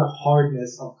more than the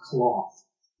hardness of cloth.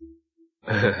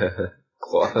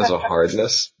 Cloth has a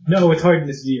hardness. No, it's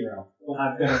hardness 0. But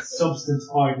I've got substance,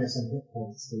 hardness, and hit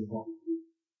points stable.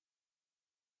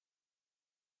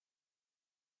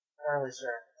 Fairly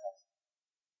sure.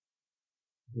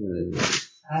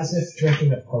 As if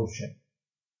drinking a potion.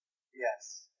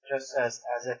 Yes. Just says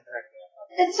as if drinking a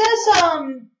potion. It says,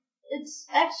 its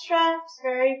extracts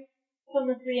vary from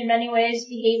the 3 in many ways,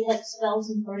 behave like spells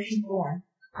in potion form.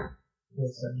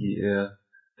 Yeah.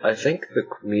 I think the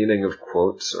meaning of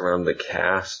quotes around the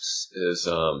casts is,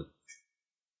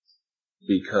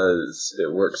 because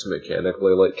it works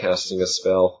mechanically like casting a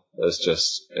spell, as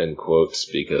just in quotes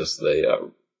because they,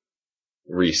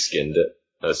 reskinned it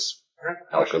as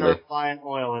Potion or alchemy. apply an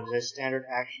oil. It is a standard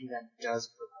action that does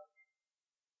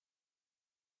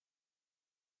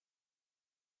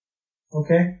provoke.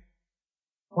 Okay.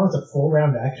 Well, it's a full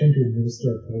round action to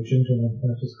administer a potion to an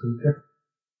unconscious creature.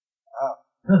 Oh.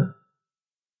 Huh.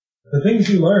 The things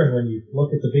you learn when you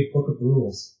look at the big book of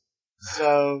rules.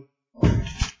 So,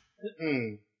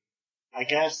 I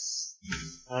guess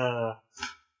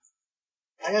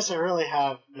I really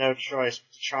have no choice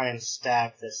but to try and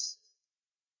stab this.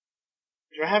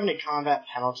 Do I have any combat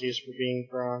penalties for being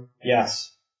prone?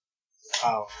 Yes.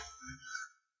 Oh.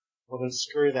 Well then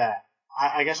screw that.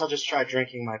 I guess I'll just try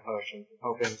drinking my potion,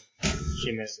 hoping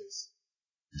she misses.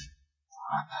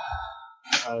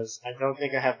 Because I don't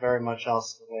think I have very much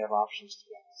else in the way of options, to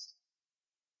be honest.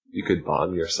 You could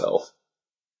bomb yourself.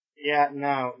 Yeah,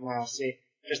 no, see,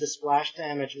 because the splash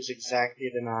damage is exactly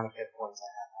the amount of hit points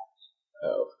I have.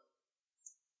 Oh.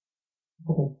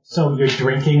 Okay. So you're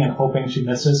drinking and hoping she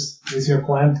misses is your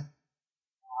plan?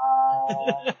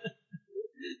 Well,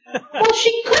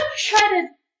 she could try to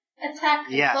attack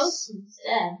the Yes. post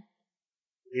instead.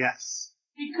 Yes.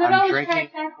 You could I'm always try to drinking,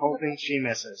 attack the hoping she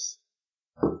misses.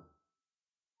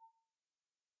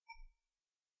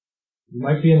 You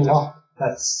might be in luck.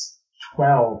 That's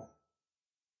 12.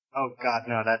 Oh god,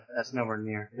 no, that's nowhere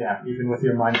near. Yeah, even with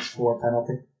your -4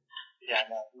 penalty. Yeah,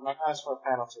 no, my minus 4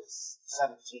 penalty is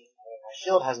 17. I mean, my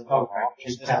shield hasn't Oh, done right. it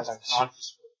just has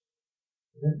unconscious.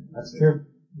 Yeah, that's true.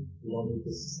 You don't need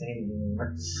to sustain it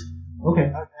anymore.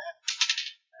 Okay.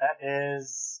 That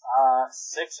is,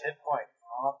 6 hit points.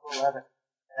 I'm up to 11.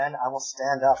 Then I will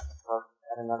stand up for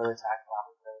another attack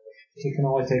opportunity. She can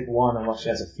only take one unless she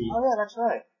has a feat. Oh yeah, that's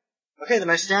right. Okay, then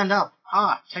I stand up.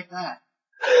 Ah, take that.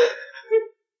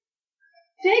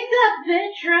 Take that,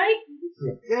 bitch, right?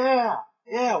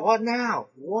 Yeah, what now?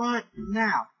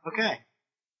 Okay.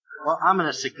 Well, I'm in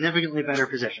a significantly better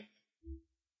position.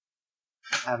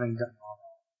 Having done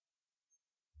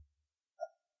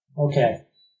all Okay.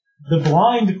 The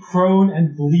blind, prone,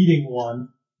 and bleeding one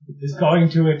is going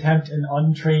to attempt an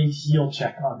untrained heal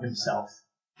check on himself.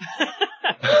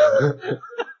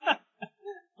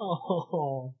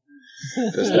 Oh.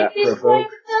 Does that Is this provoke? going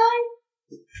to die?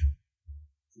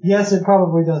 Yes, it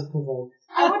probably does provoke.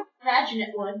 I would imagine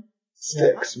it would.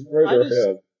 Sticks, murder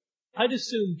him. I'd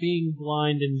assume being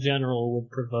blind in general would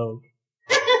provoke.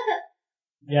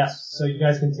 Yes, so you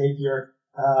guys can take your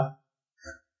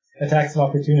attacks of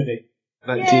opportunity.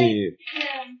 19.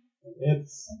 Yeah.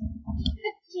 Hits.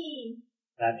 15.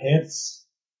 That hits.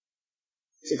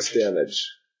 6 damage.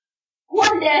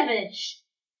 1 damage.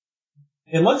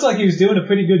 It looks like he was doing a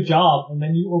pretty good job, and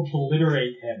then you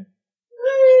obliterate him.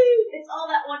 Woo! It's all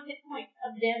that 1 hit point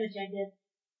of damage I did.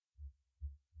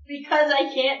 Because I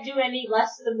can't do any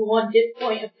less than 1 hit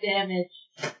point of damage.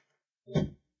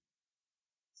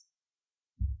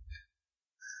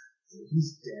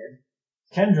 He's dead.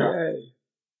 Kendra. Yay.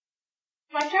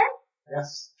 My turn?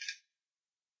 Yes.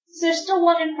 Is there still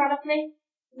one in front of me?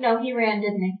 No, he ran,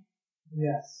 didn't he?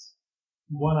 Yes.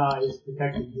 One eye is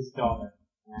protecting his daughter.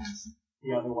 And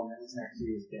the other one that was next to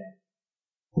you is dead.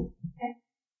 Okay.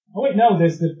 Oh wait, no,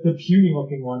 there's the puny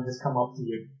looking one has come up to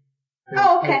you.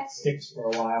 Oh, okay. It sticks for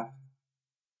a while.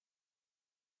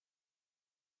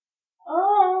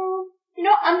 Oh, you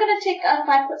know, I'm gonna take a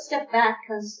 5-foot step back,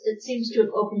 cause it seems to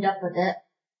have opened up a bit.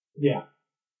 Yeah.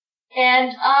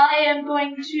 And I am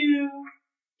going to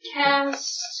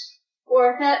cast,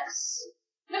 or hex,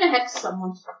 I'm gonna hex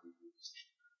someone.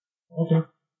 Okay.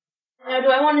 Now, do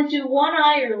I want to do one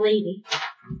eye or lady?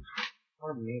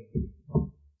 Or me.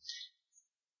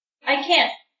 I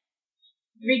can't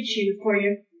reach you for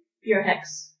your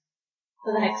hex.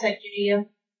 For the hex I do to you.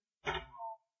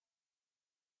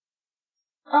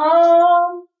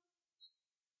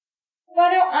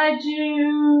 Why don't I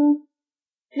do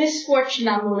misfortune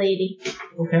on the lady?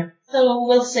 Okay. So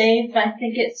we'll save, I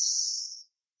think it's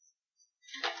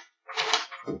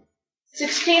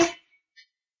 16?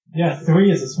 Yeah,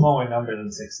 3 is a smaller number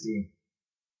than 16.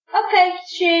 Okay,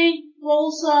 she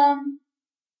rolls,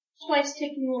 twice,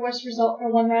 taking the worst result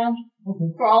for 1 round.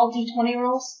 Okay. For all d20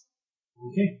 rolls.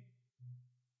 Okay.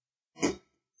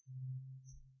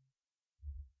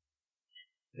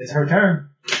 It's her turn.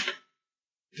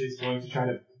 She's going to try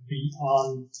to beat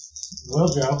on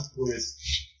Wiljo, who is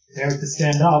prepared to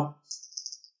stand up.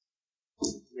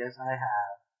 Yes, I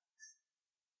have.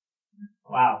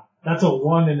 Wow. That's a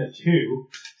 1 and a 2.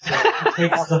 So it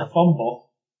takes the fumble.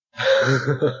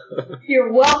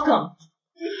 You're welcome.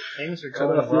 Things are Cut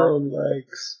going off your well. own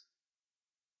legs.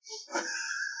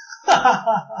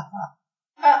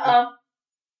 Uh-oh.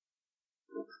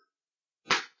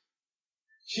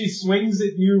 She swings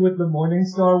at you with the Morning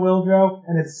Star Wildrow,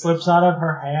 and it slips out of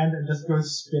her hand and just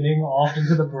goes spinning off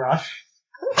into the brush.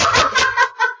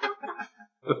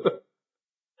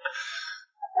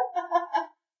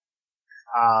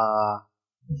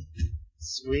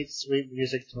 Sweet, sweet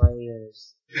music to my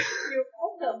ears. You're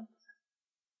welcome.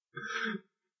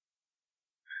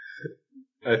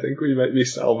 I think we might be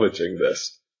salvaging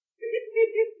this.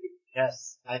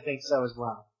 Yes, I think so as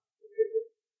well.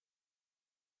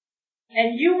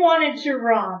 And you wanted to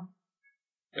run.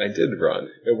 I did run.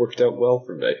 It worked out well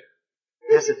for me.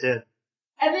 Yes, it did.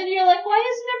 And then you're like, why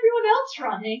isn't everyone else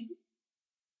running?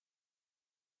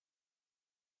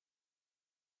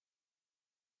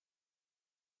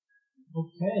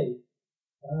 Okay.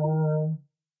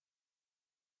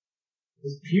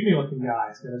 This puny looking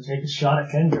guy is gonna take a shot at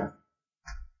Kendra.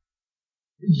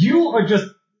 You are just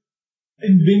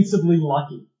invincibly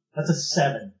lucky. That's a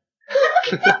 7.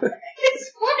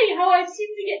 It's funny how I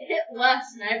seem to get hit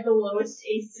less and I have the lowest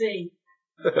AC.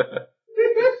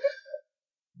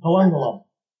 Palungulum.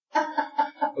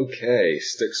 Okay,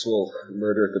 Styx will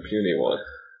murder the puny one.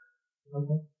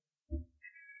 Okay.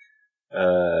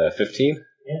 15?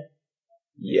 Yeah.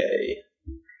 Yay.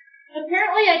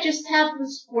 Apparently I just have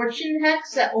this fortune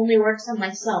hex that only works on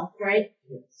myself, right?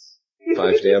 Yes.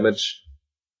 5 damage.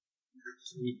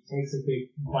 He takes a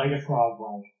big bite of frog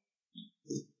leg.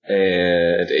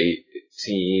 And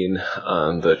 18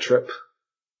 on the trip.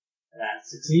 That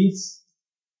succeeds.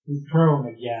 He's prone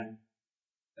again.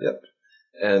 Yep.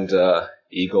 And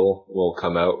Eagle will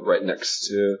come out right next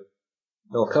to...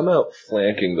 He'll come out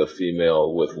flanking the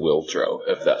female with Wildrow,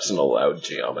 if that's an allowed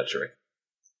geometry.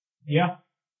 Yeah,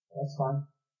 that's fine.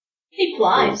 He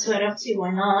flies, so I don't see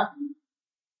why not.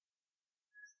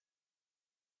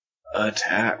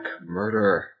 Attack,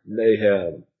 murder,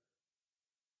 mayhem.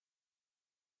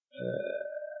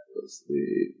 Let's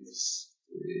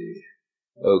see.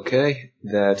 Okay,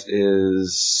 that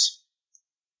is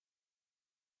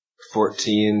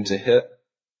 14 to hit.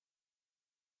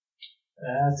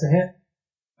 That's a hit.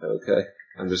 Okay,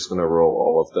 I'm just gonna roll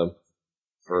all of them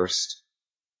first.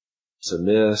 To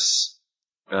miss,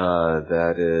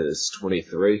 that is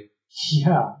 23.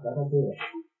 Yeah, that'll do it.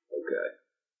 Okay.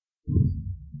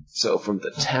 So from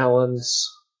the talons,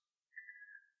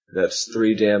 that's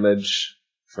 3 damage.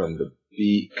 From the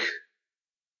beak,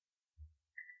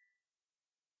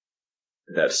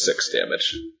 that's 6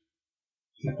 damage.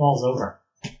 He falls over.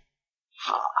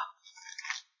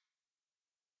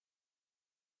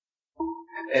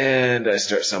 And I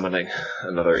start summoning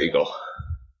another eagle.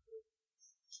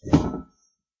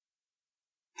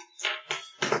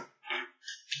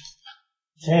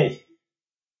 Okay.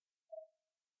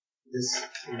 This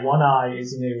one eye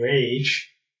is in a rage.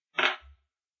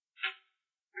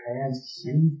 And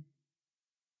he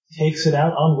takes it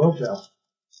out on Wildrow.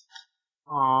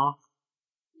 Aww.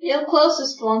 You're the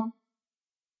closest one.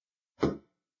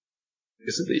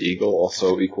 Isn't the eagle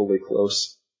also equally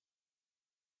close?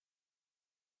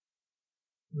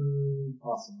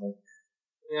 Possibly.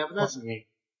 Yeah, but that's me.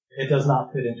 It does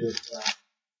not fit into its plan.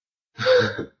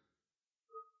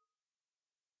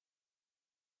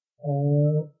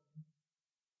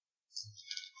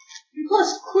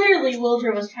 Plus, clearly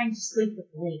Wildrow was trying to sleep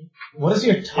with Lee. What is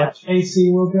your touch AC,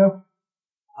 Wildrow?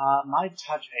 My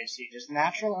touch AC. Does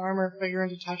natural armor figure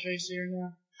into touch AC or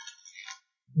not?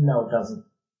 No, it doesn't.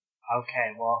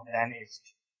 Okay, well, then it's...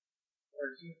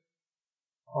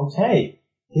 Okay.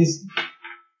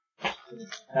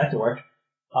 That worked.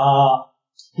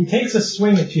 He takes a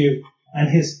swing at you, and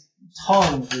his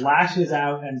tongue lashes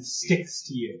out and sticks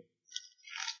to you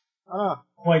Oh,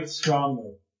 quite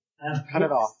strongly. And Cut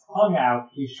it off. His tongue out,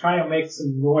 he's trying to make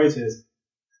some noises.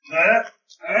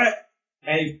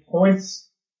 And he points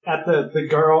at the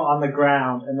girl on the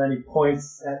ground, and then he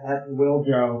points at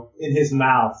Wildrow in his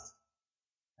mouth,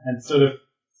 and sort of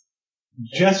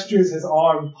gestures his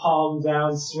arm palm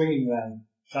down, swinging them,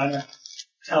 trying to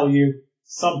tell you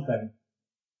something.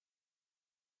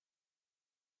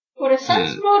 What a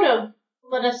sense motive.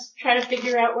 Let us try to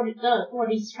figure out what it does, what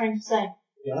he's trying to say.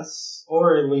 Yes?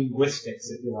 Or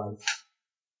linguistics, if you like.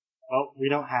 well, we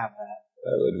don't have that.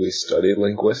 Why would we study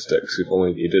linguistics? We've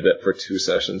only needed it for 2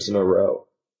 sessions in a row.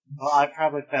 Well, I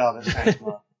probably failed at sense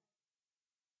motive.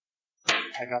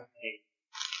 I got 8.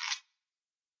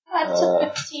 That's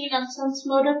a 15 on sense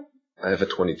motive. I have a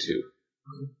 22.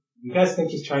 You guys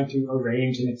think he's trying to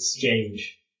arrange an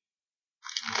exchange.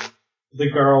 The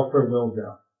girl for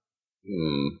Wildrow.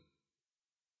 Hmm.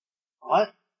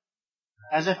 What?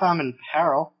 As if I'm in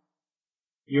peril.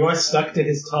 You are stuck to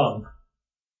his tongue.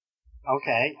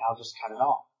 Okay, I'll just cut it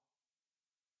off.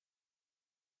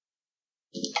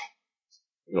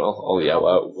 Well, I'll yell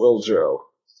out, Wildro,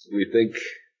 we think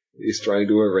he's trying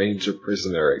to arrange a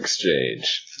prisoner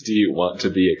exchange. Do you want to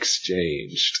be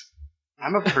exchanged?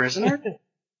 I'm a prisoner?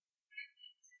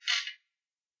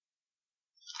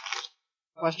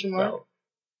 Question mark? Well,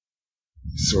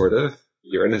 sort of.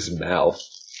 You're in his mouth.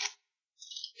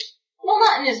 Well,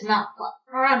 not in his mouth, but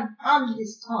on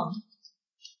his tongue.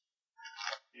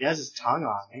 He has his tongue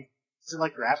on me. Is it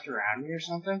like wrapped around me or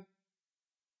something?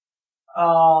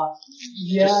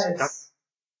 Yeah, Just stuck-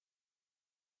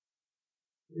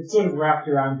 it's sort of wrapped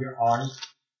around your arm.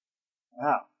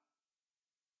 Oh.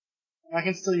 I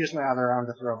can still use my other arm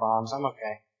to throw bombs. I'm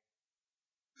okay.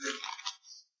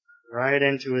 Right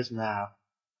into his mouth.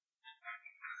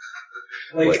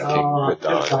 Like King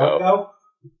Dodongo.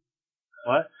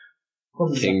 What?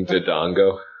 King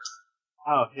Dodongo.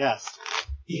 Oh, yes.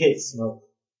 He hates smoke.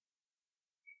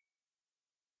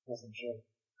 Wasn't sure.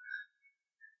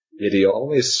 Yet he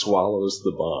always swallows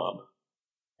the bomb.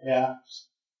 Yeah.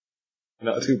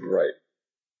 Not too bright.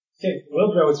 Okay,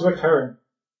 Wildro, it's your turn.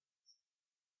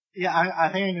 Yeah, I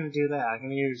think I'm gonna do that. I'm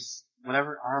gonna use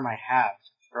whatever arm I have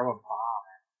to throw a bomb,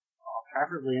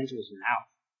 preferably into his mouth.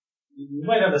 You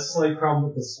might have a slight problem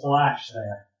with the splash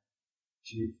there.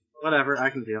 Chief. Whatever, I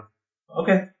can deal.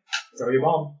 Okay. Throw your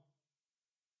bomb.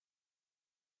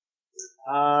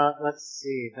 Let's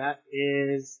see. That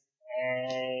is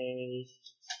a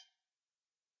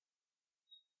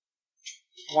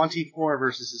 24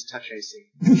 versus his touch AC.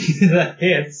 That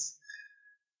hits.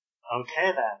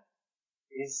 Okay then.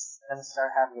 He's gonna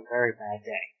start having a very bad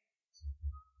day.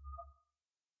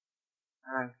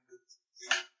 Alright.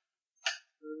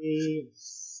 3,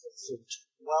 6,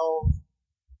 12.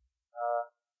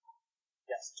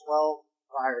 Yes, 12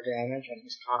 fire damage, and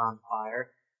he's caught on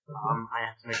fire. I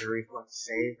have to make a reflex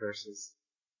save versus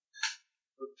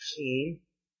 13.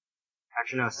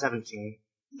 Actually, no, 17.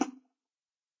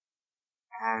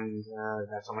 And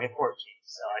that's only a 14,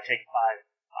 so I take 5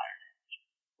 fire damage.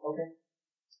 Okay.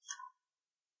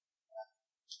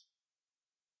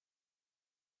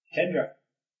 Kendra.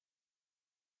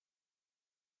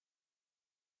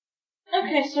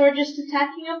 Okay, so we're just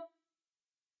attacking him?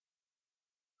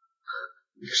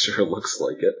 Sure looks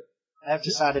like it. I've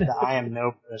decided that I am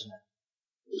no prisoner.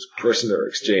 It was prisoner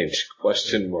exchange,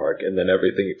 question mark, and then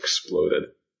everything exploded.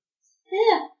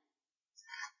 Yeah.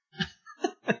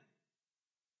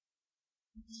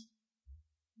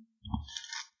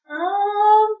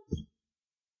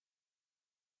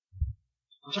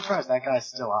 I'm surprised that guy's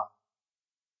still up.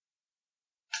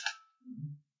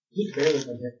 He's barely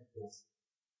been hit with this.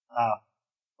 Oh.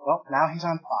 Well, now he's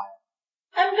on fire.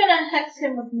 I'm gonna hex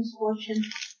him with misfortune.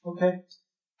 Okay.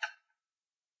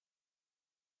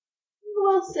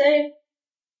 We'll save.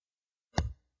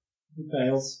 He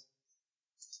fails.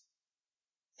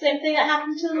 Same thing that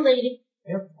happened to the lady.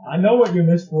 Yep. I know what your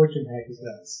misfortune hex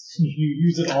does. You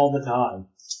use it all the time.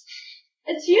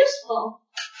 It's useful.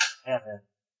 Yeah, man.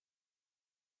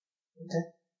 Okay.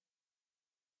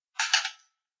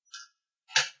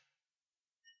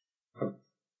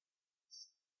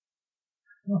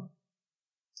 Oh.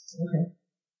 Okay.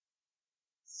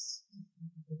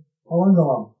 How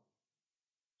long?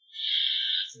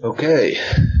 Okay.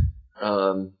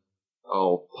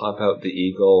 I'll pop out the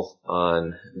eagle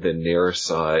on the near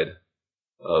side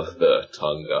of the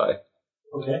tongue guy.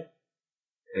 Okay.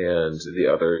 And the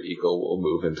other eagle will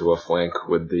move into a flank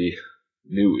with the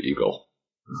new eagle.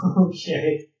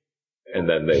 Okay. And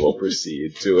then they will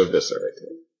proceed to eviscerate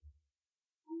him.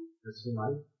 That's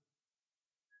mine.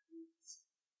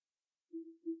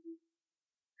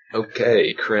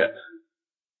 Okay, crit.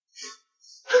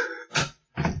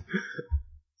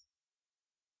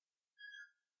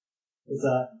 Is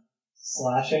that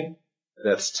slashing?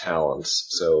 That's talons,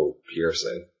 so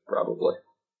piercing, probably.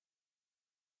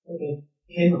 Okay.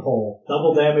 Pinhole.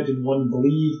 Double damage and 1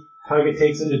 bleed. Target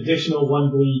takes an additional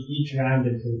 1 bleed each round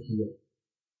until healed.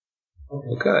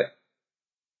 Okay.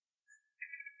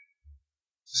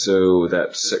 So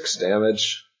that's 6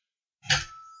 damage.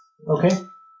 Okay.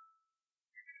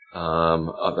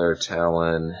 Other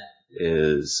talon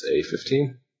is a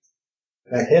 15.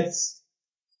 That hits.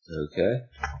 Okay.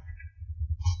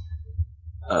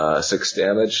 6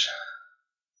 damage.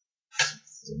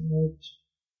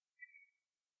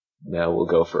 Now we'll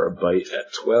go for a bite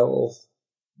at 12.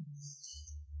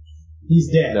 He's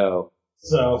dead. No.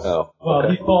 So,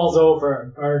 okay. He falls over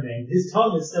and burning. His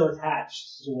tongue is still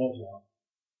attached to Wildro.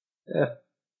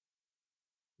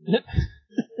 Yeah.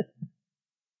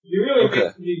 You really Okay.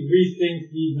 make me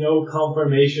rethink the no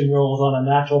confirmation rolls on a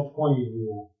natural 20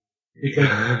 rule. Because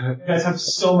you guys have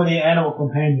so many animal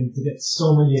companions to get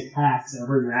so many attacks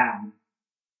every round.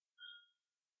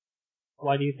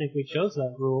 Why do you think we chose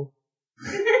that rule?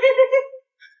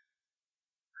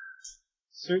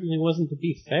 Certainly wasn't to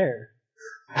be fair.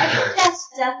 I can cast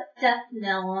death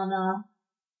knell on,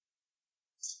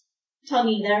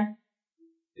 Tuggy there.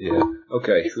 Yeah.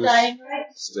 Okay, He's who's dying, right?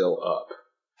 still up?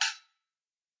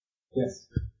 Yes.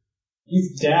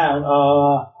 He's down.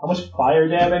 How much fire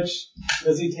damage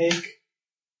does he take?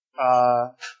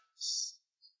 Let's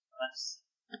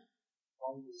see.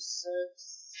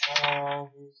 1d6,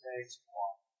 he takes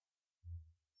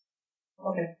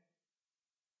 1. Okay.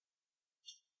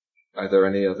 Are there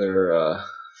any other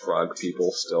frog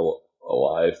people still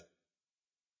alive?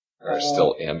 Or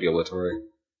still ambulatory?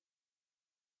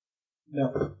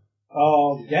 No.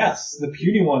 Yes, the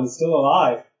puny one is still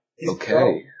alive. He's Okay.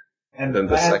 broke and Then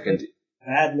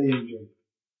badly injured.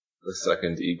 the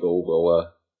second eagle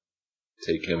will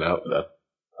take him out then.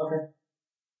 Okay.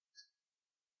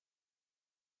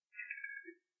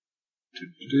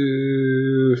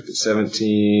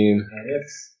 17, And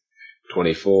it's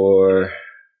 24,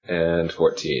 and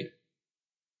 14.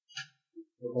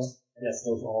 okay. Yes,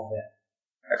 those all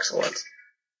hit. Excellent.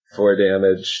 4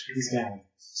 damage. He's down.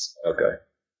 Okay.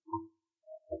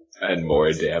 And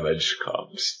more damage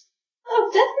comes. Oh,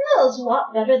 death knell is a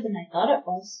lot better than I thought it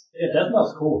was. Yeah, that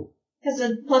smells cool. Has a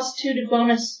 +2 to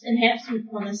bonus enhancement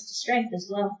bonus to strength as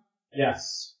well.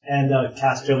 Yes. And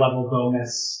caster level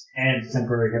bonus and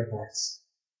temporary hit points.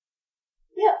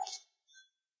 Yep.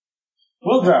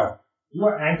 Wildrow, you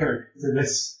are anchored to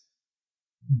this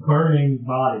burning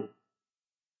body.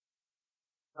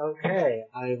 Okay,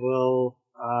 I will,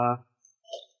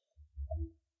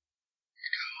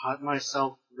 cut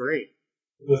myself free.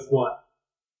 With what?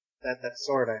 That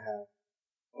sword I have.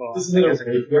 Well, This I is guess a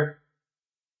rapier.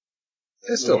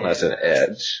 It still has an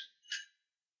edge.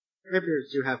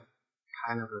 rapiers do have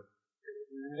kind of a...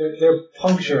 They're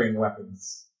puncturing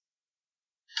weapons.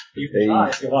 You can try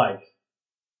if you like.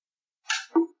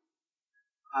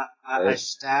 I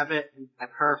stab it and I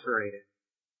perforate it.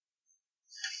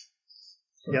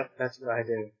 Yep, that's what I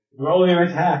do. Roll your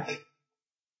attack.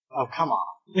 Oh, come on.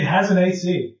 It has an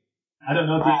AC. I don't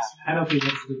know what the AC penalty is,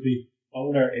 but the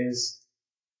owner is.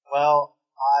 Well,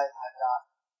 I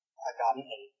got an 8.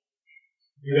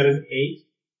 You got an 8.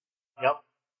 Yep.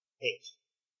 8.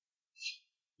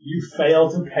 You fail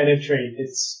to penetrate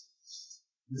its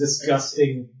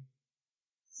disgusting,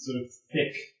 sort of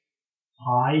thick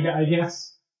hide, I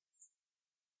guess.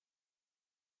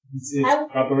 It's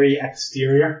rubbery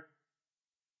exterior.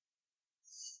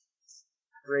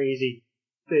 Crazy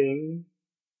thing.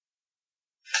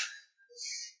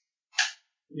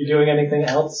 You doing anything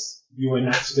else? You were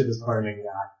next to this burning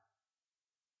guy.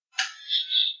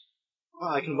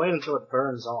 Well, I can wait until it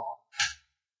burns off.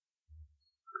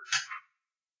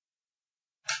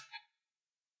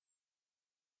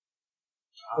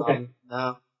 Okay.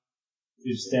 No.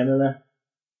 You just standing there?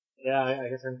 Yeah, I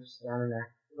guess I'm just standing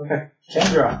there. Okay.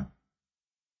 Kendra.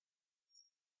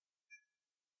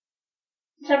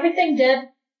 Is everything dead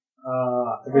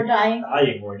or dying?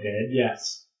 Dying or dead,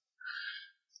 yes.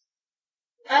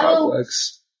 I Frog will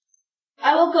legs.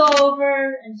 go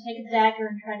over and take a dagger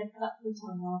and try to cut the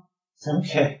tongue off.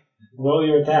 Okay. Roll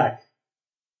your attack.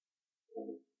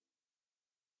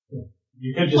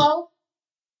 You could just... 12?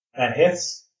 That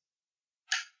hits.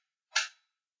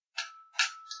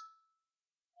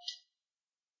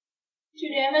 Two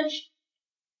damage?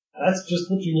 That's just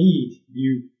what you need.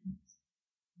 You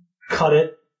cut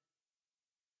it,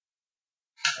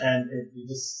 and you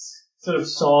just sort of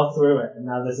saw through it, and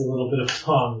now there's a little bit of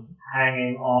tongue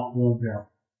hanging off Wilbur.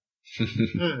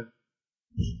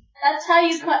 That's how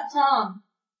you cut tongue.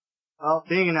 Well,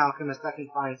 being an alchemist, I can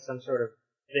find some sort of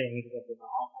thing to get the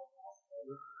alcohol.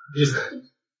 Just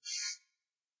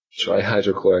Try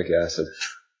hydrochloric acid.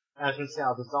 As you can see,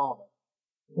 I'll dissolve it.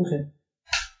 okay.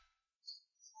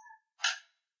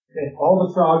 Okay, all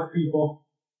the frog people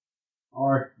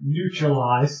are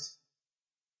neutralized.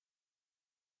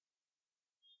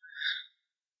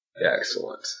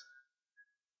 Excellent.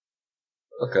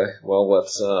 Okay, well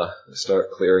let's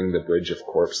start clearing the bridge of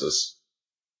corpses.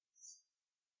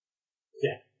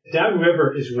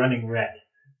 Downriver is running red.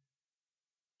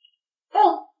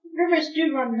 Oh, rivers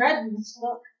do run red in this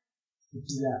book.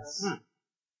 Yes. I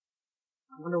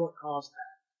wonder what caused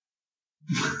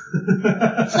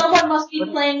that. Someone must be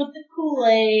playing with the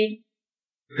Kool-Aid.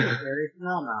 Very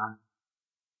phenomenon.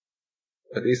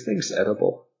 Are these things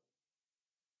edible?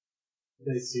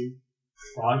 They seem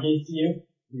froggy to you.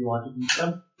 You want to eat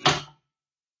them?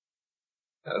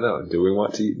 I don't know. Do we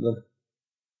want to eat them?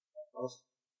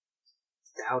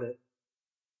 Doubt it.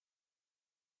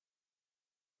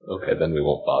 Okay, then we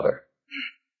won't bother.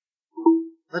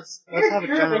 Let's have a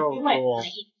general You might rule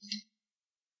eat.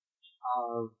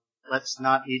 of let's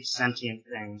not eat sentient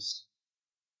things.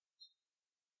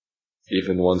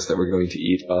 Even ones that were going to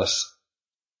eat us?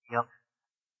 Yep.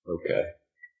 Okay.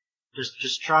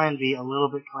 Just try and be a little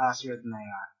bit classier than they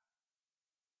are.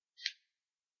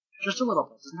 Just a little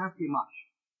bit. Doesn't have to be much.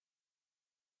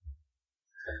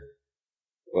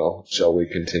 Well, shall we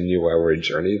continue our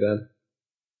journey then?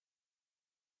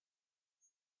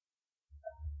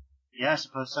 Yeah, I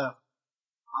suppose so.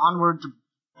 Onward to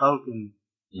Boken.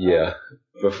 Yeah.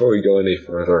 Before we go any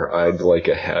further, I'd like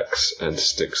a hex and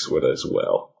Stickswood as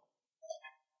well.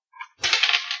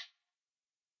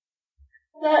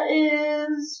 That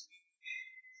is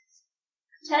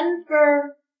 10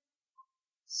 for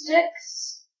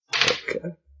Sticks.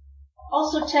 Okay.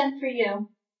 Also 10 for you.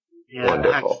 Yeah,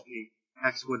 Wonderful.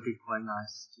 Hex would be quite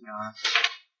nice, to be honest.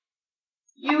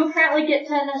 You apparently get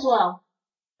 10 as well.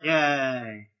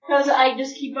 Yay! Because I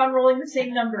just keep on rolling the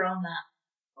same number on that.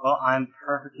 Well, I'm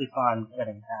perfectly fine with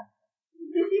getting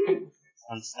 10.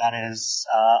 Since that is,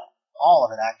 all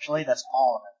of it, actually. That's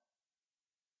all of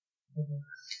it.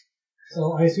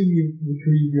 So I assume you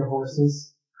retrieve your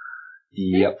horses.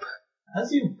 Yep.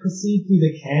 As you proceed through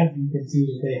the camp, you can see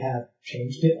that they have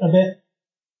changed it a bit.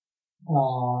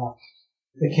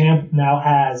 The camp now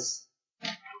has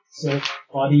sort of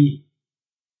bloody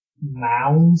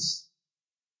mounds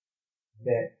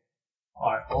that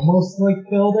are almost like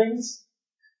buildings.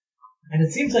 And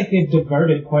it seems like they've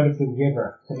diverted part of the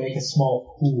river to make a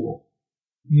small pool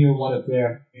near one of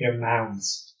their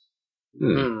mounds.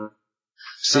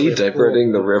 See,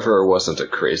 diverting the river wasn't a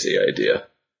crazy idea.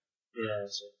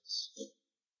 Yes, it's...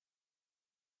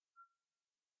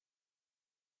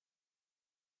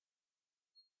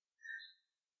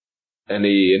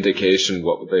 Any indication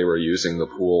what they were using the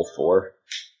pool for?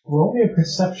 Roll me a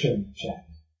perception check.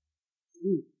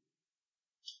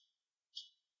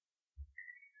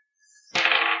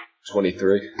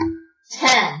 23.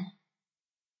 10.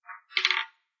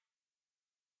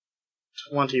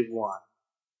 21.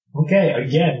 Okay,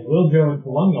 again, Wiljo and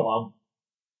Palungalum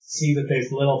see that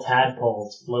there's little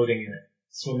tadpoles floating in it,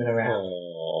 swimming around.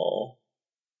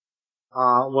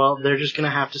 Aww. Well, they're just gonna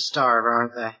have to starve,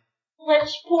 aren't they?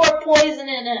 Let's pour poison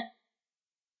in it.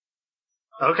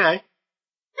 Okay.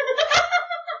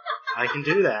 I can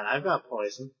do that. I've got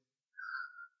poison.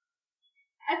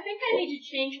 I think I need to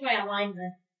change my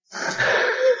alignment.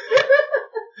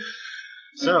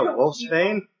 So,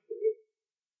 Wolfsbane?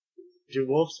 Do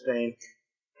Wolfsbane.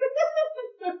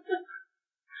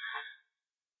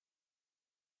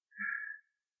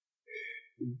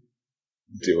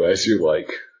 Do as you like.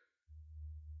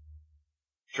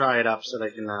 Dry it up so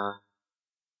they can,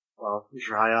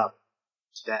 dry up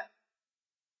to death.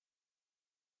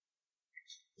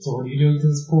 So what are you doing to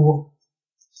this pool?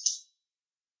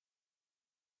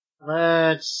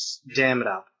 Let's dam it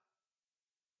up.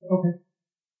 Okay.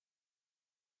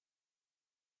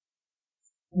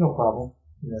 No problem.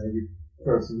 You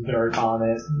throw some dirt on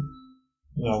it,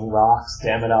 rocks,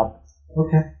 dam it up.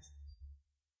 Okay.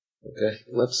 Okay,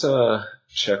 let's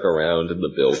check around in the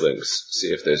buildings, see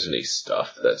if there's any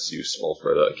stuff that's useful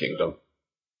for the kingdom.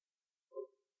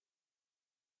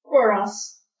 Or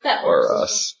us. That works Or as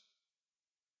us.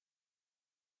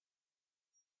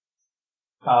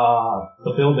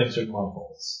 The buildings are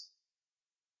marbles.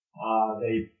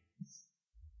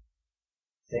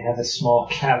 They have a small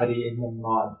cavity in the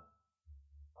mud.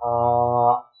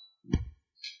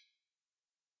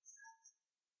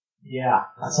 Yeah,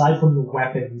 aside from the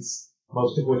weapons,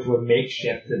 most of which were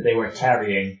makeshift that they were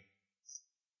carrying,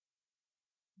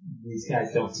 these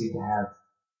guys don't seem to have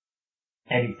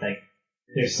anything.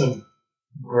 There's some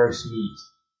gross meat.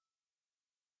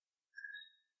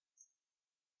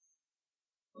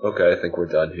 Okay, I think we're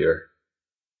done here.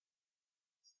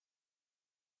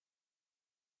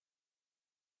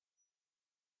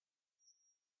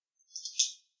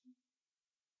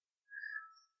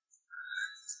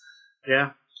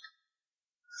 Yeah?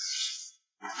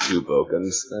 2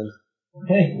 Bokens, then.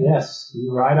 Okay, yes,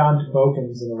 you ride on to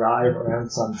Boken's and arrive around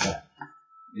sunset.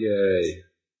 Yay.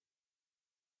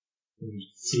 You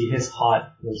see his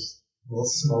hut, there's little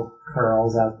smoke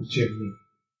curls out the chimney.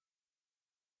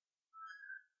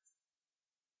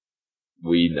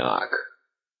 We knock.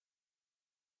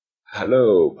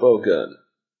 Hello, Boken.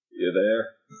 You there?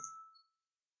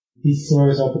 He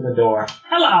throws open the door.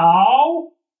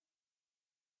 Hello!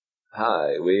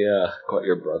 Hi, we caught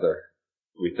your brother,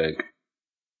 we think.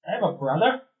 I have a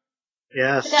brother. The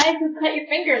Yes. guy who cut your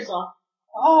fingers off.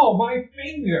 Oh, my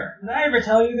finger! Did I ever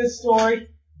tell you this story?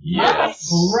 Yes.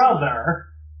 My brother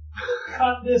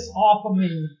cut this off of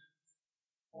me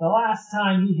the last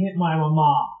time he hit my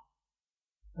mama.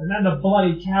 And then the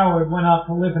bloody coward went off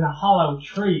to live in a hollow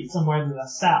tree somewhere to the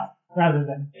south, rather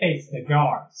than face the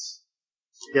guards.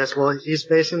 Yes, well, he's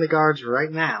facing the guards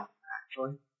right now,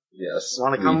 actually. Yes.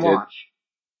 Want to we come did. watch?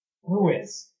 Who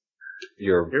is?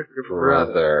 Your Your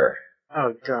brother.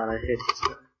 Oh god, I hate this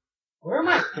guy. Where are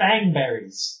my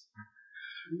fangberries?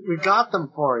 We got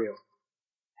them for you.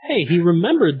 Hey, he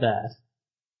remembered that.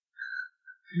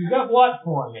 You got what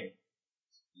for me?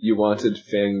 You wanted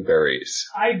fangberries.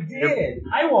 I did.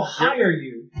 I will hire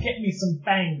you to get me some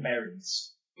fangberries.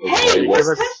 Hey, Okay, what's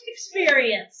let's- quest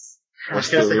experience?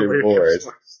 What's the reward?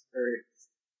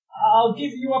 I'll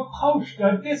give you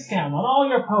a discount on all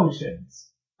your potions.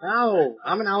 No,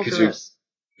 I'm an Could alchemist.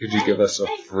 Could you give us a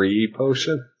free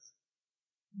potion?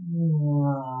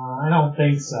 I don't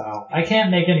think so. I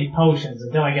can't make any potions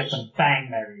until I get some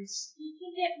fangberries. You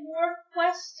can get more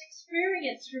quest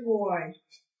experience reward.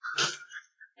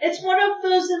 It's one of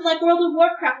those in like World of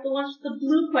Warcraft, the ones with the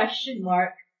blue question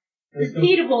mark.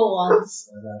 Repeatable ones.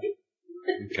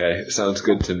 Okay, sounds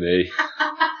good to me.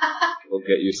 We'll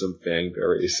get you some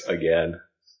fangberries again.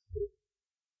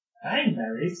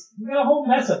 Fangberries? You got a whole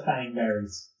mess of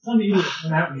fangberries. Some of you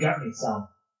went out and got me some.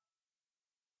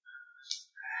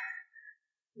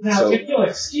 Now, So- if you'll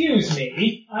excuse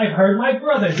me, I've heard my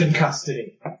brother's in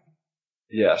custody.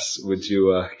 Yes, would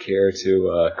you care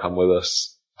to come with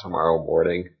us tomorrow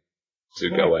morning to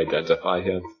go identify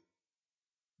him?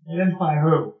 Identify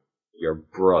who? Your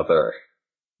brother.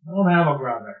 I don't have a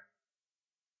brother.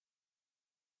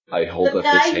 I hold The up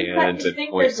guy his who cut hand his and point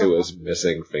fingers to off. his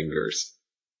missing fingers.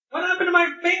 What happened to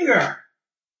my finger?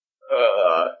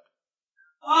 Uh,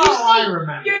 Oh, I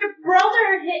remember. Your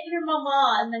brother hit your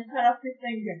mama and then cut off your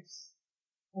fingers.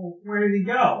 Well, where did he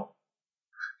go?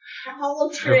 A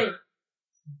hollow tree.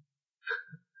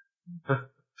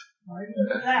 Why did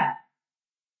he do that?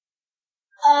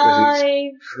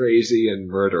 I'm crazy and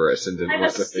murderous and didn't I'm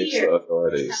want a to face the seer.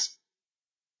 authorities.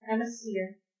 a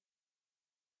seer.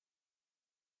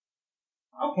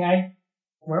 Okay.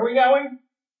 Where are we going?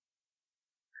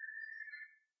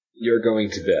 You're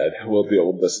going to bed. We'll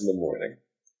deal with this in the morning.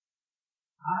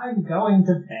 I'm going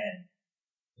to bed.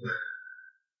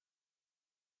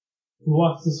 He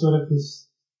walks to sort of his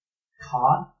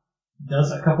cot,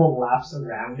 does a couple laps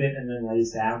around it, and then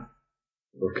lays down.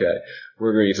 Okay,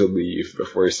 we're going to leave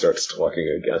before he starts talking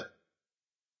again.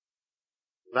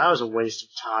 That was a waste of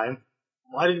time.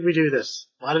 Why did we do this?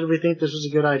 Why did we think this was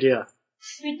a good idea?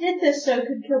 We did this so it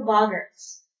could kill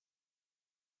boggarts.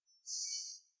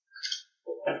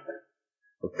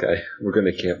 Okay, we're going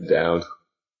to camp down,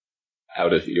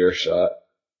 out of earshot.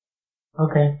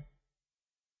 Okay.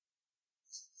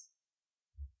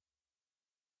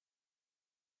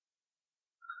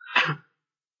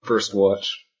 First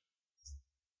watch.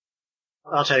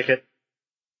 I'll take it.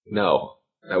 No,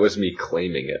 that was me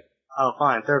claiming it. Oh,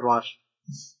 fine. Third watch.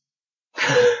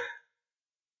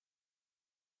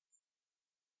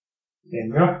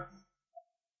 Indra?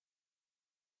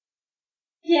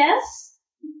 Yes?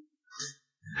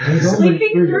 There's only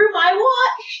Sleeping three. through my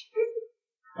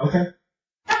watch? Okay.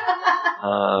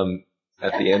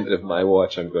 At the end of my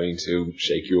watch, I'm going to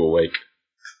shake you awake.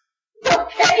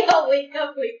 Okay, I'll wake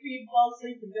up, wait for you to fall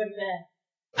asleep and go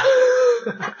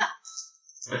to bed.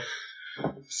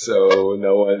 So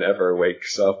no one ever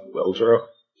wakes up, Wildro?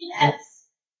 Yes.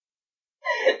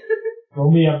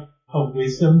 Roll me a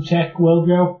wisdom check,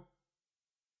 Wildro.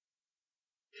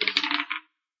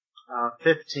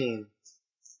 15.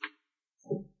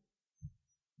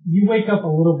 You wake up a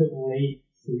little bit late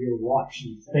for your watch,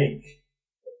 you think.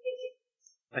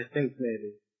 I think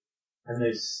maybe. And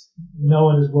there's no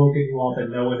one has woken you up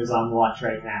and no one is on watch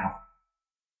right now.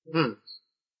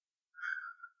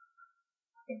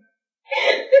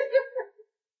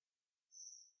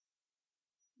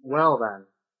 Well then.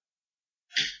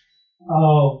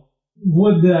 Oh,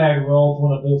 would that I rolled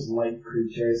one of those light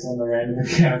creatures on the random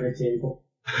encounter table?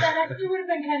 That actually would have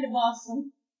been kind of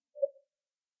awesome.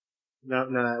 No,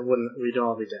 it wouldn't. We'd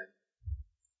all be dead.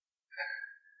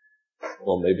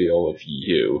 Well, maybe all of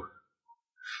you.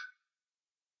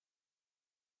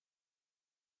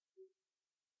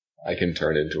 I can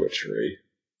turn into a tree.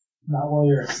 Not while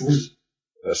you're asleep.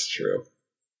 That's true.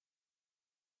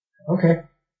 Okay.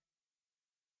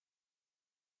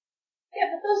 Yeah,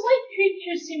 but those light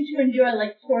creatures seem to enjoy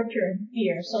like torture and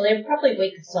fear, so they'd probably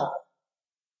wake us up.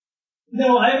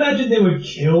 No, I imagine they would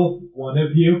kill one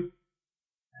of you,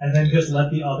 and then just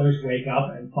let the others wake up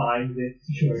and find that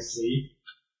you're asleep.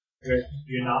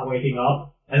 You're not waking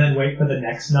up, and then wait for the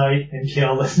next night and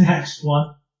kill the next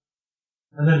one,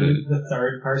 and then leave the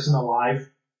third person alive.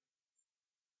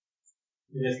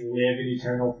 You just live in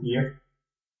eternal fear.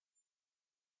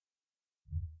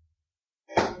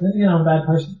 Then you know, I'm a bad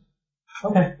person.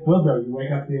 Okay, Wilbur, you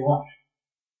wake up to your watch.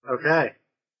 Okay.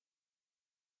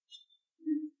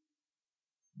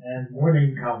 And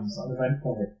morning comes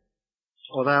uneventfully.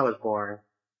 Well, that was boring.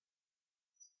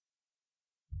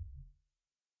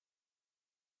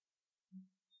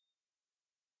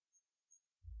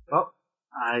 Well,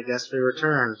 I guess we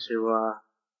return to,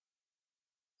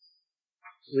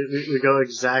 we go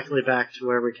exactly back to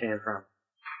where we came from.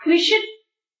 We should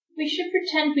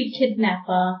pretend we kidnap,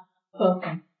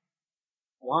 Pokin.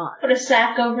 Why? Put a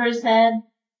sack over his head.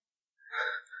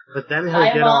 But then he'll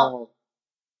get all...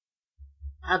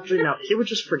 Actually, no, he would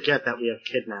just forget that we have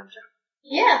kidnapped him.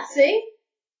 Yeah, see?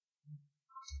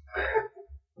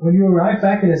 When you arrive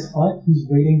back at his hut, he's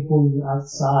waiting for you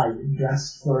outside,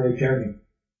 dressed for a journey.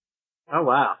 Oh,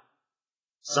 wow.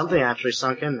 Something actually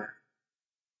sunk in there.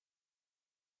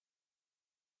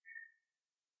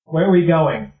 Where are we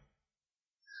going?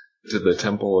 To the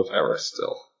Temple of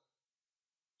Aristil,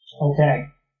 Okay.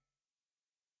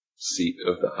 seat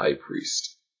of the High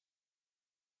Priest.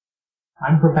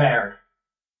 I'm prepared.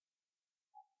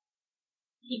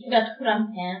 He forgot to put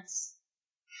on pants.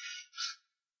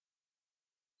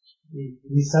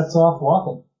 He sets off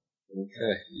walking.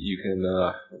 Okay, you can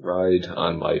ride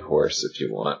on my horse if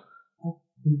you want.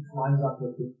 He climbs up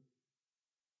with you.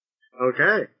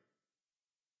 Okay.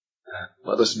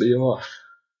 Let us be off.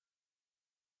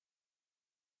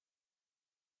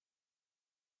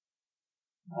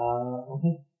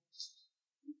 Okay.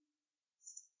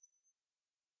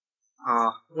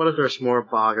 What if there's more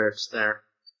boggarts there?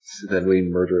 Then we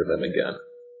murder them again.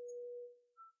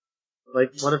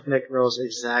 Like, what if Nick rolls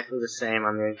exactly the same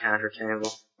on the encounter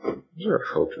table? Sure,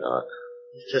 hope not.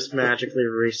 It just magically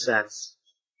resets.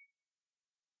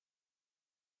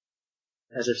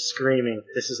 As if screaming,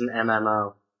 this is an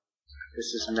MMO. This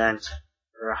is meant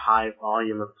for a high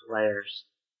volume of players.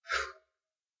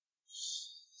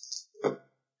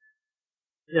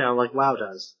 You know, like WoW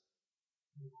does.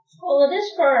 Well, it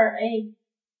is for a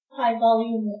high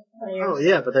volume of players. Oh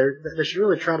yeah, but they should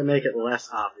really try to make it less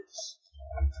obvious.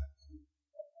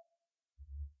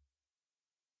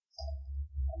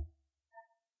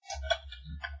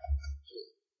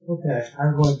 Okay,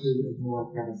 I'm going to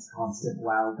ignore Kevin's constant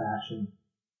WoW bashing.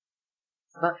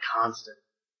 It's not constant.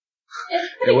 It's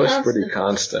It pretty was constant. pretty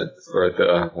constant for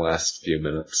the last few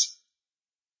minutes.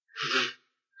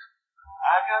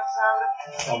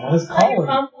 Someone is Is your calling.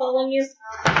 mom calling you?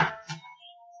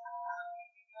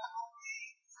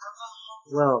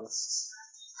 Well,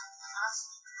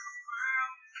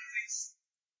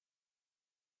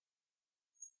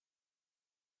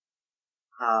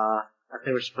 I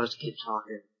think we're supposed to keep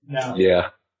talking. No. Yeah,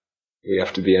 we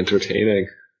have to be entertaining.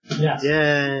 Yes.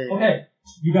 Yay! Okay,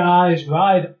 you guys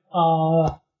ride,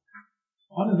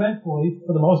 uneventfully,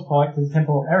 for the most part, to the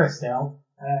Temple of Aristil,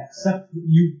 except that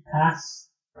you pass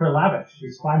Perlavish,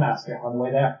 your spymaster, on the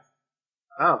way there.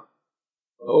 Oh,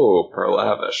 Oh,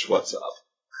 Perlavish, what's up?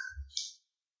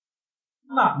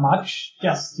 Not much,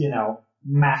 just,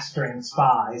 mastering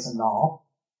spies and all.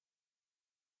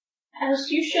 As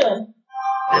you should.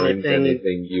 Learned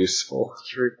anything useful?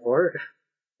 to report?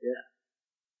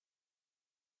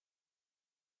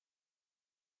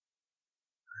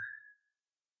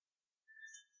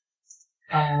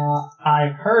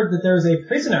 I've heard that there's a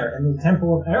prisoner in the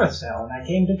Temple of Aristil, and I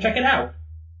came to check it out.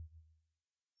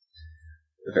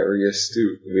 Very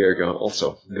astute. We are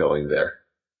also going there.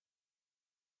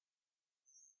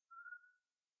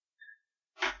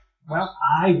 Well,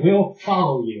 I will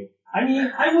follow you. I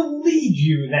mean, I will lead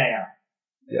you there.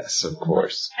 Yes, of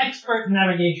course. Expert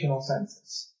navigational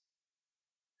senses.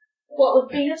 What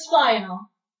with being a spy and all.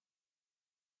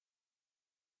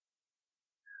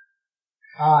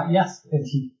 Yes, and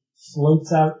he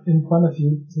floats out in front of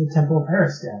you to the Temple of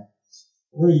Aristil,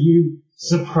 where you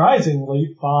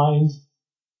surprisingly find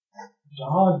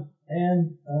Jod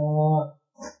and,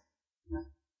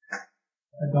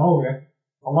 Adalric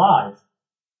alive.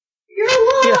 You're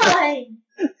alive!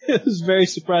 It was very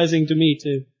surprising to me,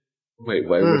 too. Wait,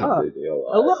 why would they be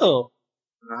alive? Hello!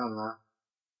 I don't know.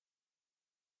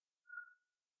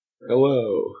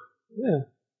 Hello. Yeah.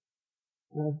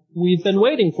 We've been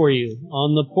waiting for you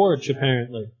on the porch,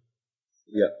 apparently.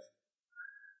 Yep.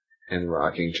 And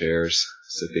rocking chairs,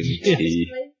 sipping Yes.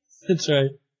 tea. That's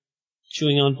right.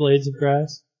 Chewing on blades of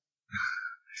grass.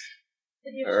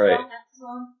 Did you All right. have hats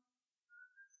on?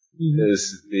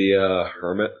 Is the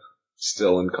hermit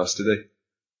still in custody?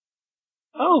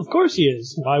 Oh, of course he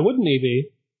is. Why wouldn't he be?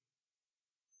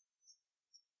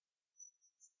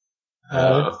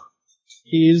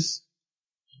 He's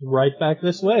right back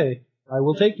this way. I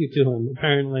will take you to him.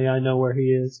 Apparently I know where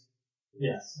he is.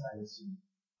 Yes, I assume.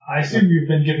 I assume you've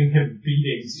been giving him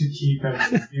beatings to keep him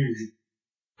confused.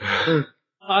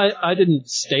 I didn't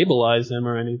stabilize him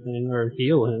or anything, or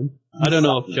heal him. I don't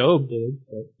know if Job did.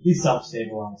 But... He's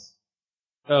self-stabilized.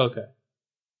 Oh, okay.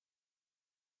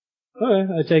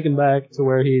 Okay, I take him back to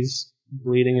where he's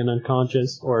bleeding and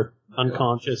unconscious, or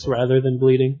unconscious rather than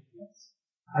bleeding. Yes.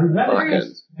 I would rather get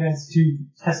a chance to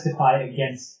testify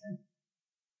against him.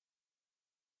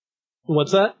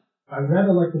 What's that? I'd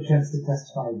rather like the chance to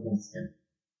testify against him.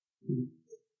 He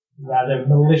rather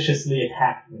maliciously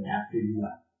attacked me after you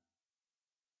left.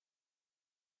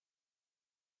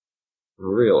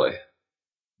 Really?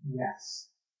 Yes.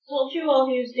 Told you all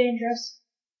he was dangerous.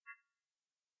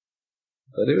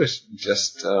 But he was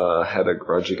just had a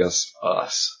grudge against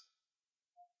us.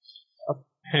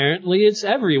 Apparently it's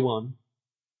everyone.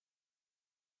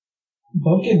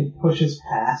 Boken pushes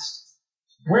past.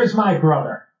 Where's my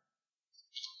brother?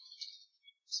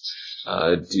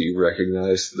 Do you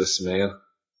recognize this man?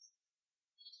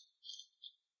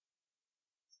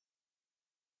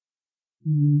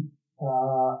 He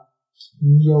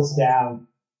kneels down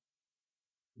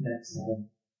next to him.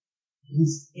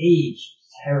 He's aged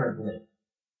terribly.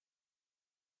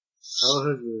 So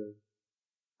have you.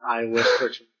 I whisper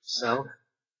to myself.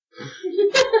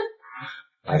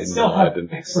 I still have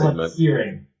excellent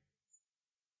hearing.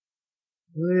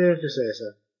 You have to say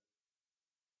so.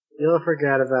 You'll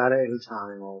forget about it in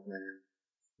time, old man.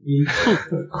 He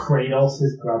cradles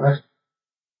his brother.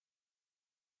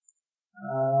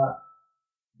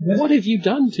 What have you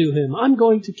done to him? I'm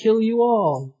going to kill you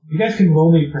all. You guys can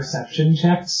roll me perception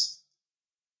checks.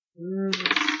 Let's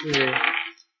see.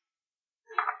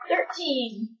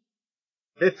 13.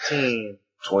 15.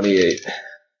 28.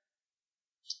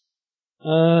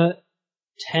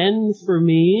 10 for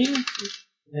me,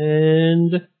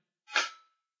 and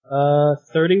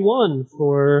 31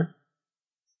 for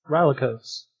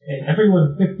Ralikos. And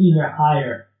everyone 15 or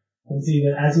higher can see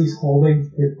that as he's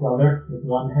holding his brother with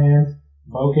one hand,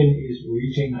 Boken is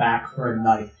reaching back for a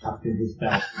knife tucked in his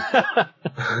belt.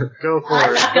 Go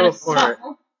for it. Go for it.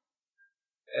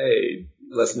 Hey,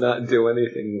 let's not do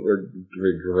anything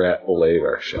regret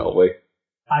later, shall we?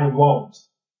 I won't.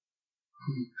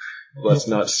 Let's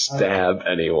not stab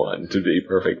anyone, to be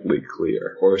perfectly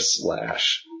clear, or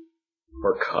slash,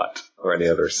 or cut, or any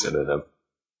other synonym.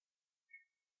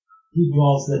 He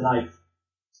draws the knife.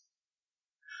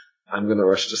 I'm gonna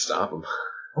rush to stop him.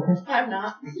 Okay. I'm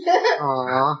not.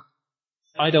 Aww.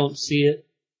 I don't see it.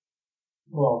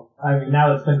 Well, I mean,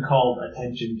 now it's been called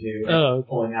attention to, Oh.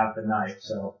 pulling out the knife,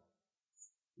 so.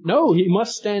 No, he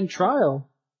must stand trial.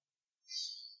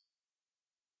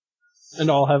 And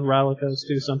I'll have Ralikos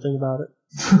do something about it.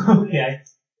 Okay.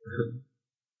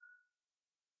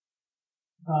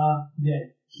 Yeah,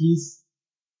 he's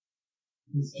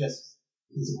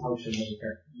a potion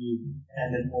maker.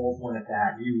 And an old one at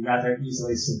that. You rather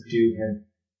easily subdue him.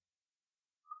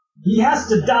 He has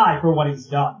to die for what he's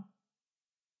done.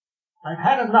 I've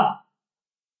had enough.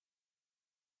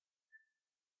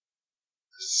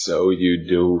 So you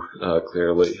do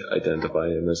clearly identify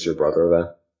him as your brother,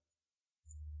 then?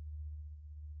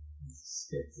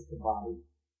 Spits at the body.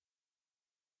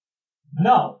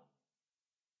 No!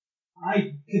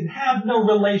 I can have no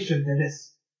relation to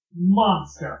this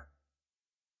monster.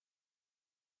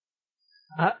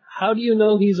 How do you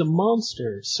know he's a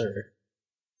monster, sir?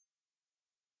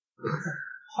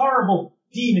 Horrible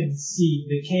demon seed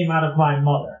that came out of my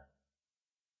mother.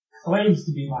 Claims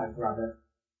to be my brother,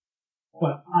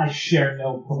 but I share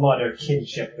no blood or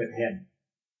kinship with him.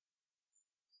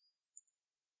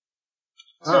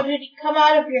 So did he come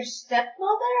out of your stepmother?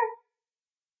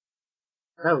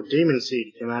 No, demon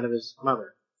seed came out of his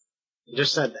mother. You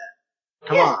just said that.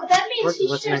 Come yes, on. but that means he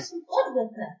what's shares next? some blood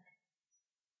with them.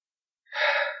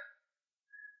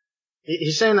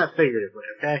 He's saying that figuratively,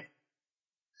 okay?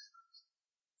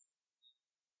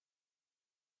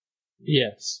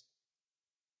 Yes.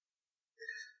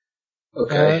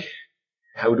 Okay.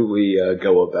 How do we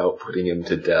go about putting him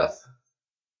to death?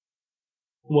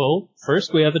 Well,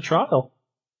 first we have a trial.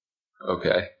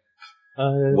 Okay.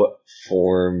 What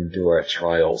form do our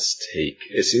trials take?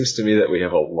 It seems to me that we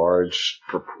have a large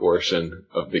proportion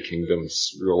of the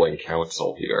kingdom's ruling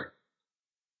council here.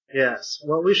 Yes.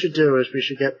 What we should do is we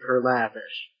should get her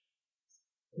lavish.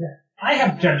 Yeah. I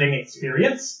have judging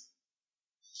experience.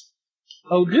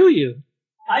 Oh, do you?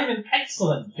 I'm an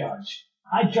excellent judge.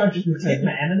 I judged the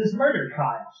hitman in his murder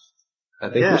trial. I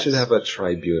think we should have a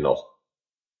tribunal.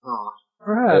 Aw.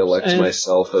 Perhaps. I elect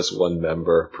myself as one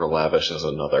member, Perlavish as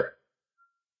another.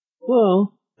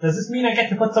 Well, Does this mean I get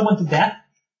to put someone to death?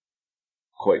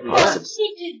 Quite You possible.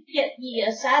 need to get the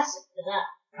assassin for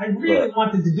that. I really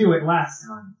wanted to do it last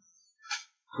time.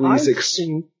 Please I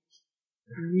think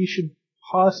we should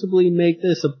possibly make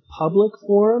this a public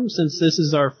forum, since this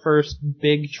is our first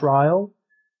big trial.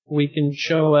 We can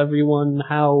show everyone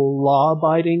how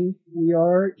law-abiding we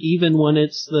are, even when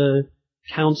it's the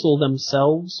council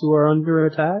themselves who are under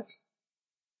attack.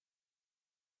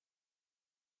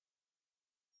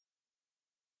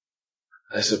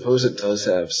 I suppose it does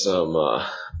have some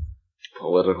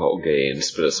political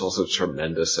gains, but it's also a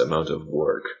tremendous amount of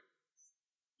work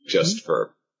just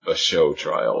for a show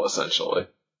trial, essentially.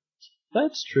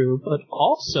 That's true, but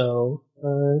also,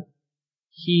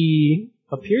 he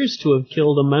appears to have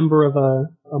killed a member of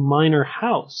a minor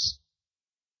house.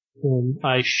 And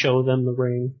I show them the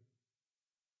ring.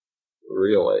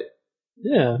 Really?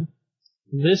 Yeah.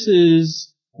 This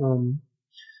is,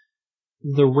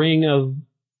 the ring of,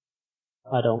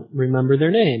 I don't remember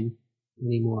their name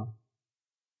anymore.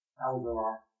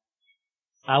 Alvar.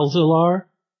 Alzalar?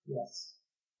 Yes.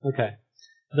 Okay.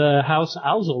 The House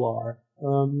Alzalar,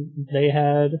 they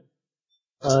had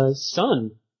a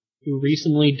son who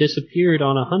recently disappeared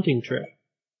on a hunting trip.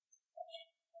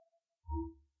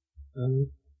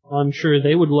 I'm sure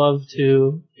they would love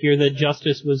to hear that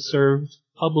justice was served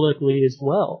publicly as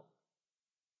well.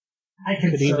 I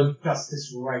can Could serve even-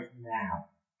 justice right now.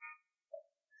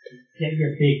 Get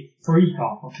your big freak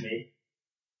off of me.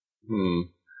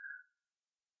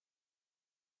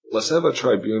 Let's have a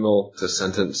tribunal to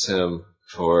sentence him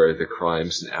for the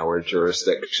crimes in our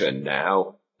jurisdiction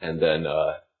now, and then,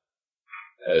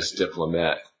 as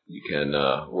diplomat, you can,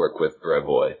 work with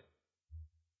Brevoy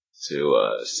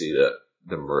to, see that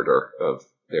the murder of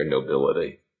their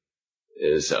nobility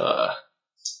is,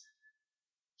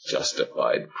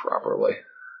 justified properly.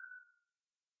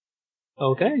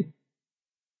 Okay.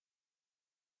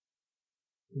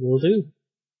 Will do.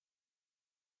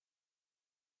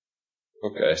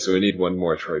 Okay, so we need one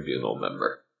more tribunal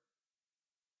member.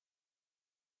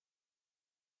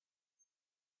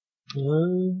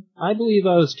 I believe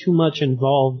I was too much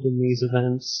involved in these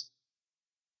events.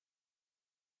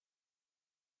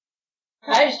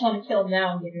 I just want to kill him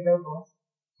now and get it over with.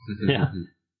 Yeah.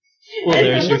 Well,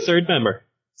 there's your third member.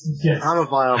 Yes. I'm a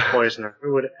vile poisoner.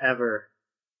 Who would ever?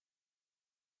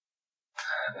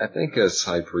 I think as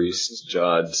High Priest,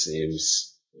 Jod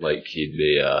seems like he'd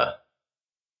be,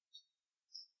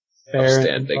 Fair and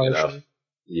upstanding impartial. enough.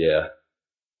 Yeah.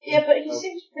 Yeah, but he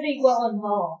seems pretty well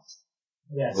involved.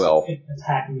 Yes. Well- It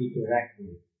attacked me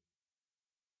directly.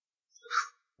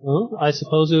 Well, I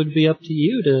suppose it would be up to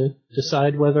you to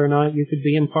decide whether or not you could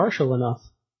be impartial enough.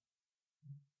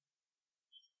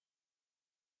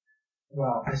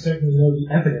 Well, I certainly know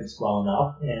the evidence well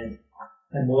enough, and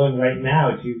I'm willing right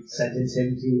now to sentence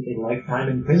him to a lifetime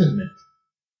imprisonment.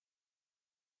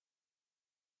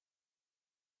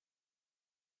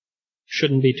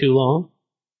 Shouldn't be too long.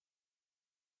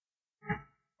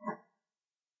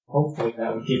 Hopefully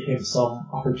that would give him some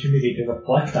opportunity to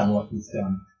reflect on what he's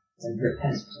done and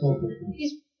repent appropriately.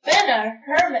 He's been a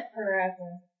hermit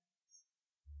forever.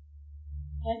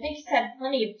 I think he's had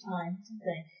plenty of time to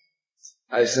think.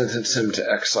 I sentence him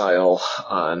to exile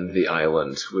on the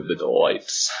island with the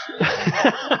delights. Okay,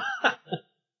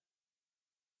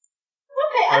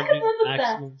 I could live with that.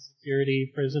 Maximum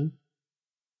security prison.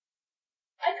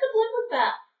 I could live with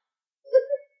that.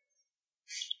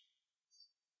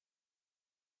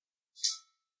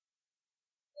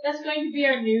 That's going to be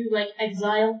our new,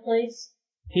 exile place.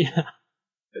 Yeah.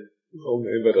 We'll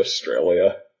name it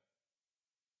Australia.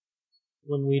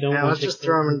 When we don't Yeah, want let's to just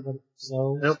throw him in.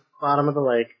 themselves. Nope, bottom of the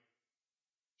lake.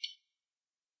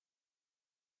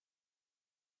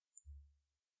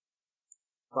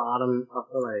 Bottom of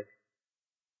the lake.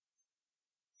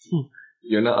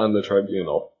 You're not on the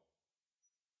tribunal.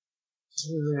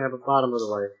 Yeah, but bottom of the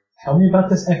lake. Tell me about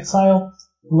this exile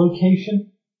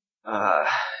location.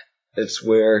 It's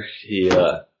where he,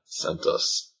 sent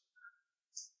us.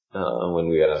 When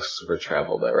we asked for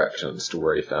travel directions to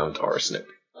where he found arsenic.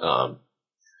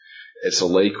 It's a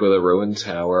lake with a ruined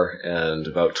tower and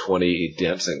about 20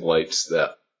 dancing lights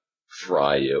that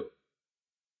fry you.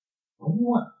 What do you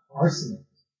want? Arsenic.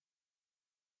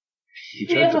 He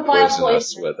He tried has to a vile poison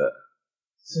us poison. with it.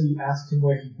 So you asked him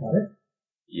where he got it?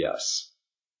 Yes.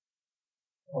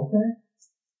 Okay.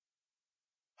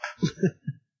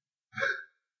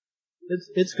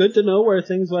 It's good to know where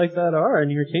things like that are in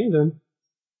your kingdom.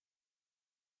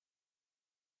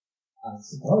 I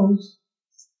suppose.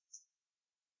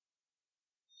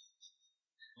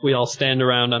 We all stand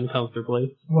around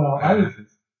uncomfortably. Well, I was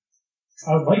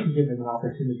I would like to give him an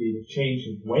opportunity to change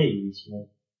his ways, but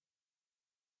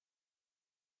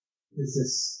is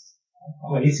this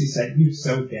place who sent you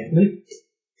so deadly?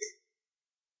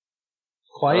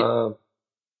 Quite.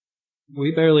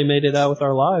 We barely made it out with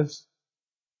our lives.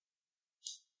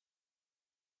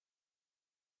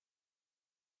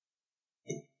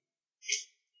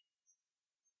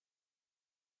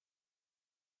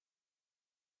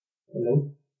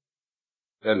 Hello?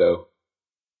 Hello.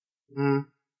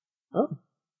 Oh.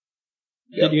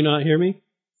 Yep. Did you not hear me?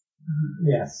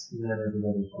 Yes, and then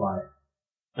everybody's quiet.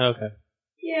 Okay.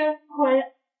 Yeah, quiet.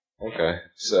 Okay,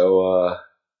 so,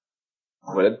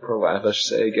 what did Prolavish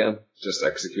say again? Just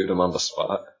execute him on the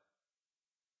spot?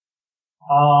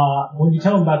 When you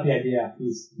tell him about the idea,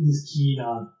 he's keen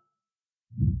on...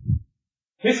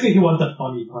 Basically, he wants a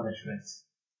funny punishment.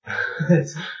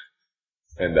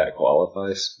 And that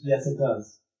qualifies? Yes, it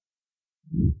does.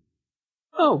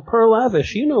 Oh,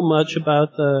 Perlavish, you know much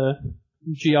about the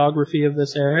geography of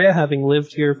this area, having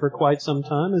lived here for quite some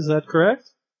time, is that correct?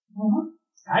 Mm-hmm.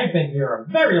 I've been here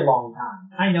a very long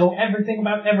time. I know everything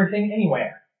about everything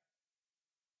anywhere.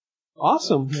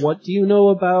 Awesome. What do you know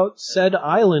about said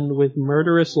island with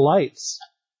murderous lights?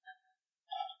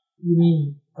 You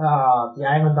mean, the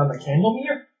island on the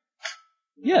Candlemere?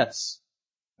 Yes.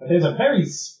 But there's a very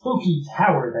spooky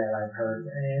tower there, I've heard,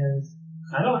 and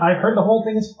I've heard the whole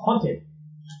thing is haunted.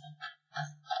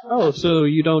 Oh, so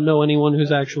you don't know anyone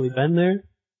who's actually been there?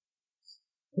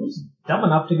 Who's dumb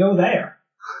enough to go there?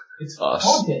 It's Us.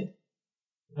 haunted.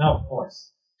 No, of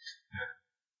course.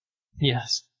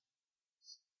 Yes.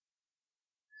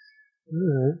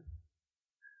 Alright.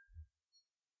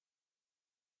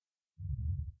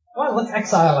 Well, let's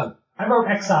exile him. I wrote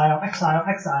exile, exile,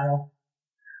 exile.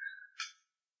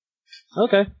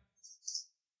 Okay.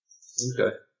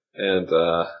 Okay. And,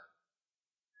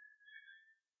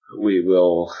 we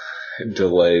will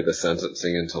delay the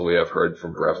sentencing until we have heard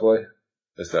from Brevley.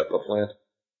 Is that the plan?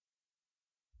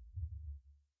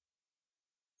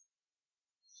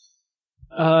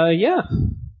 Yeah.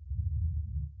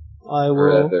 I Or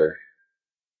will. rather,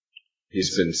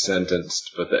 he's been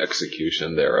sentenced, but the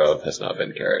execution thereof has not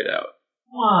been carried out.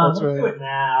 Come on, That's let's do right. it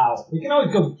now. We can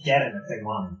always go get him if they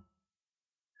want him.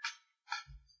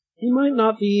 He might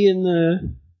not be in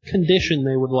the condition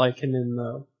they would like him in,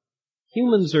 though.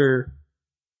 Humans are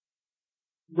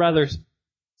rather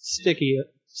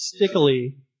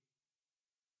stickily,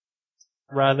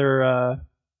 rather,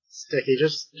 Sticky,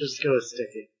 just go with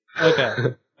sticky.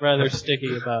 okay, rather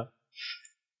sticky about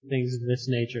things of this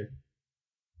nature.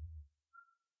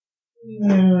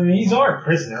 He's our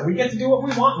prisoner. We get to do what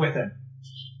we want with him.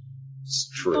 It's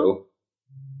true.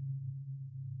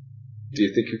 Do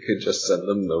you think you could just send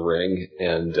them the ring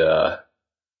and, a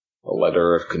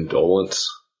letter of condolence?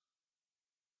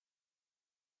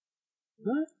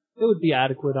 It would be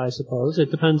adequate, I suppose.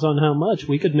 It depends on how much.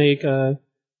 We could make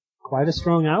quite a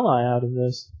strong ally out of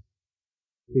this.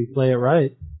 If we play it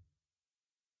right.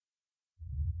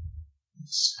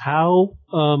 How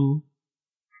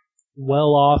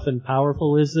well off and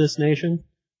powerful is this nation?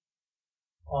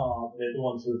 They're the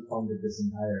ones who funded this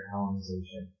entire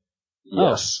colonization.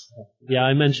 Yes. Oh, yeah,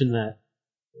 I mentioned that.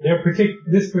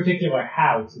 This particular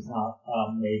house is not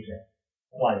major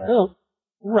player. Oh,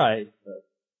 right. But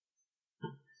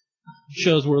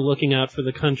shows we're looking out for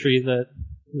the country that,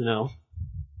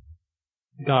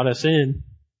 got us in.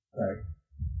 Right.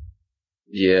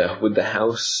 Yeah, would the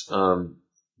house,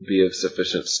 be of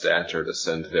sufficient stature to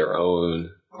send their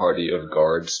own party of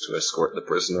guards to escort the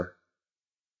prisoner?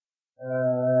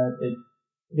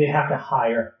 They have to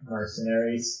hire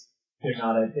mercenaries. They're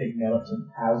not a big militant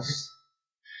house.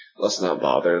 Let's not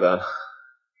bother then.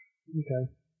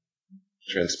 Okay.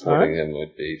 Transporting him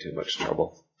would be too much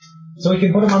trouble. So we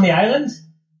can put him on the island?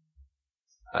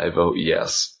 I vote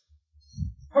yes.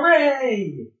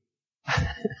 Hooray!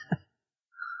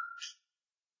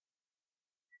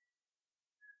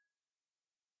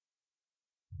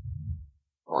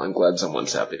 Well, I'm glad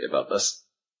someone's happy about this.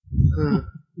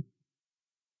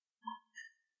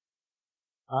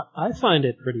 I find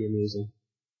it pretty amusing.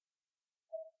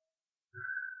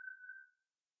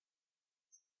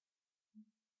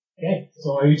 Okay,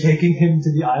 so are you taking him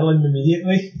to the island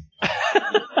immediately?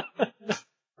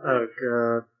 Oh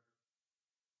god.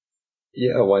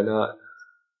 Yeah, why not?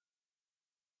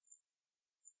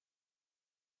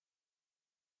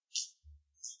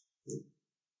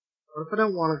 What if I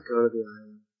don't want to go to the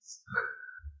island?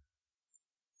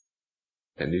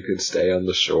 And you could stay on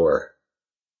the shore.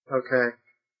 Okay.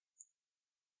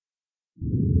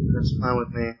 That's fine with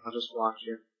me. I'll just watch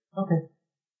you. Okay.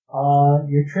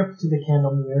 Your trip to the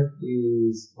Candlemere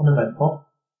is uneventful.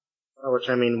 By which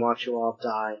I mean watch you all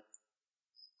die.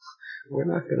 We're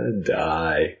not gonna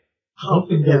die. Oh,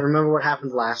 yeah, remember what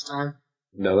happened last time?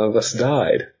 None of us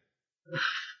died.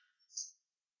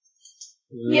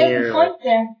 You have a point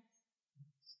there.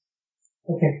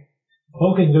 Okay.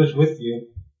 Vulcan goes with you.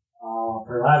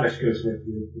 Lavish goes with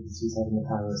you because he's having a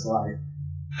time of his life.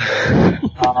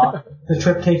 The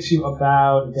trip takes you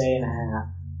about a day and a half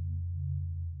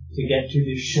to get to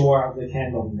the shore of the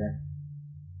Candlemere.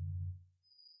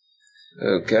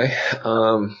 Okay.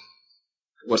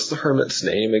 What's the hermit's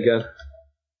name again?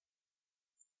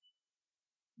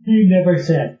 He never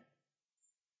said.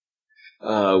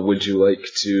 Would you like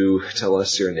to tell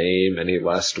us your name, any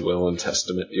last will and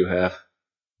testament you have?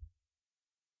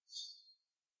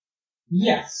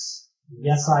 Yes.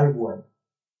 Yes, I would.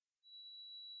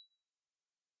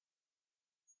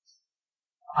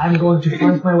 I'm going to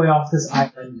find my way off this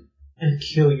island and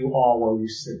kill you all while you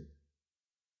sleep.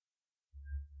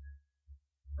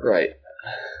 Right.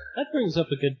 That brings up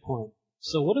a good point.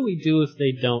 So what do we do if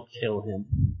they don't kill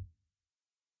him?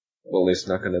 Well, he's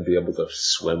not going to be able to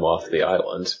swim off the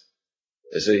island,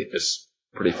 is he? It's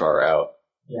pretty far out.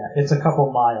 Yeah, it's a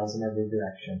couple miles in every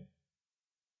direction.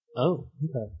 Oh,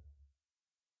 okay.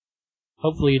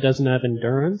 Hopefully he doesn't have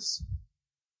endurance.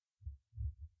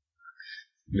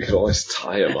 We could always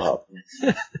tie him up.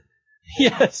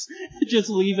 Yes, just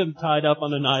leave him tied up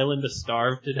on an island to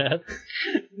starve to death.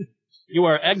 You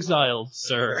are exiled,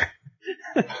 sir.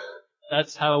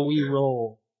 That's how we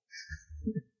roll.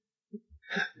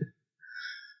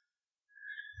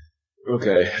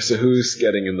 Okay, so who's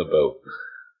getting in the boat?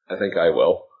 I think I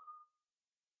will.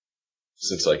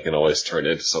 Since I can always turn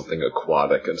into something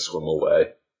aquatic and swim away.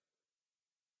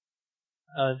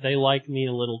 They like me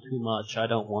a little too much. I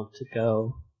don't want to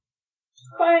go.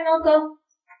 Fine, I'll go.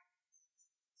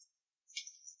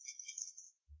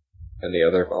 Any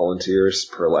other volunteers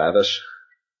per lavish?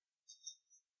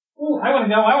 Ooh, I want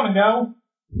to go.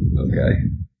 Okay.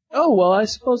 Oh, well, I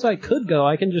suppose I could go.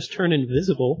 I can just turn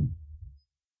invisible.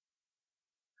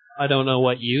 I don't know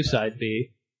what use I'd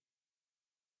be.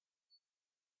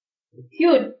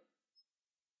 Cute.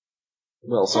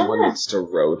 Well, someone needs to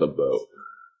row the boat.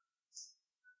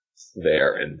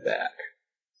 There and back.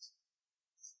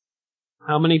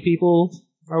 How many people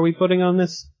are we putting on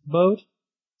this boat?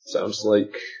 Sounds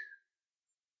like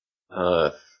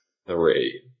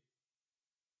 3.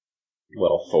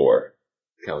 Well, 4,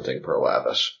 counting per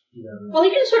lavish. Well,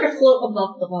 he can sort of float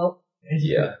above the boat. And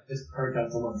you Yeah. can just perch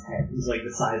on someone's head. He's like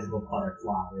the size of a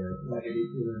butterfly, or like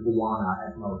an iguana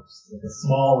at most. Like a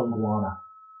small iguana.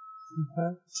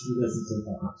 Okay. He doesn't take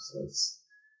that much space.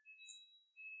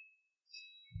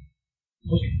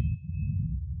 Okay.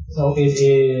 So it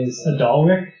is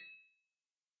Adalric,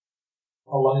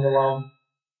 Alungalum,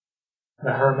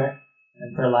 the Hermit,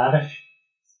 and Perlavish.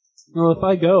 Well, if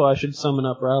I go, I should summon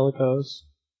up Ralikos.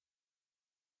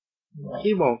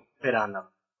 He won't fit on the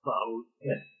boat.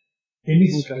 He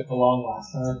needs to trip along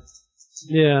last time.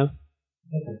 Yeah.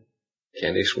 Okay.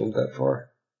 Can he swim that far?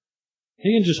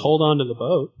 He can just hold on to the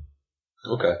boat.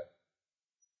 Okay.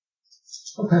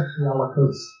 Okay,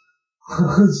 Ralikos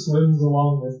swims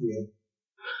along with you.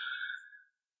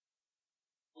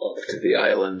 Off to the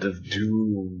island of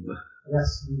doom.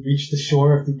 Yes, you reach the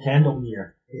shore of the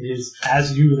Candlemere. It is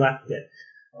as you left it,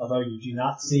 although you do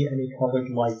not see any colored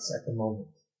lights at the moment.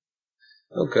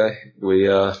 Okay, we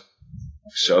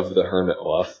shove the hermit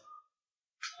off.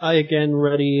 I again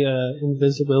ready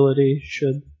invisibility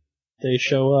should they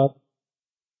show up.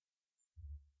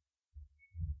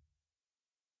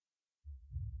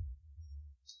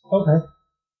 Okay.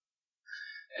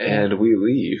 And we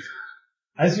leave.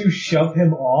 As you shove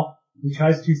him off, he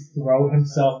tries to throw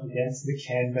himself against the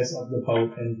canvas of the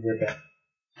boat and rip it.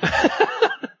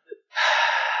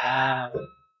 Wow.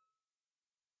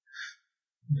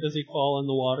 Does he fall in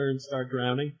the water and start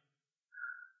drowning?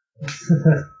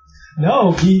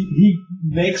 No, he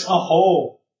makes a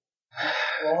hole.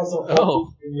 Claws a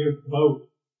hole in your boat.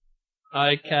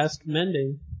 I cast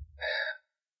mending.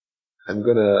 I'm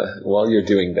gonna, while you're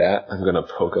doing that, I'm gonna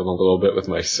poke him a little bit with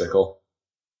my sickle.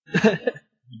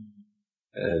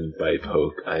 And by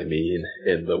poke, I mean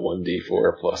in the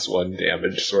 1d4 plus 1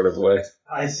 damage sort of way.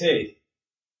 I see.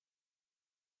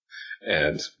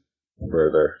 And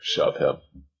further shove him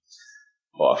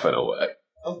off and away.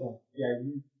 Okay. Yeah,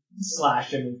 you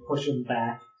slash him and push him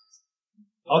back.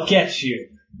 I'll get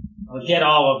you. I'll get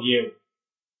all of you.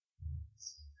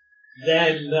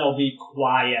 Then they'll be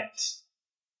quiet.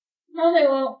 No, they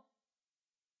won't.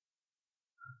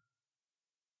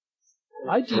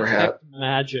 I detect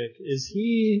magic. Is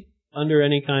he under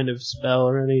any kind of spell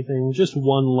or anything. Just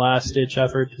one last-ditch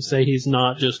effort to say he's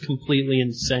not just completely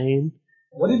insane.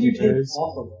 What did you take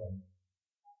off of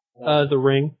him? The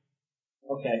ring.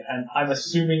 Okay, and I'm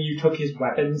assuming you took his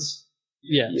weapons.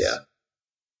 Yes. Yeah.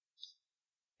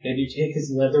 Did you take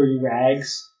his leathery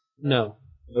rags? No.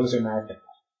 Those are magic.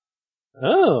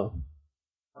 Oh.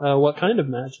 What kind of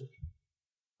magic?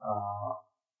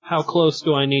 How close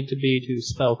do I need to be to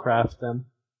spellcraft them?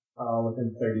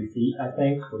 Within 30 feet, I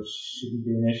think, which shouldn't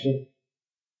be an issue.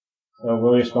 So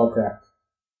roll your spellcraft.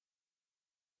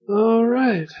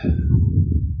 Alright.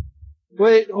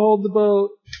 Wait, hold the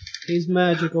boat. He's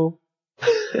magical.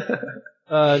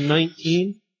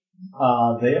 19?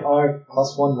 They are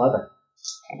 +1 leather.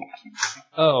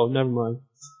 Oh, never mind.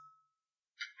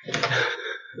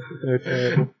 They're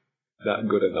terrible. Not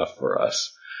good enough for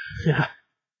us. Yeah.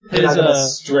 You're not gonna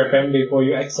strip him before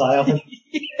you exile him?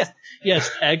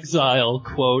 Yes, exile,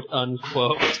 quote,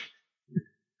 unquote.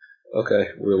 Okay,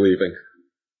 we're leaving.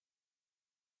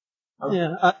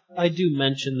 Yeah, I do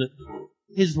mention that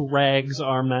his rags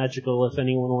are magical if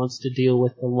anyone wants to deal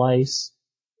with the lice.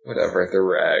 Whatever, they're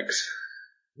rags.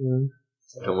 Yeah.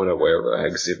 I don't want to wear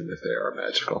rags even if they are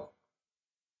magical.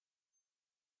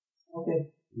 Okay.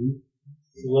 You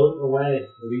float away,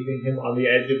 leaving him on the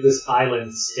edge of this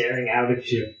island, staring out at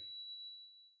you.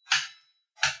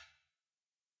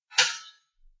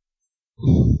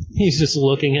 He's just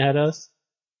looking at us.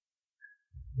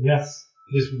 Yes,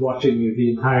 just watching you the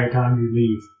entire time you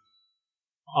leave.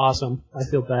 Awesome. I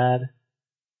feel bad.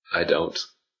 I don't.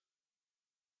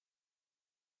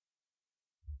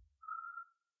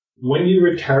 When you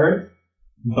return,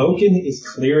 Boken is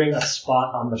clearing a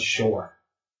spot on the shore.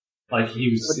 Like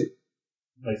he was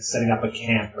setting up a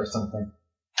camp or something.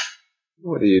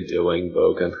 What are you doing,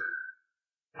 Bogan?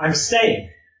 I'm staying.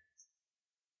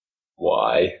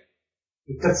 Why?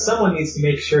 Because someone needs to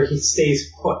make sure he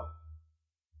stays put.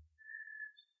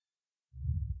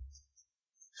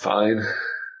 Fine.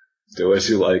 Do as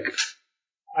you like.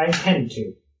 I intend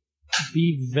to.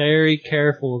 Be very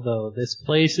careful, though. This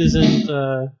place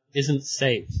isn't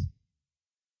safe.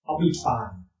 I'll be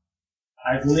fine.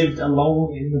 I've lived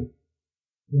alone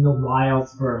in the wild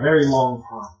for a very long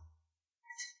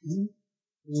time.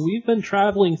 We've been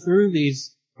traveling through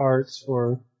these parts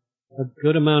for a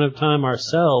good amount of time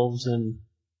ourselves, and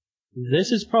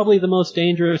this is probably the most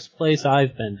dangerous place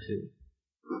I've been to.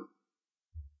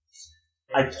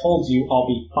 I told you I'll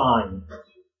be fine.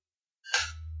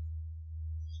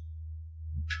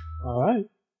 Alright.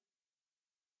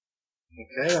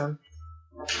 Okay then.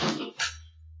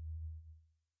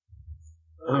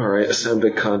 Alright, it's time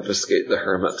to confiscate the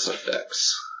Hermit's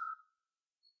effects.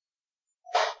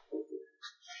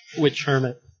 Which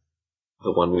hermit?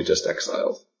 The one we just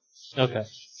exiled. Okay.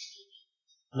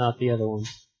 Not the other one.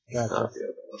 Gotcha. Not the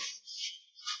other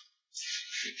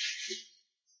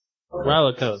one.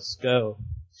 Ralikos, go.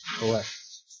 Collect.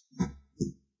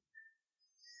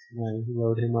 No,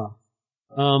 load him up.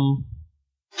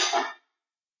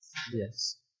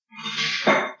 Yes.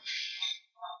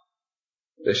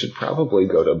 They should probably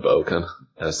go to Boken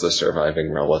as the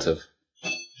surviving relative.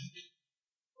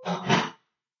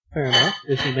 Fair enough,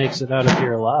 if he makes it out of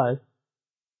here alive.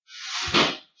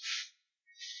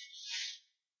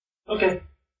 Okay.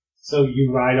 So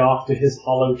you ride off to his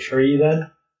hollow tree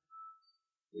then?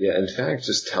 Yeah, in fact,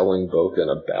 just telling Boken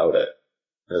about it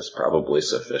is probably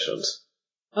sufficient.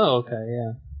 Oh, okay,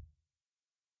 yeah.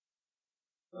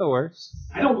 That works.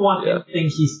 I don't want anything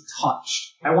he's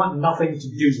touched. I want nothing to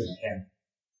do with him.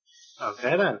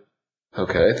 Okay then.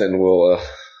 Okay, then we'll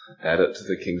add it to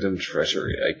the kingdom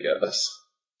treasury, I guess.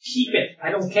 Keep it.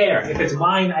 I don't care. If it's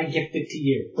mine, I gift it to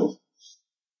you.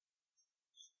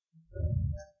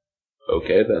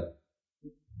 Okay then.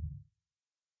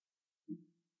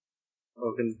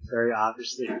 Logan very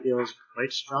obviously feels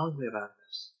quite strongly about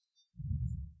this.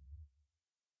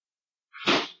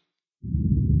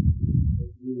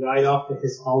 You ride off to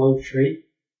his hollow tree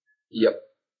Yep.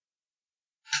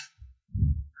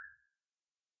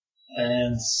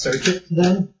 and search it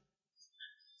then?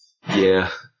 Yeah.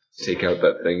 Take out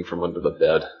that thing from under the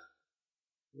bed.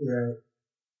 Right.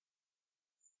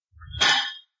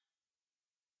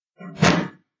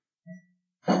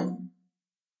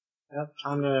 Yep,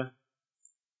 time to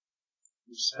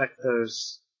inspect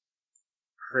those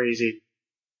crazy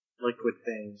liquid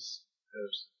things.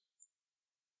 Those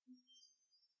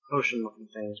potion-looking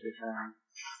things we found.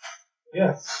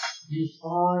 Yes. You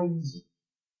find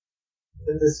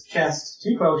in this chest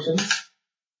 2 potions,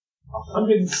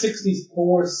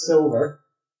 164 silver,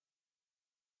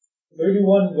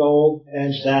 31 gold,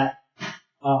 and that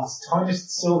tarnished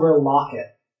silver locket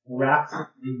wrapped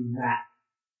in mat.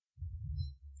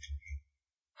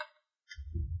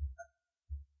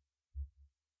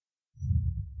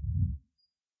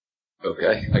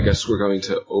 Okay, I guess we're going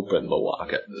to open the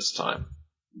locket this time.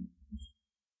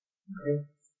 Okay.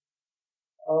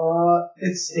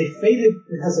 It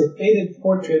has a faded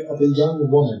portrait of a young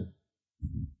woman.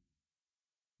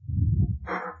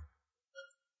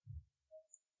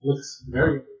 Looks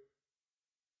very...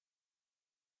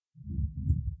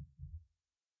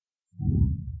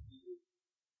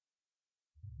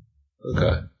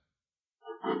 Okay.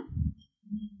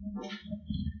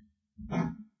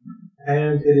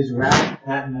 And it is wrapped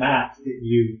that map that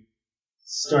you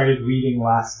started reading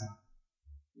last time.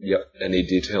 Yep. Any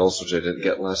details which I didn't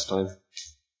get last time?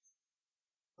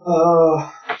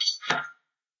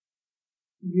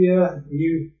 Yeah,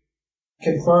 you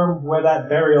confirm where that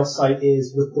burial site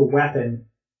is with the weapon.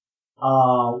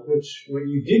 Which what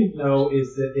you didn't know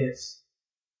is that it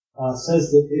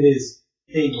says that it is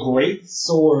a great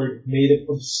sword made of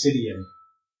obsidian.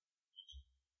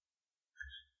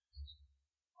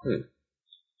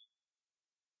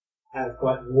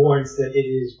 But warns that it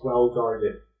is well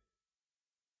guarded.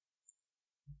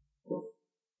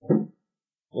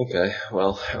 Okay,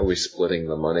 well, are we splitting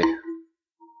the money?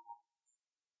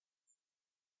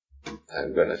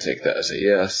 I'm gonna take that as a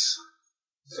yes.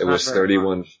 It was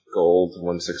 31 gold,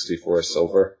 164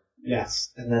 silver.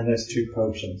 Yes, and then there's 2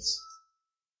 potions.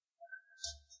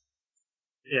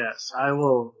 Yes, I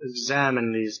will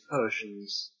examine these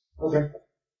potions. Okay.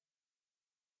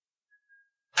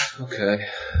 Okay.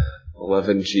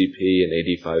 11 GP and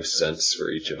 85 cents for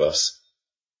each of us.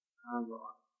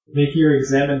 Make your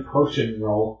examine potion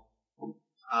roll.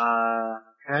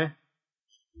 Okay.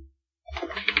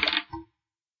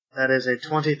 That is a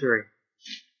 23.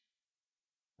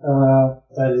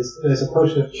 There's a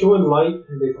potion of cure light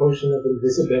and a potion of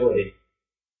invisibility.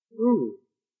 Ooh.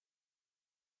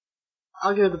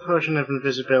 I'll give the potion of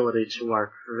invisibility to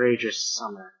our courageous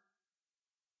summoner.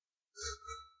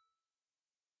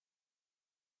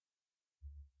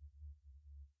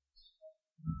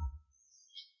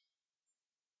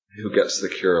 Who gets the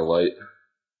cure light?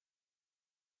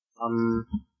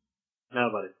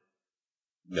 Nobody.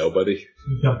 Nobody?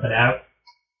 You dump it out.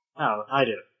 Oh, I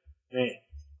do. Me.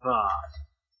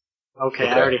 Okay,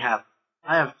 I already have.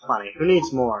 I have plenty. Who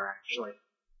needs more, actually?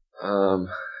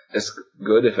 It's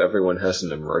good if everyone has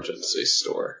an emergency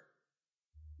store.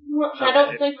 I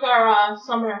don't think our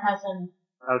summoner has any.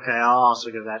 Okay, I'll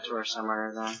also give that to our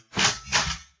summoner then.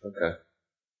 Okay.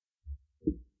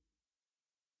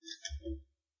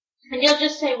 And you'll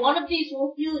just say, one of these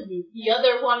will heal you, the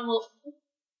other one will...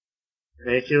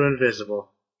 Make you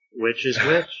invisible. Which is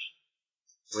which?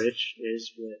 Which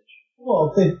is which?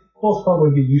 Well, they both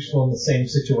probably be useful in the same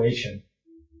situation.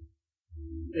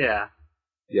 Yeah.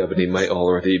 Yeah, but he might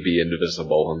already be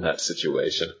invisible in that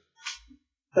situation.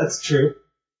 That's true.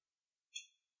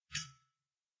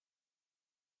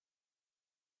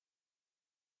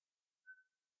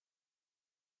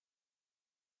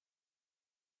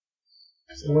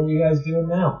 So what are you guys doing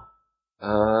now?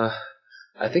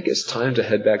 I think it's time to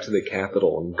head back to the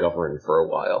capital and govern for a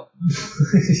while.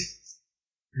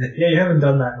 Yeah, you haven't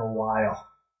done that in a while.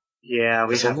 Yeah,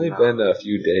 It's only been a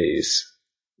few days.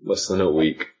 Less than a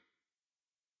week.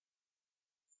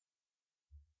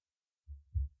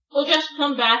 We'll just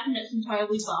come back and it's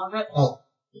entirely Bobbit. Oh,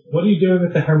 what are you doing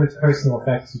with the hermit's personal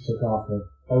effects you took off of?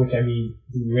 By which I mean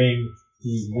the ring,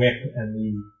 the whip, and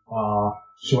the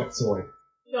short sword.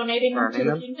 Donating them to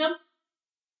the kingdom?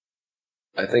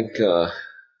 I think,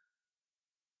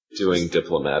 doing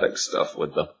diplomatic stuff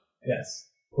with them. Yes.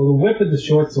 Well, the whip and the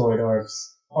short sword are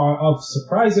of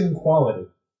surprising quality.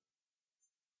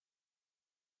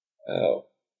 Oh.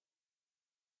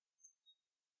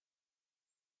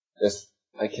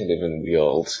 I can't even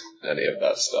wield any of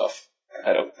that stuff.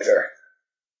 I don't care.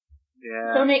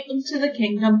 Yeah. Donate them to the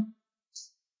kingdom.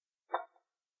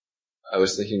 I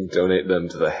was thinking donate them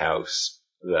to the house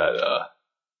that,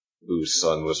 whose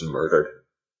son was murdered.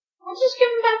 I'll just give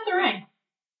him back the ring.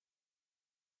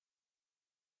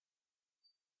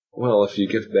 Well, if you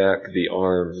give back the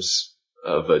arms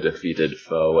of a defeated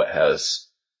foe, it has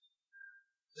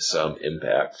some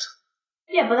impact.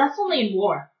 Yeah, but that's only in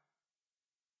war.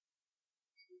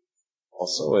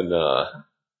 Also in,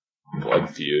 blood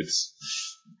feuds.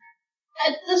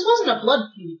 This wasn't a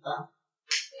blood feud, though.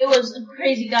 It was a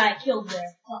crazy guy killed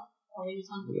there. while he was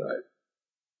on the Right.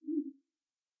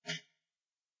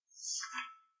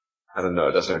 I don't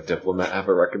know, does our diplomat have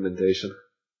a recommendation?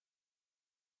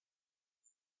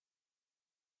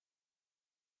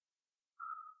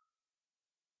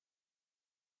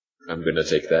 I'm gonna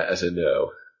take that as a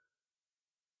no.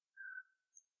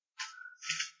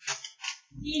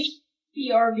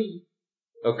 PRV.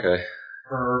 Okay.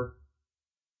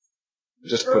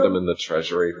 Just put them in the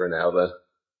treasury for now, then.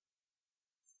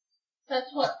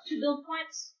 That's what, 2 build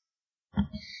points?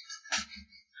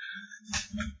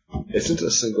 Isn't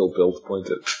a single build point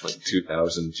at like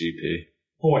 2,000 GP?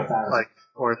 4,000. Like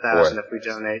 4,000 if we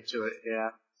donate to it, yeah.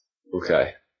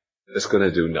 Okay. It's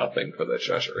gonna do nothing for the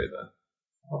treasury then.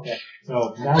 Okay,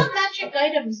 so I now thought magic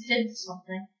items did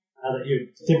something. that your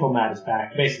diplomat is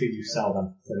back, basically you sell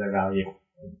them for their value.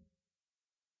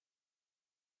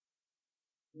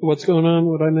 What's going on?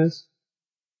 What I miss?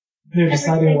 They're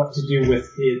deciding Everything. what to do with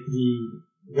the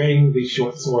ring, the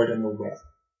short sword, and the whip.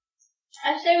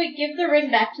 I say we give the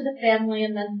ring back to the family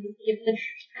and then we give the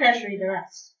treasury the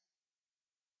rest.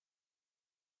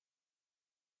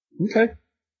 Okay.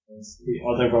 The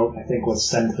other vote, I think, was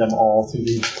send them all to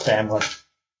the family.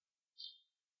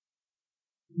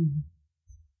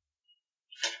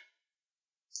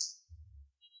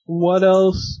 What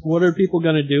else? What are people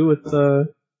gonna do with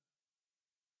the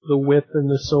whip and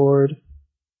the sword?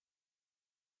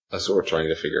 That's what we're trying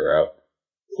to figure out.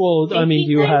 Well, I mean,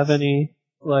 do you have Things? any,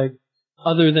 like,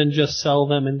 other than just sell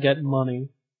them and get money?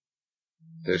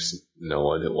 There's no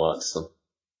one who wants them.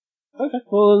 Okay,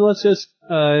 well then let's just,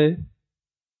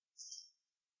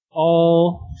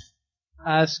 all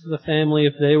ask the family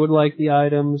if they would like the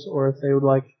items or if they would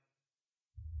like,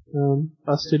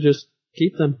 us to just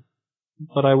keep them.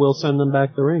 But I will send them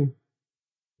back the ring.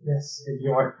 Yes, in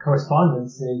your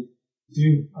correspondence, they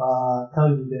do tell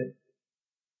you that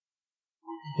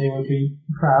they would be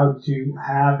proud to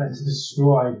have and to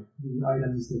destroy the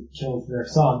items that killed their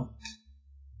son.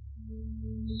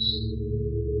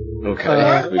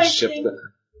 Okay, we I ship think-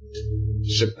 them.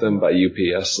 Ship them by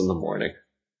UPS in the morning.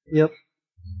 Yep.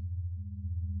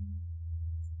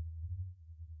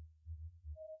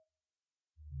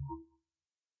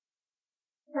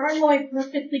 Probably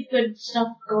perfectly good stuff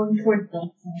going toward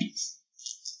build points.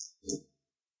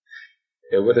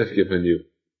 It would have given you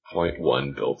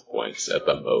 0.1 build points at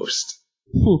the most.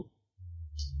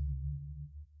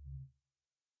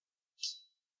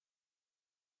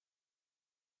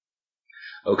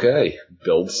 Okay,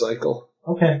 build cycle.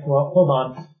 Okay, well, hold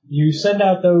on. You send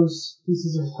out those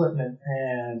pieces of equipment,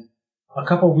 and a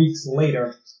couple weeks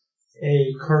later,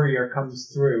 a courier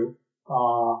comes through,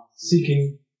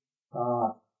 seeking,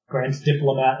 Grand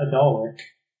Diplomat Adalric.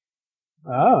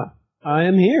 Ah, I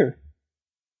am here.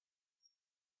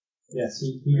 Yes,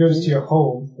 he goes to your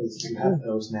home, because you have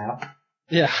those now.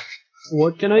 Yeah.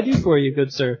 What can I do for you,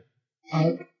 good sir?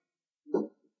 I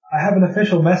have an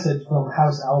official message from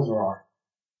House Alderar.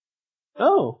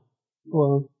 Oh,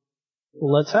 well,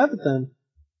 let's have it then.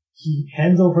 He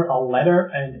hands over a letter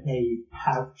and a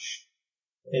pouch,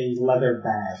 a leather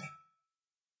bag.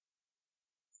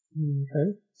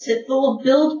 Okay. Is it full of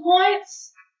build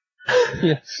points?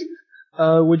 Yes.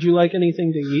 Would you like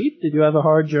anything to eat? Did you have a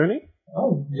hard journey?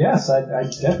 Oh, yes, I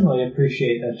definitely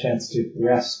appreciate a chance to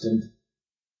rest and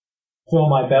fill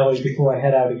my belly before I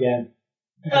head out again.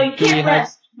 Oh, you Do we can't have-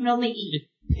 rest. You can only eat.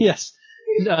 Yes.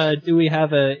 Do we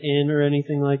have an inn or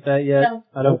anything like that yet? No.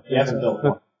 I don't. You haven't built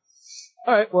one.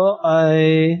 Alright, well,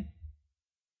 I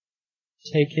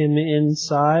take him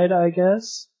inside, I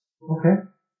guess. Okay.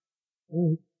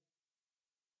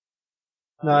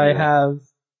 I have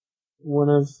one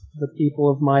of the people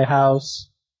of my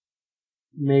house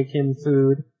make him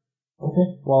food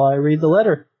Okay. while I read the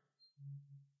letter.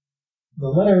 The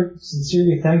letter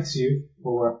sincerely thanks you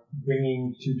for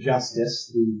bringing to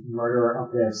justice the murderer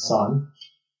of their son,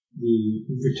 the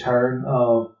return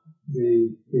of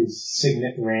his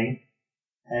signet ring,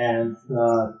 and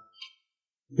the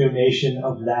donation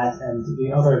of that and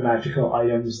the other magical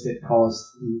items that caused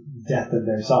the death of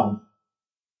their son.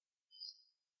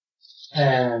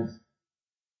 And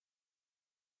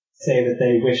say that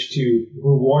they wish to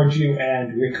reward you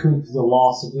and recoup the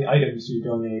loss of the items you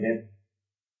donated.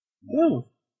 Oh.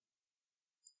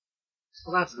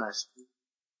 Well, that's nice.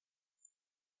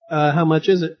 How much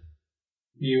is it?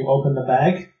 You open the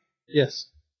bag. Yes.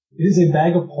 It is a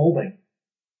bag of holding.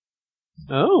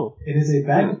 Oh. It is a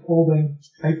bag of holding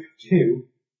type 2.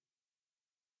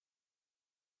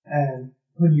 And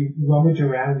when you rummage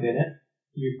around in it,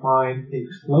 you find a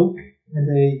cloak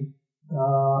and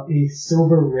a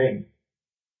silver ring.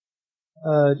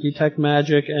 Detect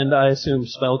magic and I assume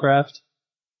spellcraft.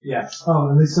 Yes. Oh,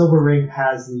 and the silver ring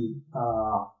has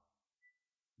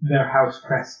their house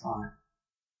crest on it.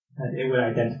 And it would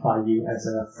identify you as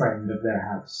a friend of their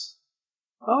house.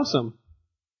 Awesome.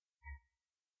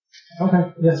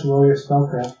 Okay. Yes, roll your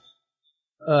spellcraft.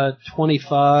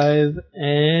 25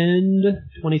 and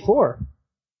 24.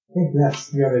 Okay,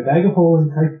 yes. You have a bag of holding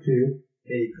type 2,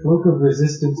 a cloak of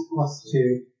resistance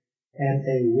 +2, and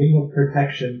a ring of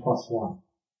protection +1.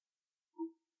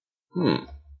 The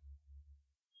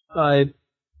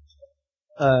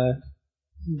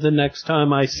next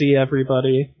time I see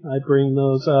everybody, I bring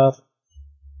those up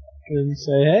and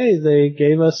say, hey, they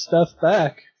gave us stuff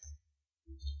back.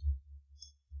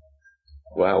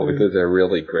 Wow, whether they're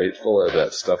really grateful or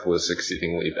that stuff was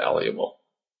exceedingly valuable.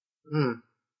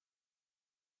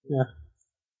 Yeah.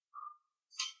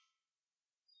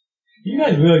 You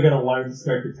guys really gotta learn to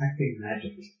start detecting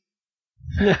magic.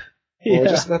 Yeah. Well, we're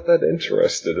just not that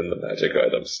interested in the magic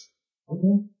items.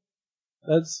 Okay.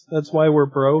 That's why we're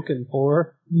broke and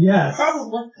poor. Yes.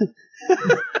 Probably.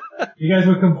 You guys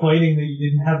were complaining that you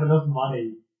didn't have enough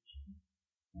money.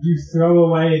 You throw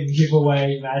away and give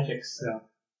away magic stuff.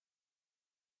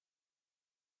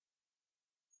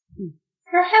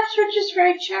 Perhaps we're just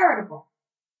very charitable.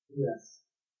 Yes.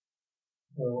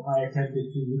 So I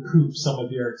attempted to recoup some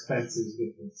of your expenses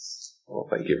with this. Well,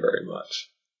 thank you very much.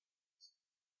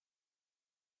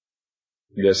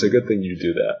 Yes, a good thing you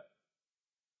do that.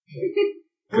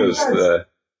 Because the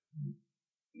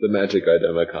magic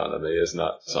item economy is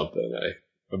not something I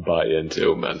buy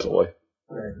into mentally.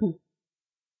 Right.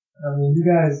 I mean, you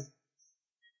guys,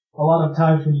 a lot of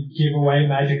times when you give away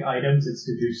magic items, it's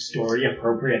to do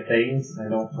story-appropriate things, and I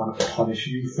don't want to punish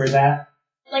you for that.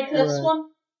 Like this one?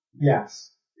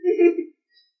 Yes.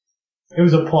 It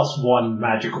was a +1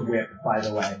 magic whip, by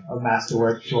the way. A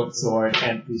masterwork short sword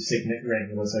and the signet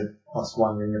ring was a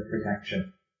 +1 ring of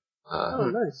protection. Oh,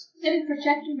 nice. Didn't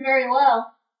protect him very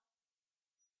well.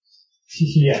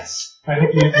 Yes. I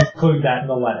hope you include that in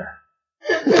the letter.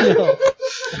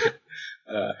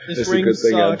 It's a good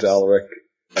thing Dalric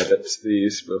edits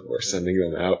these before sending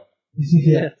them out.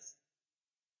 Yes.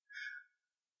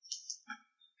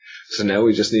 So now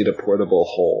we just need a portable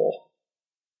hole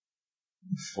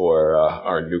for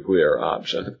our nuclear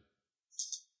option.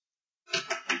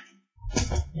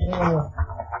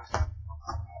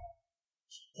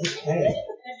 Okay.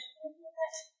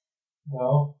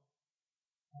 No.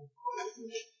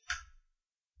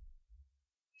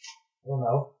 I don't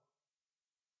know.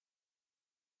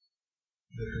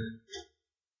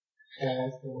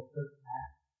 I'm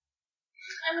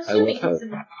assuming it's in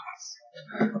the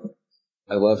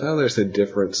I love how there's a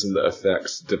difference in the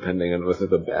effects depending on whether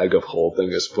the bag of holding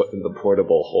is put in the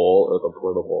portable hole or the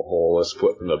portable hole is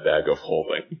put in the bag of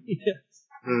holding. Yes.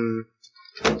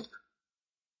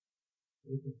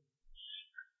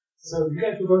 So you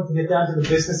guys were going to get down to the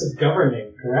business of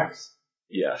governing, correct?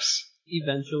 Yes.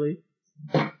 Eventually.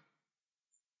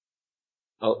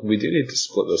 We do need to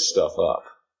split this stuff up.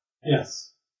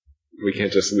 Yes. We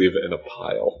can't just leave it in a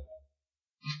pile.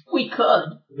 We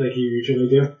could. Like you usually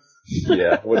do.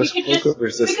 Yeah, what does Cloak of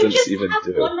Resistance even have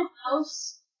do? one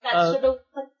house that's sort of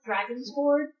like Dragon's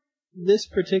Horde. This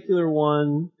particular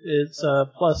one, it's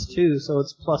 +2, so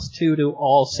it's +2 to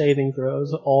all saving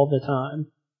throws all the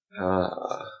time.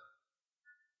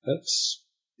 That's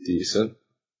decent.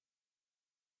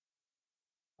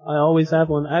 I always have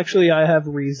one. Actually, I have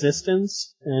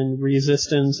Resistance, and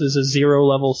Resistance is a 0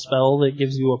 level spell that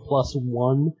gives you a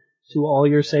 +1 to all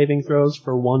your saving throws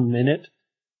for 1 minute.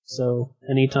 So,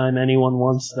 anytime anyone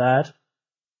wants that,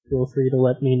 feel free to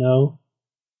let me know.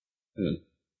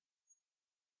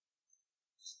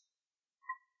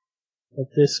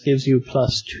 But this gives you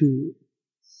 +2.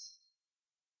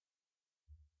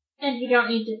 And you don't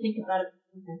need to think about it.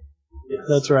 Yes.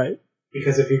 That's right.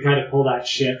 Because if you try to pull that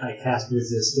shit, I cast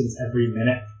resistance every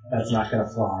minute. That's not gonna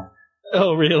fly.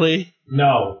 Oh, really?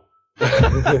 No.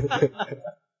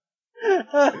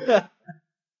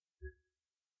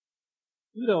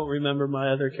 You don't remember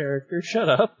my other character. Shut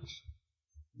up.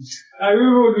 I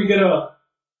remember when we get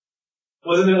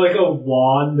wasn't it like a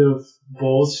wand of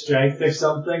bull strength or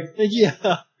something?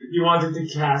 Yeah. You wanted to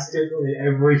cast it like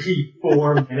every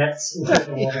 4 minutes.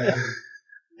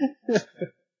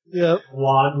 Yep.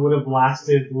 Wand would have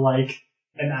lasted like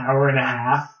an hour and a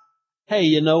half. Hey,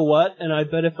 you know what? And I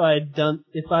bet if I had done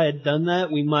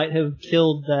that, we might have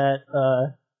killed that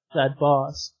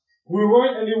boss. We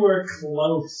weren't anywhere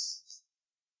close.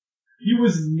 He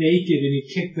was naked and he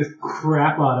kicked the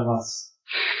crap out of us.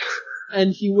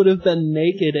 And he would have been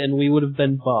naked and we would have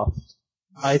been buffed.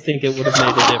 I think it would have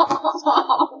made a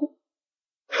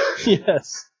difference.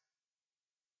 Yes.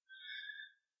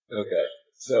 Okay.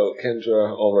 So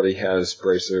Kendra already has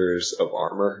bracers of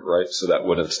armor, right? So that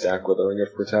wouldn't stack with a ring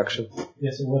of protection?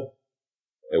 Yes, it would.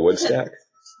 It would stack?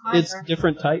 It's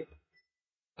different type.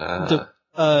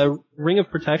 Ring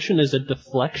of Protection is a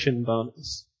deflection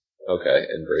bonus. Okay,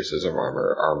 and bracers of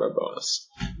armor bonus.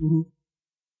 Mm-hmm.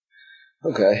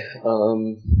 Okay,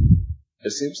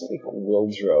 it seems like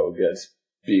Wildro gets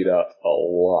beat up a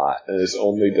lot, and his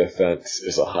only defense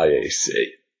is a high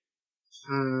AC.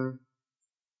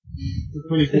 It's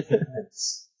pretty good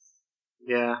defense.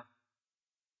 Yeah.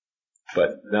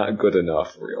 But not good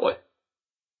enough, really.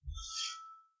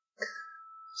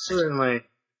 Certainly,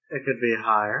 it could be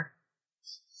higher.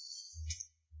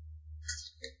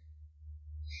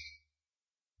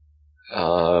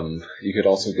 You could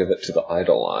also give it to the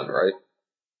Eidolon, right?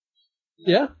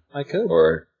 Yeah, I could.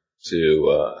 Or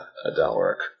to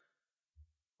Adalric,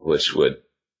 which would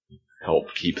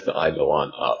help keep the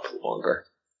Eidolon up longer.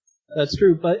 That's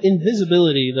true, but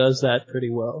invisibility does that pretty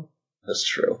well. That's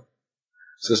true.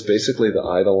 So it's basically the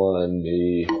Eidolon,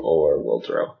 me, or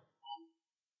Wildrow.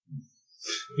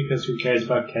 Because who cares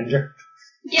about Kendra?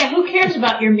 Yeah, who cares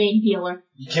about your main healer?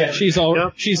 You can't, She's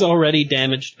already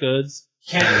damaged goods.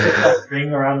 can't put that ring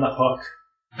around the hook.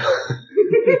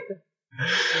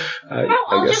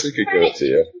 I guess we could give it to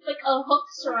you. Like a hook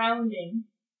surrounding.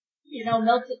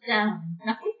 Melt it down.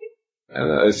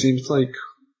 It seems like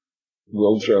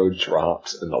Wildrow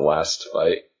dropped in the last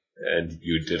fight, and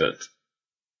you didn't.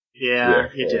 Yeah,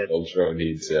 you did. Wildrow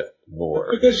needs it more.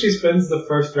 Because she spends the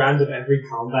first round of every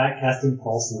combat casting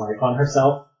Pulse Life on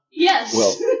herself. Yes.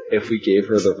 Well, if we gave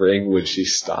her the ring, would she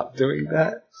stop doing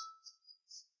that?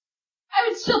 I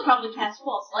would still probably cast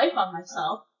False Life on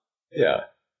myself. Yeah.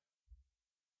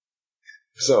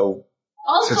 So,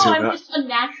 Also, since you're I'm not- just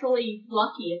unnaturally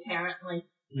lucky, apparently.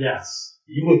 Yes.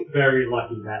 You were very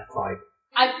lucky in that fight.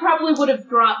 I probably would have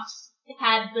dropped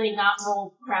had they not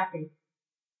rolled crappy.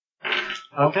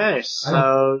 Okay,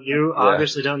 so you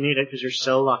obviously don't need it because you're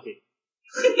so lucky.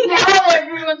 Now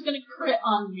everyone's gonna crit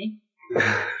on me.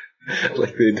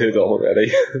 like they did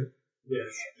already.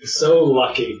 Yes. So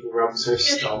lucky, rubs her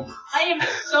stump. I am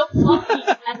so lucky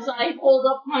as I hold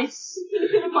up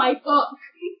my book.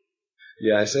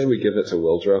 Yeah, I say we give it to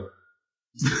Wildrow.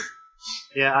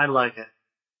 Yeah, I like it.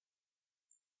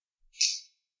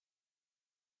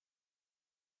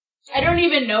 I don't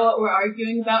even know what we're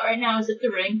arguing about right now. Is it the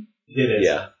ring? It is.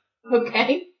 Yeah.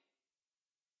 Okay.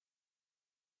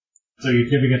 So you're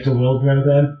giving it to Wildrow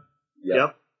then?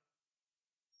 Yep.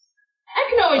 I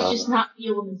can always just not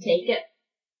feel them and take it.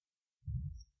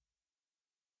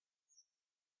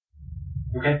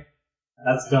 Okay.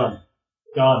 That's done.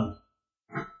 Done.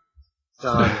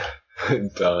 Done.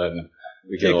 Done.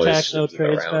 We can Tic always tac, no shift it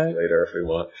trades around back. later if we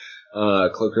want.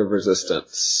 Cloak of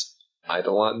Resistance.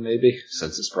 Eidolon, maybe?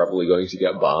 Since it's probably going to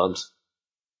get bombed.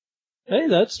 Hey,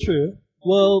 that's true.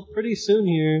 Well, pretty soon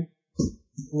here,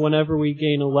 whenever we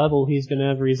gain a level, he's gonna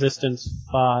have resistance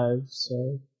 5,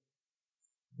 so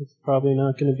it's probably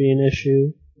not gonna be an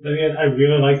issue. I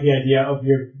really like the idea of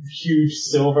your huge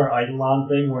silver Eidolon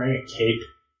thing wearing a cape.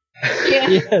 Yeah.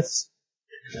 Yes.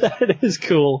 That is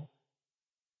cool.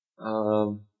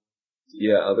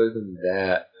 Yeah, other than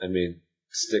that, I mean,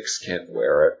 Styx can't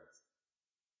wear it.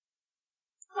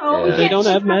 Oh, Yeah. They don't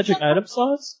have super magic silver. item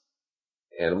slots?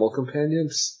 Animal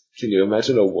companions? Can you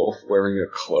imagine a wolf wearing a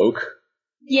cloak?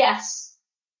 Yes.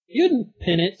 You can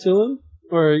pin it to him,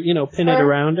 or, pin it Her.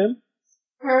 around him.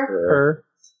 Her. Her.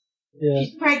 Yeah.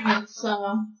 She's pregnant,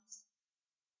 so.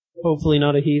 Hopefully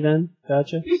not a heathen.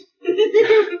 Gotcha.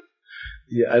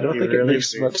 Yeah, I don't You think it really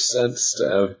makes do. much sense to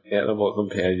have animal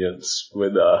companions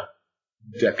with,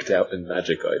 decked out in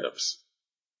magic items.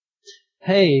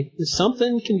 Hey,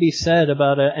 something can be said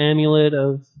about an amulet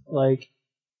of,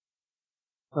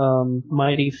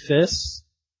 mighty fists.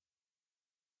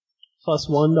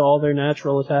 +1 to all their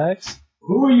natural attacks.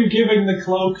 Who are you giving the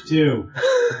cloak to?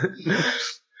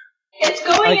 It's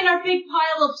going in our big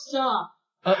pile of stuff.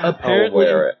 I'll Apparently,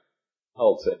 wear it.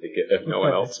 I'll take it if no one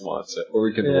Okay. else wants it. Or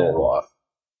we can Yeah. roll off.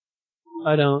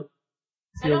 I don't.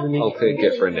 I don't Feel the I'll need. take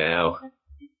it for now.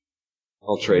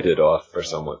 I'll trade it off for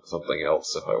something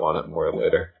else if I want it more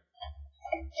later.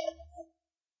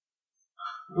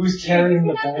 Who's carrying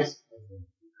the bag?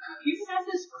 You have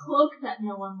this cloak that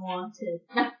no one wanted.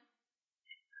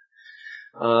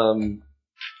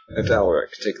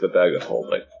 Adalric, take the bag of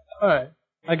holding. Alright,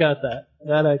 I got that.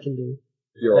 That I can do.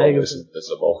 You're Bag of- always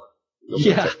invisible. You'll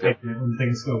Yeah. protect you. When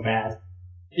things go bad.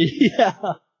 Yeah.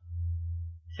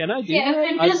 Can I do Yeah, that?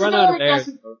 if I'd run out of invisibility air.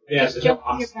 doesn't. Yeah, Just there's no jump in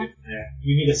your oxygen there.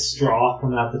 You need a straw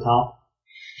coming out the top.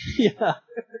 Yeah.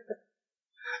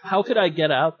 How could I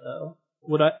get out though?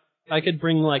 Would I could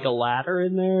bring like a ladder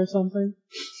in there or something?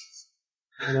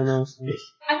 I don't know.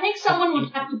 I think someone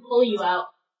would have to pull you out.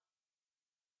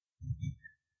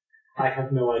 I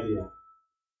have no idea.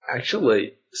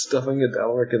 Actually, stuffing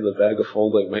Adalric in the bag of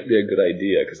holding might be a good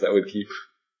idea, because that would keep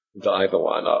the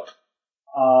Eidolon up.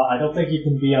 I don't think you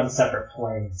can be on separate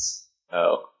planes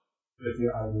Oh. with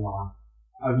your Eidolon.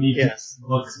 I would need Yes. to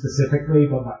look specifically,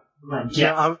 but my guess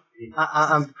Yeah,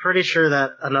 I'm pretty sure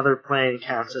that another plane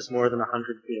counts as more than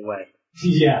 100 feet away.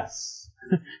 Yes.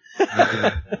 So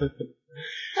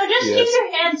just keep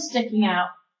your hand sticking out.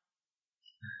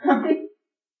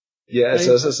 Yeah, it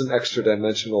says it's an extra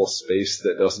dimensional space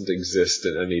that doesn't exist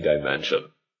in any dimension.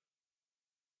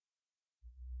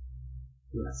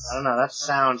 Yes. I don't know, that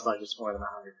sounds like it's more than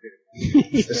 100 feet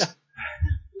away. Yeah.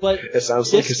 But It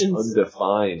sounds like it's distance-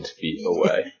 undefined feet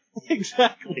away.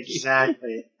 Exactly.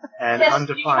 Exactly. And Yes, you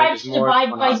undefined tried is to more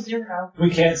divide than by 100. 0. We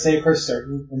can't say for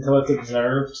certain until it's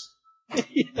observed.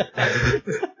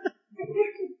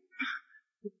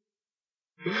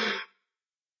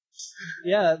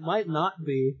 Yeah, it might not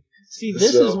be. See,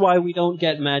 this is why we don't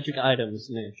get magic items,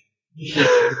 Nick.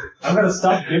 I'm gonna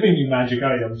stop giving you magic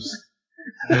items.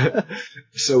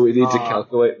 So we need to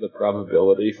calculate the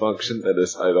probability function that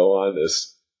his Eidolon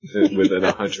is within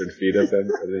 100 feet of him.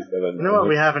 You know what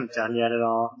we haven't done yet at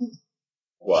all?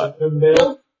 What? The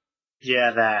middle.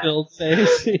 Yeah, that. Build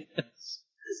phase.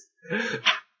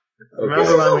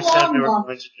 Remember when we said we were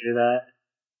going to do that?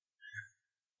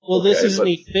 Well, this Okay, is an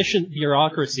efficient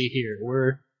bureaucracy here.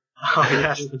 We're Oh,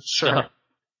 yes, doing sure.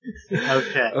 stuff.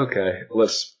 Okay. Okay,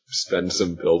 let's spend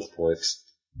some build points.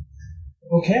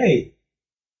 Okay.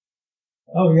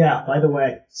 Oh yeah, by the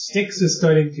way, Styx is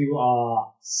starting to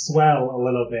swell a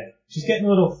little bit. She's getting a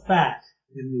little fat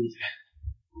in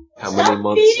the... How Stop many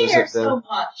months feeding has her it been? so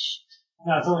much.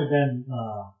 No, it's only been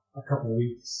a couple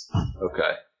weeks.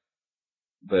 Okay.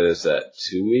 But is that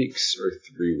 2 weeks or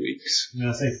 3 weeks? I'm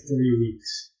gonna say 3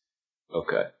 weeks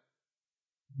Okay.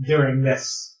 during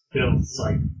this build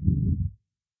cycle.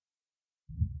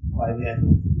 By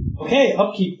then. Okay,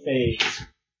 upkeep phase.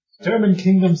 Determine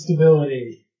kingdom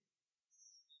stability.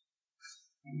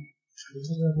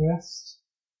 Rest.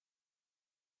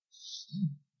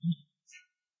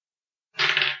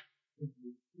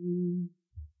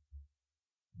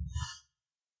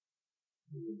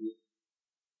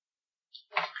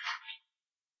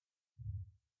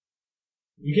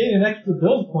 You gain an extra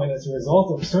build point as a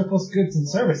result of surplus goods and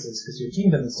services because your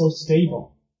kingdom is so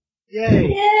stable. Yay!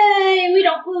 Yay! We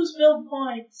don't lose build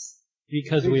points.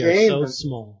 Because Good we are game. so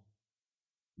small.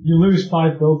 You lose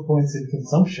 5 build points in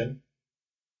consumption.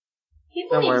 People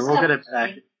Don't need worry, to we'll stop get it back.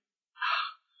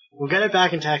 We'll get it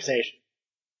back in taxation.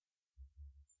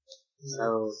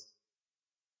 So,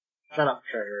 shut up,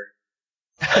 Trevor.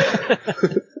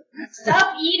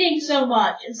 Stop eating so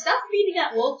much and stop feeding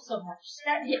that wolf so much.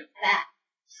 Start hitting fat.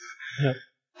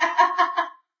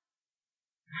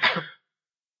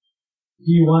 Do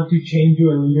you want to change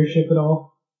your leadership at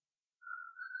all?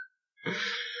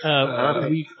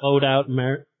 We vote out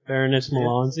Baroness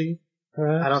Melanzi,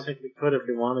 perhaps? I don't think we could if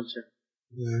we wanted to.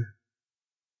 Yeah.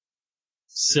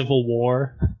 Civil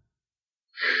War.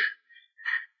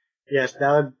 Yes,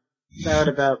 that would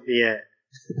about be it.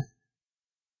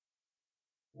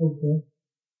 Okay.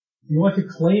 You want to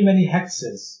claim any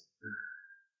hexes?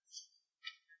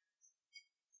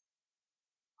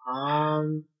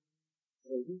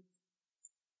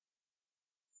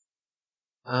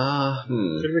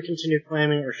 Should we continue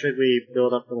claiming, or should we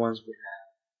build up the ones we have?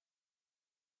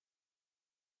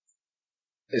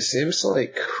 It seems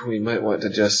like we might want to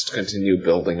just continue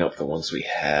building up the ones we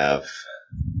have.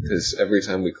 Because every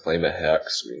time we claim a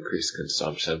hex, we increase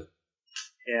consumption.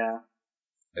 Yeah.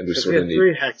 And we Because sort we of have need...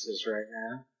 3 hexes right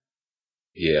now.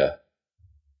 Yeah.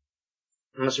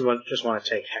 Unless we just want to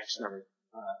take hex number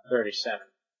 37.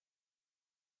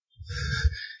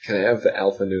 Can I have the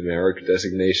alphanumeric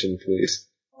designation, please?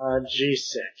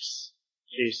 G6.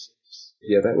 G6.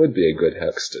 Yeah, that would be a good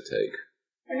hex to take.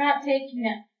 We're not taking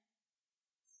it.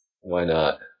 Why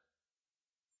not?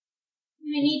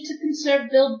 We need to conserve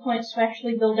build points to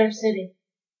actually build our city.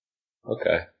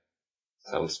 Okay.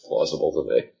 Sounds plausible to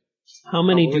me. How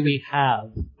many do we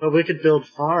have? But we could build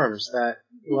farms that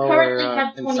We lower currently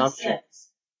have consumption. 26.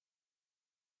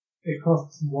 It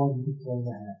costs 1 to claim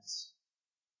a hex.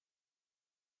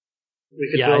 We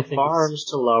could Yeah, I build think farms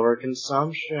to lower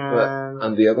consumption. But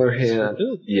on the other hand,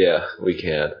 yeah, we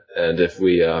can. And if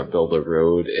we build a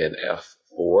road in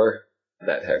F4,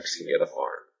 that hex can get a farm.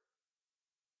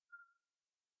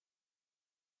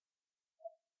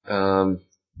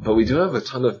 But we do have a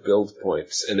ton of build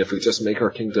points, and if we just make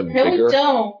our kingdom No, bigger, we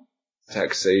don't.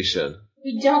 taxation.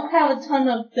 We don't have a ton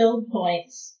of build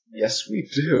points. Yes, we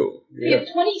do. We have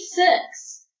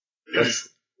 26. That's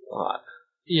a lot.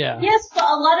 Yeah. Yes, but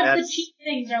a lot of the That's- cheap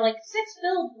things are like 6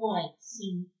 build points.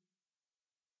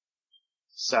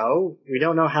 So, we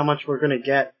don't know how much we're going to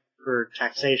get for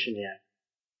taxation yet.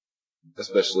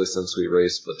 Especially since we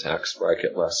raised the tax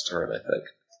bracket last turn, I think.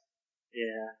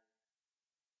 Yeah.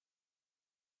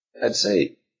 I'd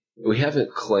say we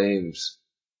haven't claimed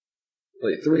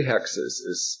Like, 3 hexes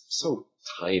is so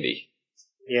tiny.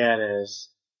 Yeah, it is.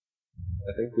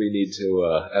 I think we need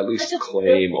to at least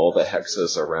claim all the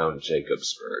hexes around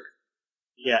Jacobsburg.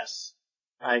 Yes.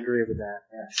 I agree with that,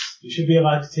 yes. You should be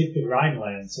allowed to take the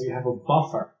Rhineland, so you have a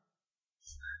buffer.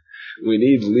 We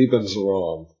need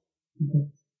Lebensraum.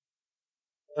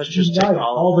 Let's just take Right,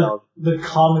 all of the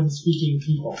common-speaking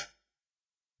people.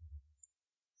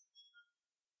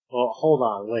 Well, hold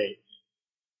on, wait.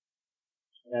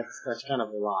 That's kind of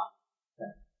a lot.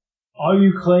 Are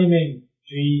you claiming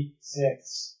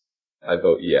G6? I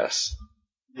vote yes.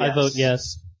 I vote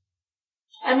yes.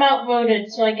 I'm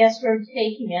outvoted, so I guess we're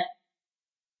taking it.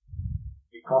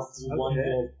 It costs you 1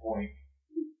 gold point.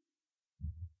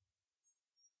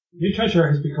 Your treasure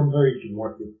has become very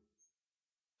dwarfy.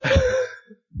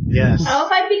 Yes. How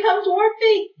have I become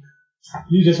dwarfy?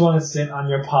 You just want to sit on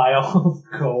your pile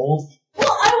of gold.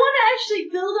 Well, I want to actually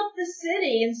build up the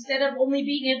city instead of only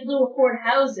being able to afford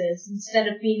houses, instead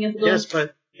of being able to Yes,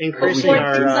 but increasing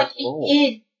afford things our like an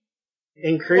inn.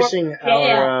 increasing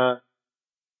Or-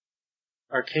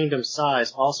 our kingdom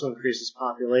size also increases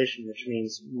population, which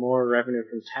means more revenue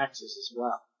from taxes as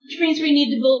well. Which means we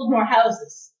need to build more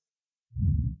houses.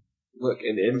 Look,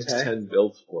 an inn's Okay. 10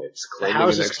 build points. The Claiming an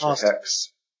houses extra cost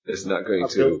hex is not going a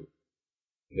to build-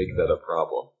 make that a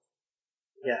problem.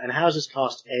 Yeah, and houses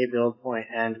cost a build point,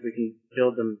 and we can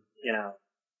build them,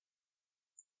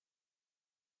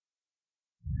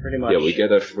 pretty much. Yeah, we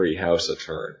get a free house a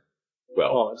turn.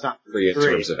 Well, Well, it's not free in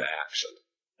terms of action.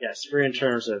 Yes, free in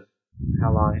terms of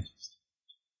how long it takes.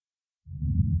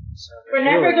 So, We're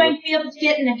never going to be able to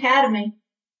get an academy.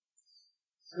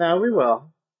 No, we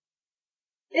will.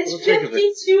 It's We'll think of it.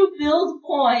 52 build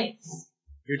points.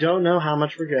 You don't know how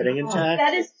much we're getting in tax.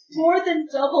 That is more than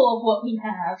double of what we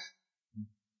have.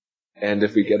 And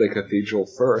if we get a cathedral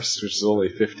first, which is only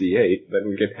 58, then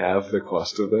we can have the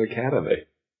cost of the academy.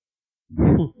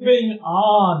 Moving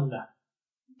on.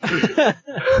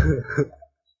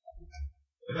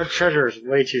 Our treasure is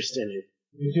way too stingy.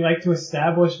 Would you like to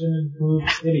establish and improve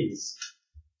cities?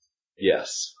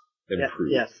 Yes.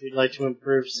 Improve. Yes, we'd like to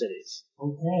improve cities.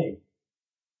 Okay.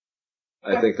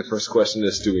 I think the first question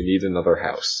is, do we need another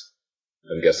house?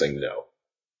 I'm guessing no.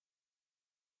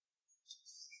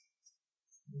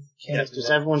 Yes, does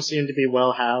everyone seem to be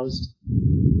well housed?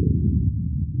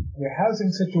 Your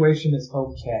housing situation is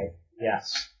okay.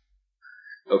 Yes.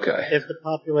 Okay. If the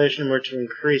population were to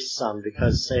increase some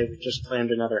because, say, we just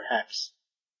claimed another hex,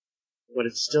 would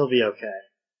it still be okay?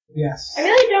 Yes. I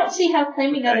really don't see how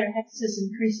claiming other hexes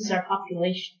increases our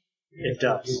population. It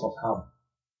does. People come.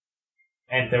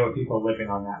 And there were people living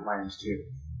on that land too.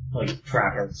 Like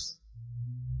trappers.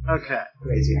 Okay,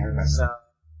 Crazy hermits. so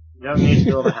you don't need to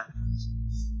build a hex.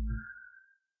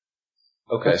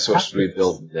 Okay, so what should we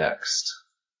build next?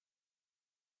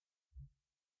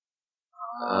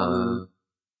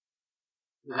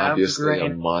 We have Obviously a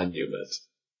grain. monument.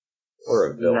 Or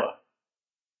a villa. No.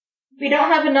 We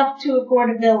don't have enough to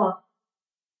afford a villa.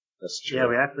 That's true. Yeah,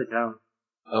 we actually don't.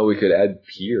 Oh, we could add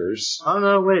piers. Oh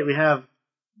no, wait, we have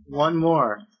one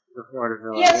more before the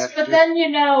villa. Yes, but then,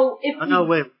 if Oh no,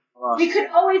 wait. we could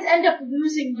always end up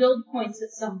losing build points at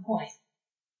some point.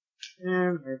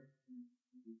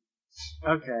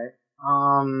 Okay.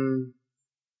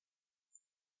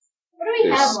 What do we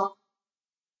Yes. have left?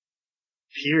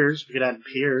 Piers. We could add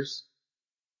piers.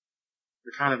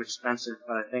 They're kind of expensive,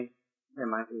 but I think they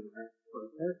might be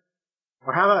worth it.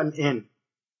 Or how about an inn?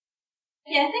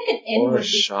 Yeah, I think an inn Or would a be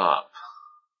shop.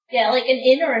 Yeah, like an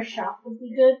inn or a shop would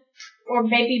be good. Or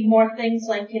maybe more things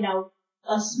like,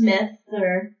 a smith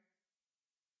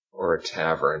Or a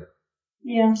tavern.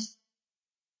 yeah.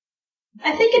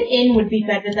 I think an inn would be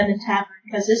better than a tavern,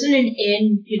 because isn't an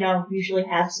inn, usually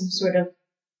have some sort of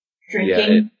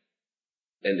drinking?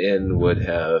 An inn would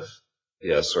have,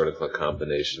 sort of a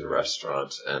combination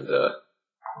restaurant and,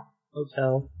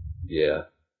 Hotel. yeah.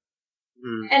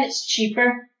 And it's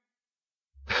cheaper.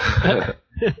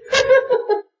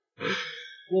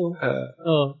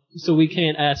 Well, so we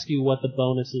can't ask you what the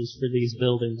bonuses for these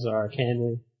buildings are, can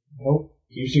we? Nope.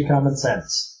 Use your common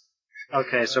sense.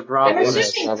 Okay, so I'm Bravo It's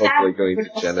assuming is. probably tavern going would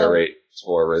to also- generate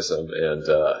tourism and,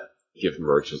 give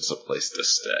merchants a place to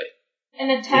stay.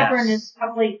 And a tavern Yes. is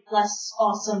probably less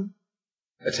awesome.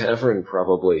 A tavern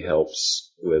probably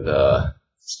helps with,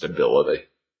 stability.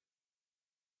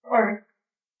 Or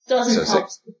doesn't So help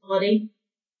stability.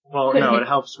 Well, no, it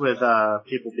helps with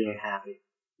people being happy.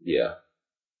 Yeah.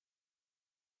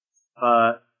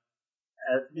 But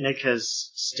Nick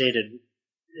has stated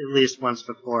at least once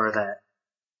before that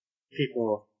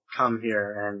people come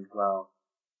here and, well,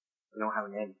 we don't have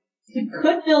an inn. We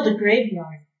could build a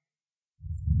graveyard.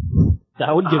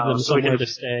 That would give them So we somewhere can-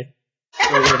 to stay.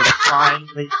 So we're gonna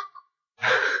finally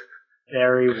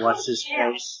bury what's his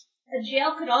face. A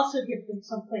jail could also give them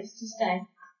some place to stay.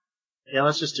 Yeah,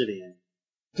 let's just do the end.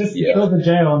 Just Yeah. build a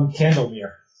jail on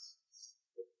Candlemere.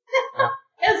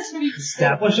 That's me.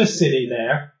 Establish a city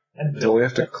there. And Don't we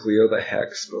have to clear the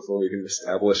hex before we can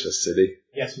establish a city?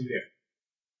 Yes, we do.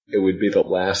 It would be the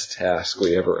last task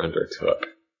we ever undertook.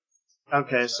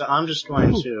 Okay, so I'm just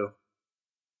going to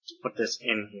put this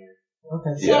in here.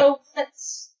 Okay. Yeah. So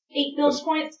that's 8 build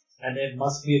points. And it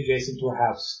must be adjacent to a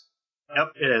house.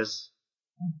 Yep, it is.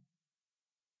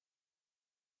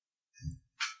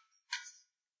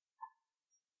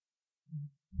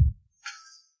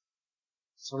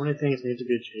 So many things need to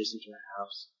be adjacent to a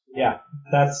house. Yeah,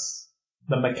 that's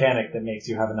the mechanic that makes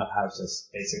you have enough houses,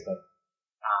 basically.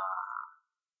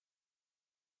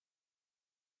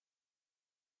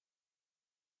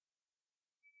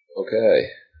 Okay.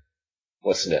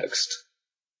 What's next?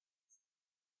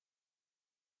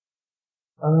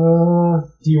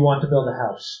 Do you want to build a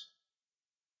house?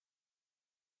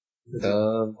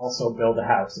 Also build a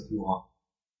house if you want.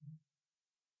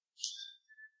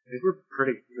 I think we're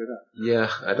pretty good at Yeah,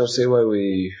 I don't see why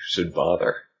we should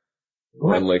bother.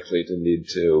 We're unlikely to need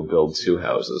to build 2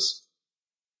 houses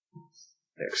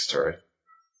next turn.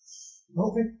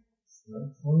 Okay.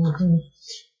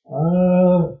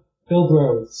 Build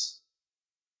roads.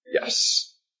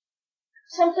 Yes.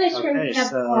 Someplace where we Okay, can have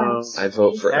so- farms. I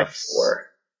vote for X. F4.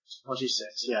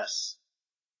 26, yes.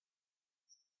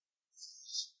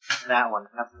 That one,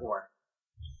 F4.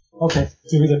 Okay.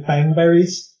 Do the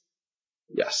fangberries?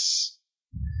 Yes.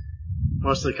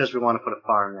 Mostly because we want to put a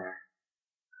farm there.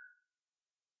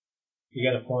 You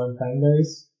gonna farm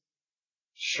fangberries?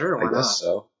 Sure, I why not? guess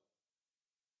so.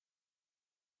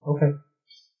 Okay.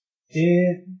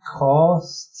 It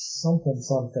costs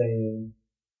something.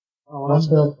 Oh, One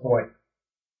build point.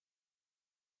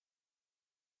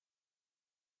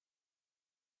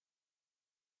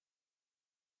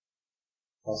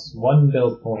 Costs 1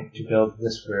 build point to build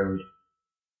this road.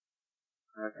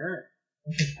 okay.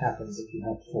 What happens if you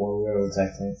have 4 roads, I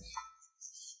think?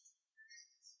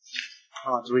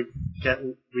 Oh, do we get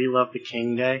We Love the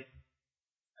King Day?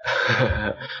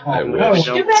 I no. wish.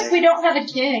 Too bad we don't have a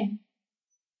king.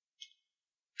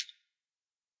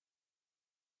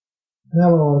 Now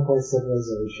I want to play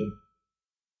Civilization.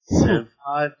 Civ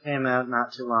 5 came out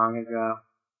not too long ago.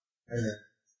 I know.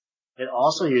 It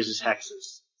also uses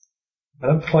hexes. But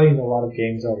I'm playing a lot of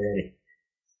games already.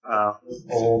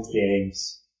 Old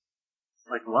games.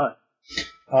 Like what?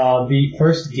 The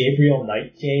first Gabriel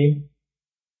Knight game,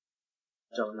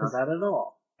 Don't know that at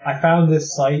all. I found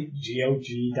this site,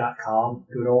 GOG.com,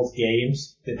 Good Old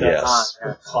Games, that does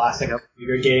Yes. classic Yep.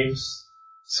 computer games.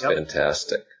 It's Yep.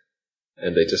 fantastic.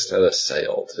 And they just had a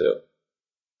sale, too.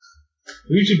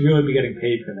 We should really be getting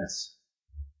paid for this.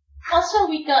 Also,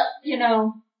 we got,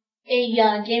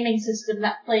 a gaming system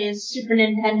that plays Super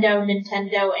Nintendo,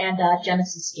 and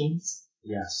Genesis games.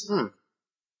 Yes. Hmm.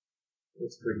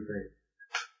 It's pretty great.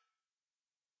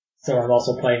 So I'm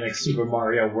also playing like Super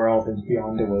Mario World and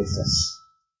Beyond Oasis.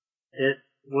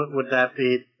 Would that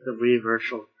be the Wii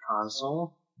Virtual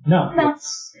Console? No, No.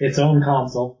 it's its own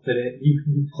console that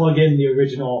you plug in the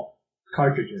original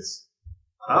cartridges.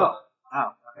 Oh,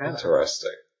 wow. Okay.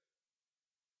 Interesting.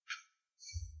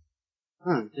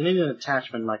 You need an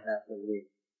attachment like that for Wii.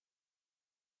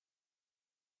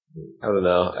 I don't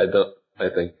know. I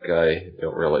think I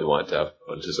don't really want to have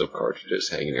bunches of cartridges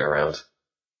hanging around.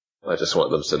 I just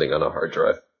want them sitting on a hard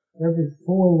drive. Every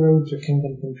 4 roads are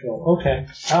kingdom control. Okay,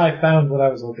 I found what I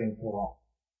was looking for.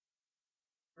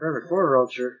 For every 4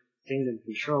 roads your kingdom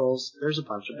controls, there's a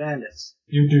bunch of bandits.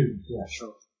 You do, yes.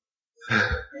 So,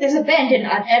 There's a bandit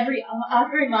on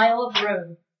every mile of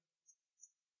road.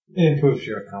 It improves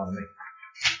your economy,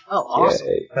 oh, awesome.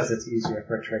 Yay. because it's easier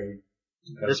for trade.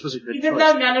 This was a good Even choice.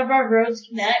 though none of our roads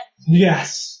connect.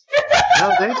 Yes!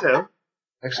 No, they do.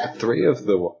 Actually, 3 of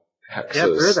the Yeah, 3 of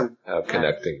hexes them. have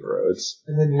connecting roads.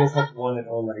 And then you just have one at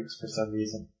Oleg's for some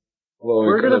reason. Well, We're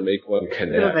we're gonna gonna- make one We're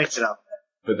gonna mix connect, it up.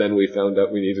 but then we found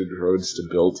out we needed roads to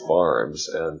build farms,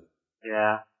 and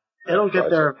Yeah. It'll get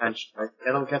there eventually.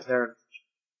 It'll get there.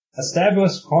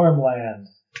 Establish farmland.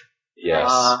 yes.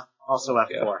 Also F4.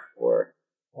 Yeah, or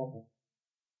Okay.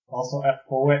 Also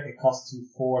F4, it costs you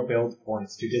 4 build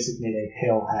points to designate a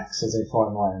hill hex as a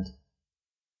farmland.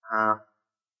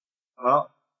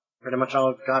 Well, pretty much all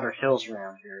we've got are hills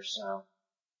around here, so.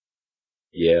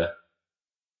 yeah.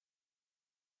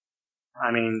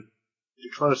 I mean, the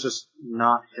closest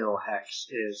not hill hex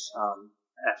is,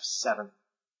 F7.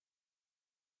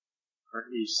 Or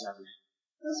E7.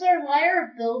 Does our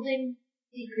lyre building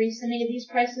decrease any of these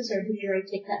prices, or did you already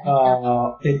take that into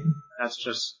account? That's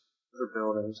just for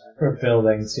buildings. For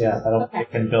buildings, yeah. I don't Okay. think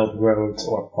it can build roads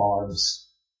or farms.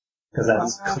 Because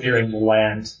that's clearing the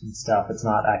land and stuff. It's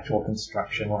not actual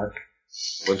construction work.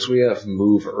 Once we have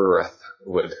move earth,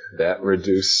 would that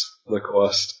reduce the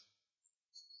cost?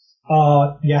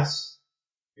 Yes.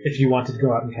 If you wanted to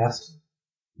go out and cast,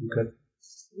 you could.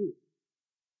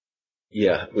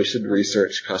 Yeah, we should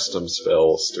research custom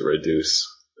spells to reduce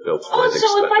build point Oh,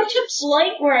 so if I expenditures. took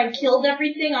Blight where I killed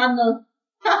everything on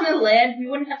the land, we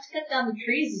wouldn't have to cut down the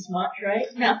trees as much, right?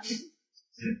 No.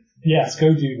 Yes,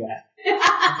 go do that.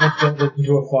 And build it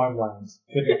into a farmland.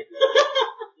 Good.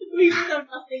 Even though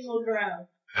nothing will grow.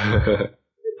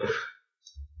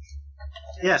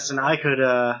 Yes, and I could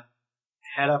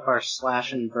head up our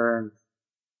slash and burn.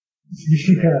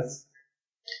 Yes.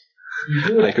 You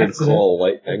do I could accident call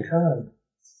lightning. time.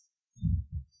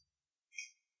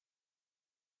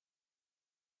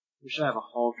 We should have a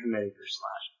whole committee for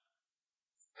slash.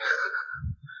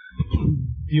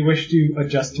 Do you wish to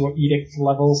adjust your edict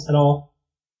levels at all?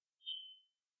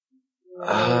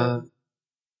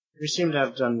 We seem to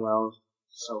have done well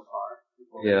so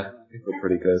far. Yeah, I think we're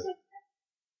pretty good.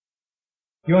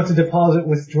 You want to deposit,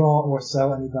 withdraw, or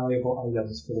sell any valuable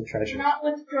items for the treasure? Not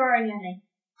withdrawing any.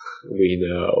 We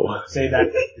know. Say that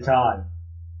every time.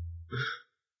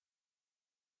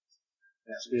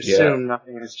 Yes, we assume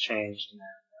nothing has changed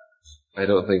now. I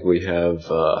don't think we have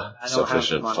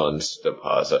sufficient money. funds to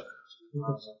deposit.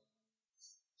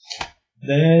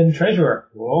 Then, treasurer,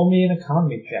 roll me an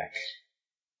economy check.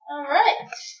 Alright.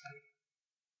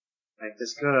 Make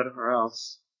this good, or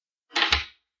else.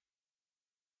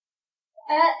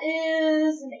 That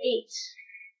is an 8.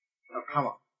 Oh, come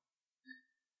on.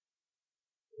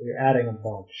 You're adding a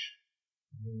bunch.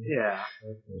 Yeah.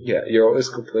 Yeah, you're always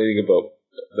complaining about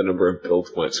the number of build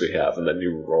points we have, and then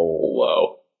you roll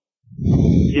low.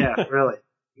 Yeah, really.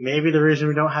 Maybe the reason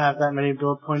we don't have that many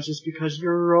build points is because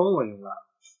you're rolling low.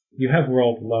 You have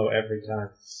rolled low every time.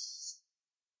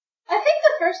 I think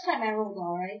the first time I rolled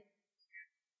alright.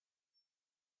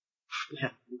 Yeah,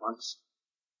 once.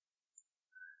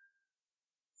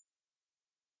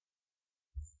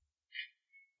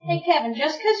 Hey Kevin,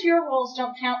 just 'cause your rolls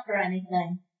don't count for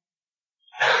anything.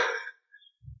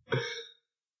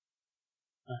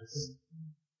 I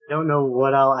don't know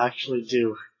what I'll actually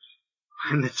do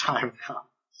when the time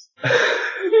comes.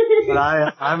 But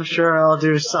I'm sure I'll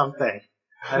do something.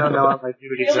 I don't know what my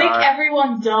duties You'll make are.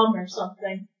 everyone dumb or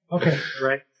something. Okay.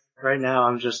 Right now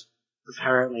I'm just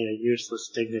apparently a useless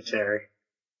dignitary.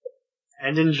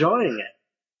 And enjoying it.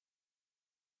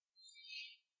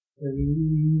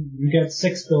 You get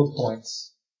 6 build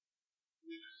points.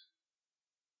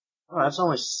 Oh, that's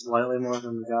only slightly more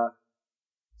than we got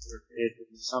for paid for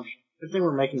consumption. Good thing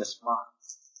we're making this fun.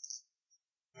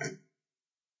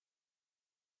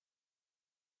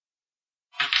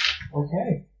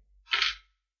 Okay.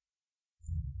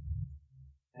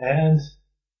 And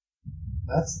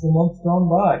that's the month gone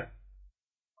by.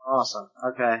 Awesome.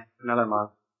 Okay, another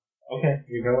month. Okay,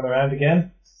 you're going around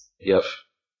again? Yep.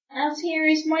 I don't see any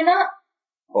reason why not.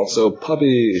 Also,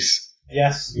 puppies.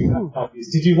 Yes, you have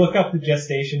puppies. Did you look up the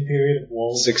gestation period of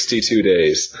wolves? 62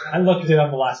 days. I looked it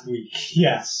up last week.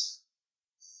 Yes.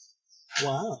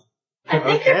 Wow. I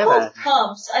think Okay, they're called then.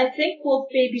 cubs. I think wolf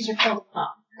babies are called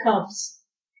cubs.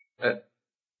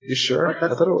 You sure? I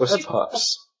thought it was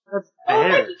pups. That's Oh,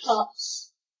 maybe bears.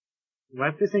 cubs. You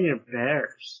might be thinking of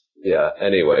bears. Yeah,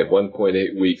 anyway,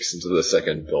 1.8 weeks into the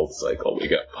second build cycle, we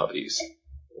got puppies.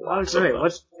 Oh, Lots of great. them.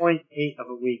 What's 0.8 of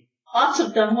a week? Lots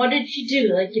of them. What did you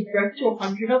do? Like, you broke to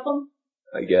 100 of them?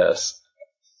 I guess.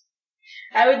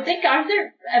 I would think, aren't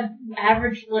there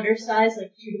average litter size,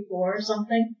 like 2 to 4 or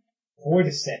something? 4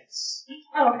 to 6.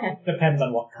 Oh, okay. Depends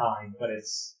on what kind, but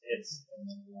it's.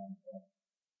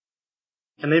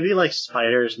 Can they be like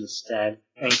spiders instead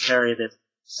and carry this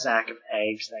sack of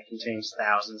eggs that contains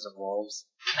thousands of wolves?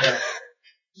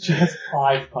 She has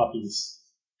 5 puppies.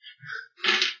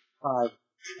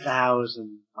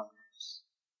 5,000 puppies.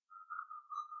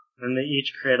 And they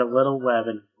each create a little web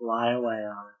and fly away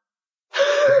on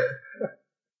it.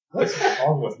 What's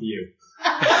wrong with you?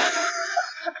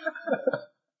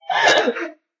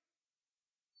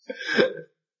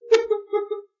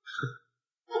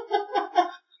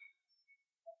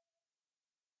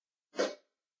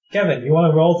 Kevin, you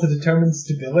want to roll to determine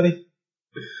stability?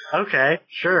 Okay,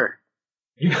 sure.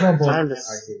 You crumble. Time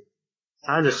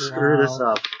to screw this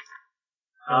up.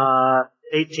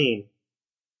 18.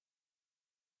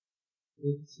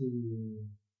 18.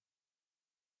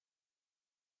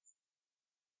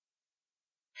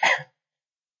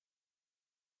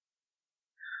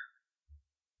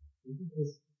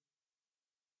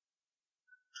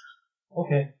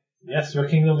 Okay. Yes, your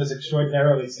kingdom is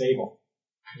extraordinarily stable.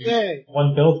 Yay!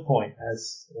 1 build point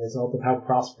as a result of how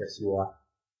prosperous you are.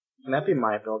 Can that be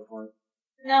my build point?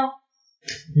 No.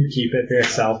 You keep it for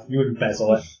yourself. You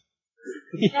embezzle it.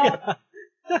 Yeah.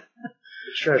 The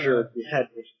treasure would be heavy.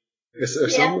 Is there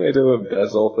some way to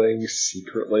embezzle things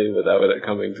secretly without it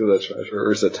coming to the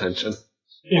treasurer's attention?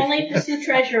 Only if it's the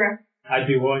treasurer. I'd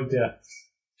be willing to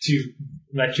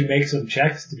let you make some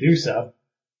checks to do so.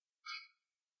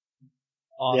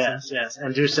 Awesome. Yes,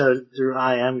 and do so through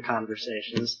IM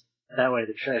conversations. That way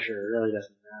the treasurer really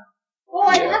doesn't know. Well,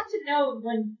 I'd Yeah. have to know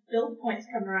when build points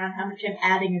come around how much I'm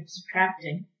adding and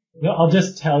subtracting. No, I'll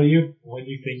just tell you when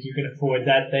you think you can afford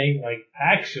that thing. Like,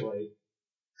 actually,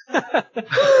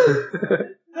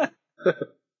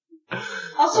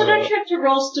 Also, don't you have to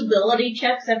roll stability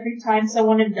checks every time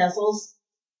someone embezzles?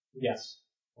 yes.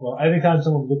 Well, every time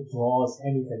someone withdraws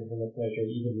anything from the treasure,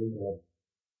 even legally.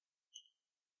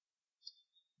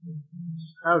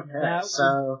 Okay, That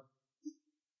so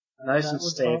nice That and would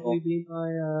stable. probably be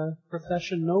my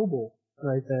profession noble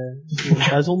right there. The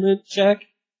embezzlement check.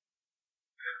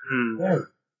 Hmm.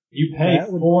 You pay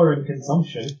That would- 4 in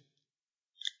consumption.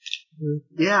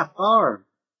 Yeah, farm.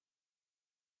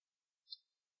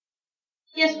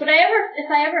 Yes, but if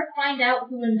I ever find out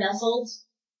who embezzled,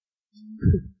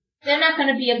 they're not going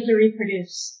to be able to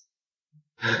reproduce.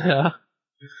 Yeah.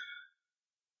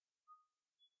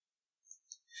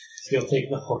 So you'll take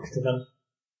the hook to them.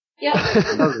 Yep.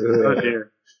 Oh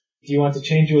dear. Do you want to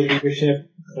change your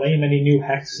leadership? Claim any new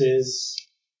hexes?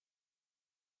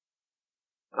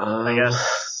 I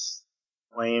guess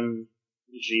claim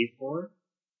G4.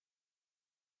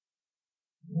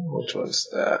 Which one's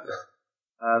that?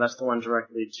 That's the one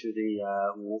directly to the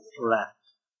left.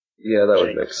 Yeah, that would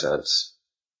Jake. make sense.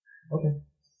 Okay.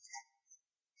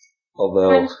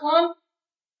 Although, Times 1?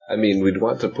 I mean, we'd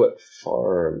want to put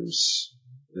farms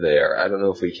there. I don't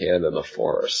know if we can in the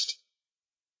forest.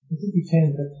 I think you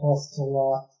can, but it costs a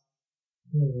lot.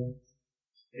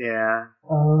 Yeah.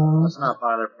 Um, Let's not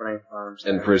bother putting farms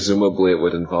there. And presumably it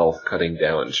would involve cutting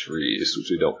down trees, which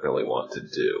we don't really want to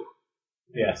do.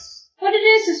 yes. What it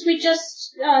is we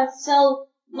just sell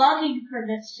logging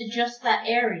permits to just that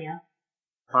area.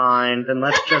 Fine, then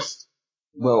let's just...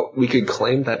 Well, we could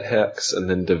claim that hex and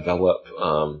then develop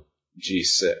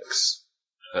G6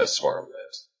 as farmland.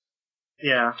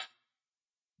 Yeah.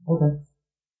 Okay.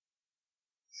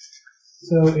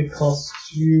 So it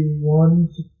costs you 1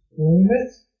 to claim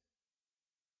it?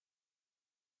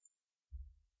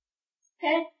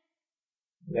 Okay?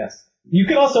 Yes. You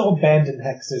can also abandon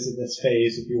hexes in this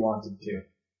phase if you wanted to.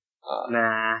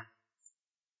 Nah.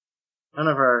 None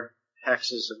of our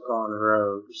hexes have gone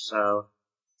rogue, so...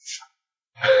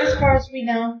 As far as we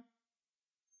know.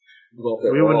 Well,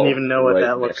 they're We wouldn't all even know what right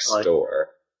that looks next like. door.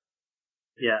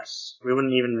 Yes. We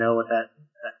wouldn't even know what that's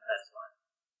like.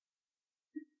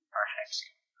 Our hex.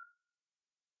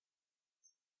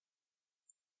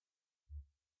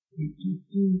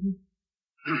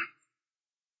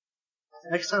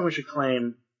 Next time we should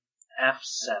claim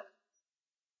F7.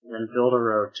 And then build a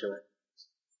road to it.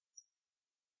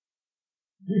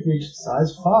 You've reached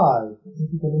size 5. I think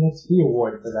you get an XP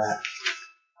award for that.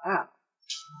 Ah.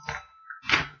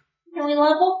 Can we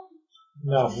level?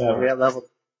 No, Are we never. at level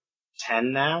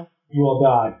 10 now? You will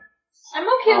die. I'm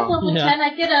okay with Oh, level yeah. 10.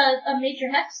 I get a major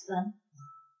hex then.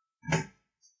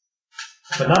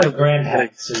 But not a grand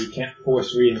hex, so you can't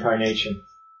force reincarnation.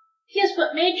 Yes,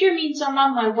 but major means I'm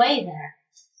on my way there.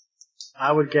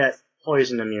 I would get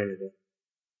poison immunity.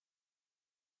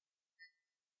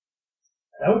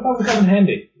 That would probably come in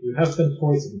handy. You have been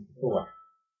poisoned before.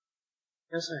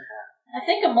 Yes, I have. I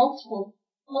think a multiple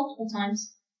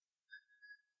times.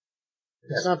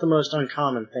 It's not the most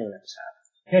uncommon thing that's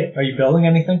Hey, are you building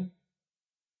anything?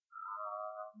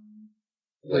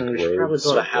 happened. We should probably roads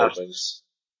build a or house. buildings.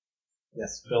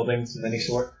 Yes, buildings of any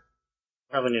sort.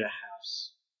 Probably need a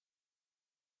house.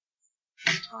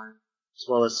 This time. As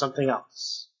well as something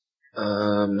else. We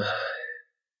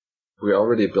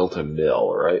already built a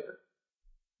mill, right?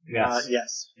 Yes.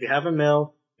 Yes. We have a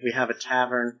mill. We have a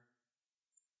tavern.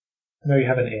 No, you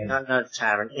have an inn. Not a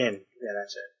tavern. Inn. Yeah,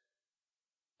 that's it.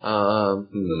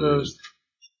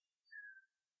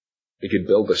 We could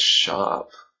build a shop.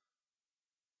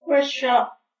 Where's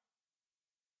shop?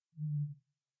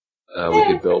 We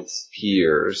could build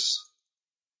piers.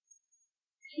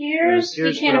 Piers? We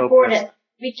Piers can't would afford open. it.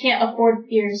 We can't afford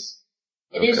piers.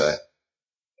 It is. Okay.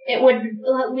 It would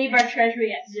leave our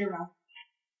treasury at 0.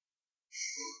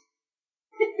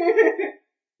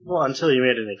 Well, until you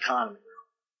made an economy.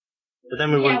 But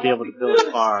then we wouldn't be able to build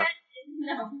a farm.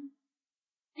 No.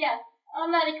 Yeah,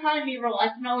 on that economy roll, I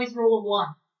can always roll a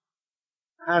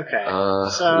 1. Okay.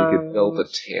 We could build a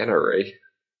tannery.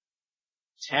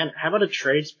 How about a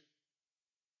tradesman?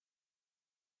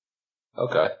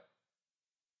 Okay.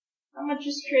 How much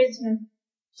is tradesman?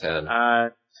 10.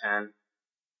 10.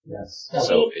 Yes.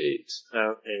 So 8.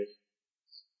 So 8.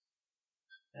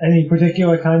 Any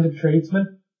particular kind of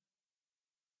tradesman?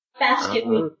 Basket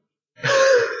weave.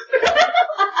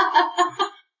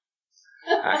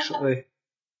 Actually,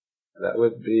 that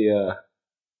would be,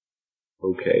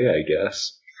 okay, I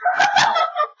guess.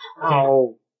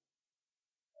 Oh.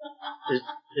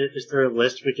 Is there a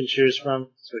list we can choose from?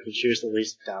 So we can choose the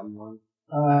least dumb one?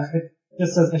 It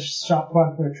just says a shop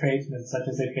front for tradesmen, such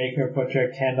as a baker,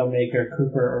 butcher, candle maker,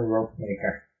 cooper, or rope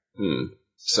maker.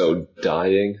 So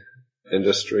dyeing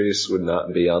industries would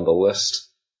not be on the list?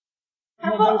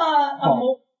 How about a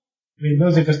mold? I mean,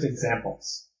 those are just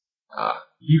examples. Ah.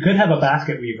 You could have a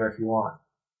basket weaver if you want.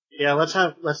 Yeah,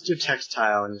 let's do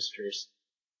textile industries.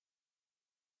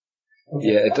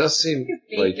 Okay. Yeah, it does seem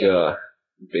like,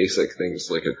 basic things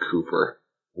like a cooper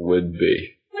would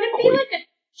be. Would it be quite- like a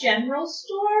general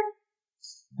store?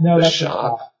 No, The that's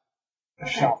shop. a shop. A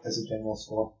shop is a general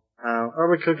store. Or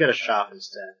we could get a shop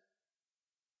instead.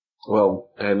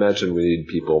 Well, I imagine we need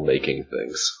people making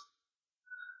things.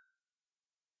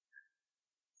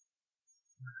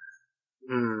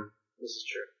 This is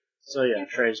true. So yeah,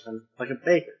 tradesman, like a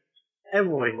baker. Or a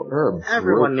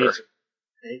Everyone brewer. needs a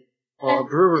baker. Well, a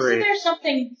brewery. Isn't there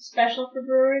something special for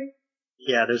brewery?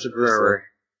 Yeah, there's a brewery.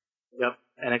 Yep,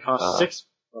 and it costs 6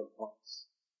 points.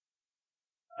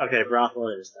 Okay, brothel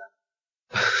is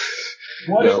that.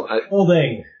 What is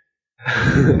holding?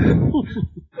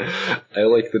 I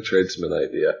like the tradesman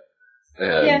idea.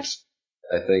 And Yeah.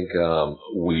 I think,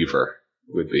 weaver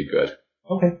would be good.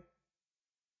 Okay.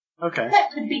 Okay.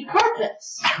 That could be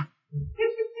carpets.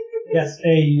 Yes,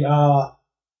 a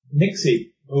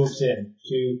Nixie moves in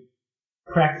to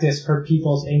practice her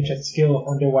people's ancient skill of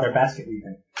underwater basket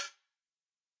weaving.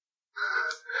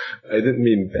 I didn't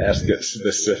mean basket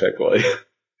specifically.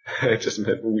 I just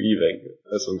meant weaving.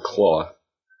 That's some cloth.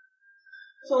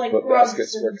 So like But rugs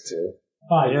baskets and work too.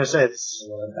 I'm gonna say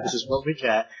this is what we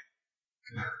get.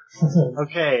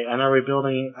 Okay, and are we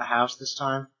building a house this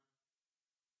time?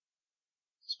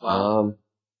 Do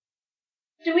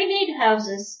we need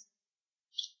houses?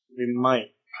 We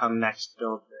might come next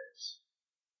build phase.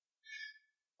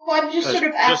 Well, I'm just sort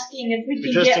of asking if we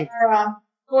can get our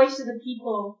voice of the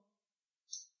people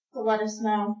to let us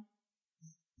know.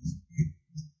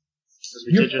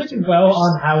 You're pretty well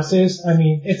on houses. I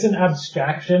mean, it's an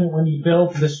abstraction. When you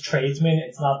build this tradesman,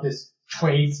 it's not this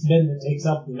tradesman that takes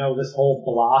up, this whole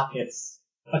block. It's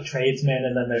a tradesman,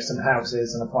 and then there's some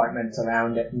houses and apartments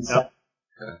around it and stuff.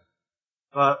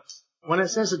 But when it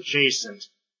says adjacent,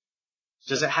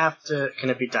 does it can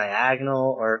it be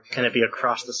diagonal, or can it be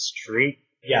across the street?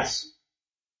 Yes.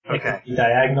 It Okay. can be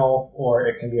diagonal, or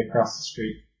it can be across the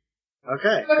street. Okay,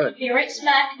 Or it good. could be right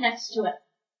smack next to it.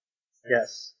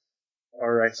 Yes.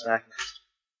 Or right smack next.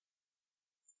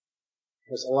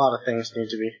 There's a lot of things need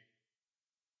to be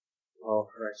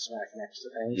right smack next to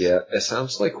things. Yeah, it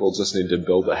sounds like we'll just need to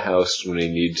build a house when we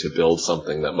need to build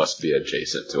something that must be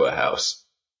adjacent to a house.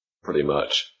 Pretty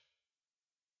much.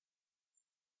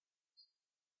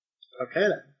 Okay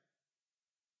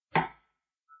then.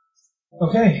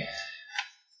 Okay.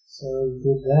 So we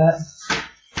did that.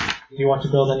 Do you want to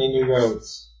build any new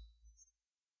roads?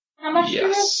 How much do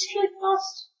Yes. those usually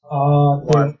cost?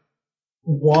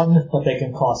 One, but they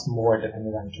can cost more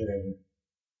depending on terrain.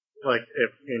 Like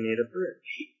if you need a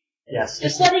bridge. Yes.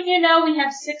 Just letting you know we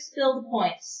have 6 build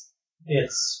points.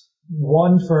 It's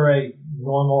 1 for a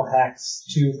normal hex,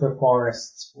 2 for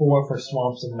forests, 4 for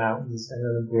swamps and mountains, and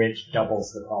then the bridge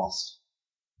doubles the cost.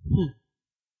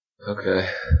 Okay.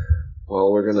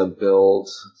 Well, we're gonna build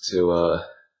to,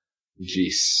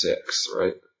 G6,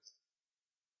 right?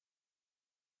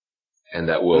 And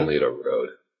that will need a road.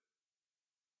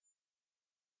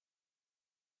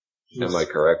 Am I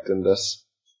correct in this?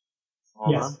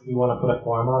 Yes, if you want to put a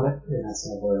farm on it, it has to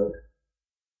have a road.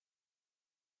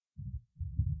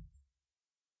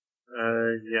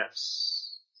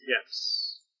 Yes.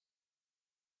 Yes.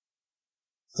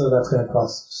 So that's going to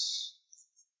cost...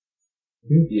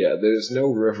 Yeah, there's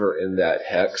no river in that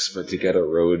hex, but to get a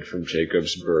road from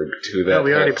Jacobsburg to that No,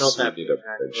 we already hex, built that we need a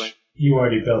bridge. bridge. You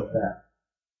already built that.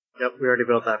 Yep, we already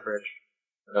built that bridge.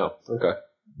 Oh, okay.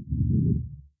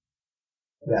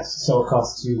 Yes, so it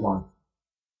costs you 1.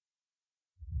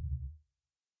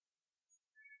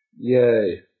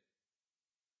 Yay.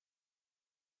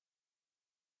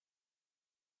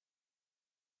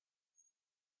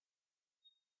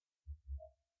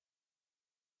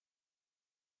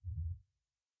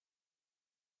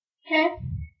 Okay.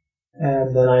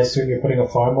 And then I assume you're putting a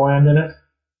farmland in it?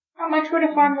 How much would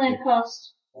a farmland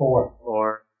cost? 4.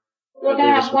 Or, We're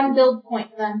gonna have one build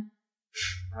point then.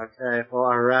 okay, well,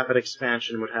 our rapid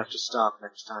expansion would have to stop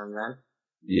next time then.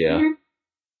 Yeah. Mhm.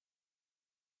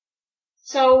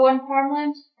 So one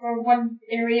farmland? Or one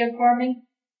area of farming?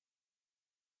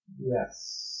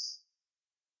 Yes.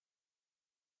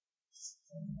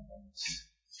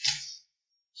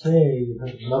 Okay, you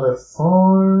have another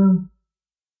farm.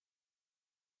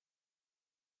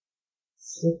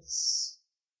 6.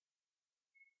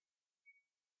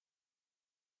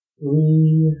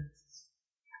 3.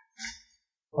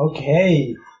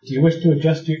 Okay. Do you wish to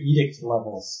adjust your edict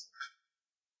levels?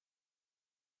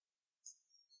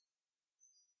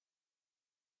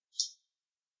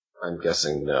 I'm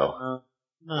guessing no. I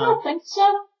No. don't think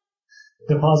so.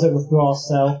 Deposit, withdrawal,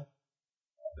 sell.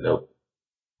 Nope.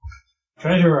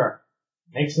 Treasurer,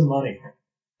 make some money.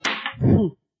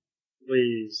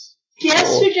 Please.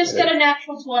 Guess who just got a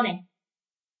natural 20?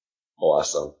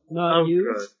 Awesome. Not Oh,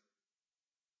 you.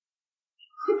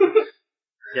 good.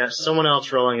 Yeah, someone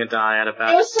else rolling a die at It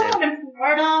about was the same. someone in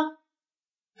Florida.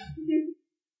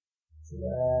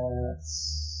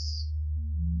 That's...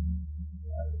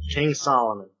 King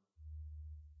Solomon.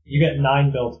 You get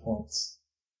 9 build points.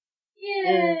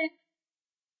 Yay.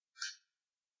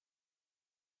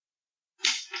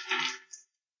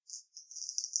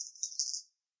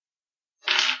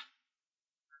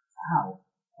 Wow.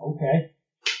 Okay.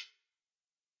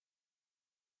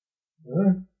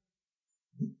 Sure.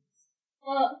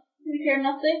 You hear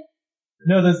nothing?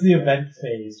 No, that's the event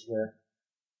phase where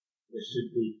there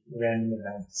should be random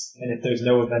events. And if there's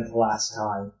no event last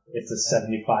time, it's a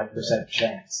 75%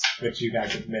 chance, which you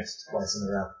guys have missed twice in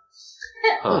a row.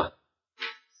 Huh.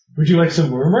 Would you like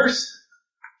some rumors?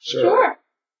 Sure.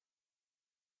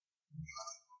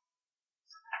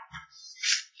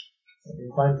 You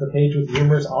can find the page with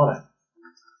rumors on it.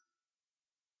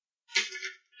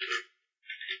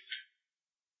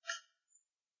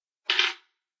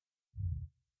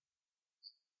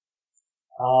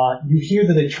 You hear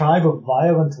that a tribe of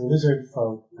violent lizard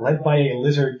folk, led by a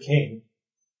lizard king,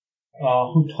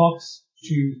 who talks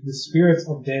to the spirits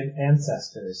of dead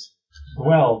ancestors,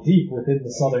 dwell deep within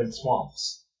the southern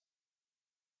swamps.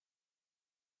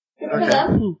 Good for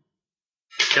them.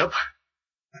 Yep.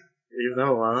 Leave them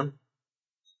alone.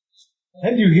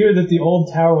 And you hear that the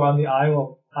old tower on the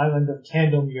island of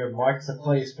Candlemere marks a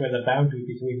place where the boundary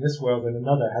between this world and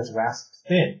another has rasped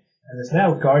thin, and is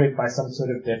now guarded by some sort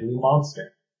of deadly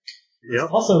monster.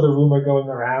 Yep. Also the rumor going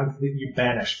around that you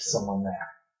banished someone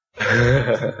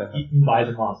there, eaten by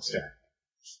the monster.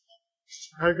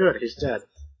 Oh good, he's dead.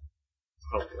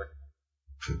 Hopefully.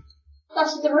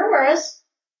 That's what the rumor is.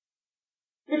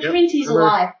 Which Yep. means he's Rumor.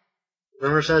 alive.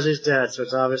 Rumor says he's dead, so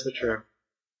it's obviously true.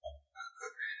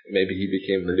 Maybe he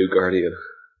became the new guardian.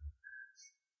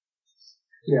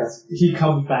 Yes, he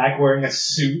comes back wearing a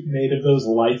suit made of those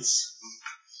lights.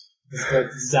 Just like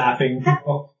zapping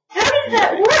people. How did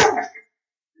that work?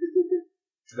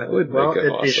 That would make Well, an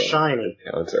it'd be awesome shiny.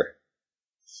 encounter.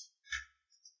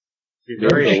 Be Maybe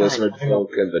very the shiny. lizard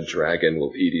folk and the dragon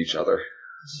will eat each other.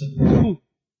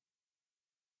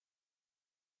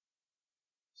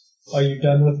 Are you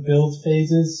done with build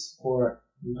phases, or are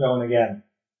you going again?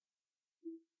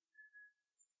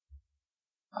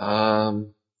 I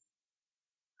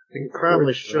think Probably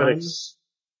we're should done.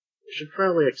 we should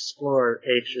probably explore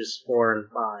H's 4 and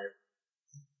 5.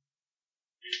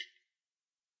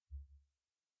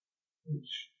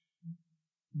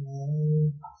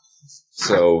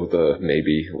 So the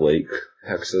maybe lake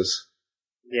hexes.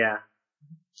 Yeah.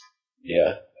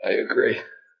 Yeah, I agree.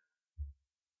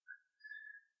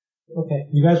 Okay,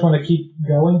 you guys want to keep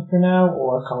going for now,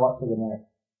 or call it for the night?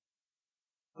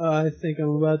 I think I'm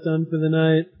about done for the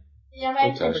night. Yeah, my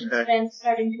Okay. attention span's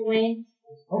starting to wane.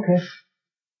 Okay.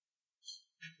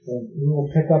 So we will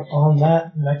pick up on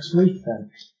that next week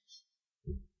then.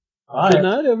 Bye. Good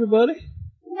night, everybody.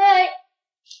 Night.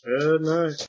 Good night.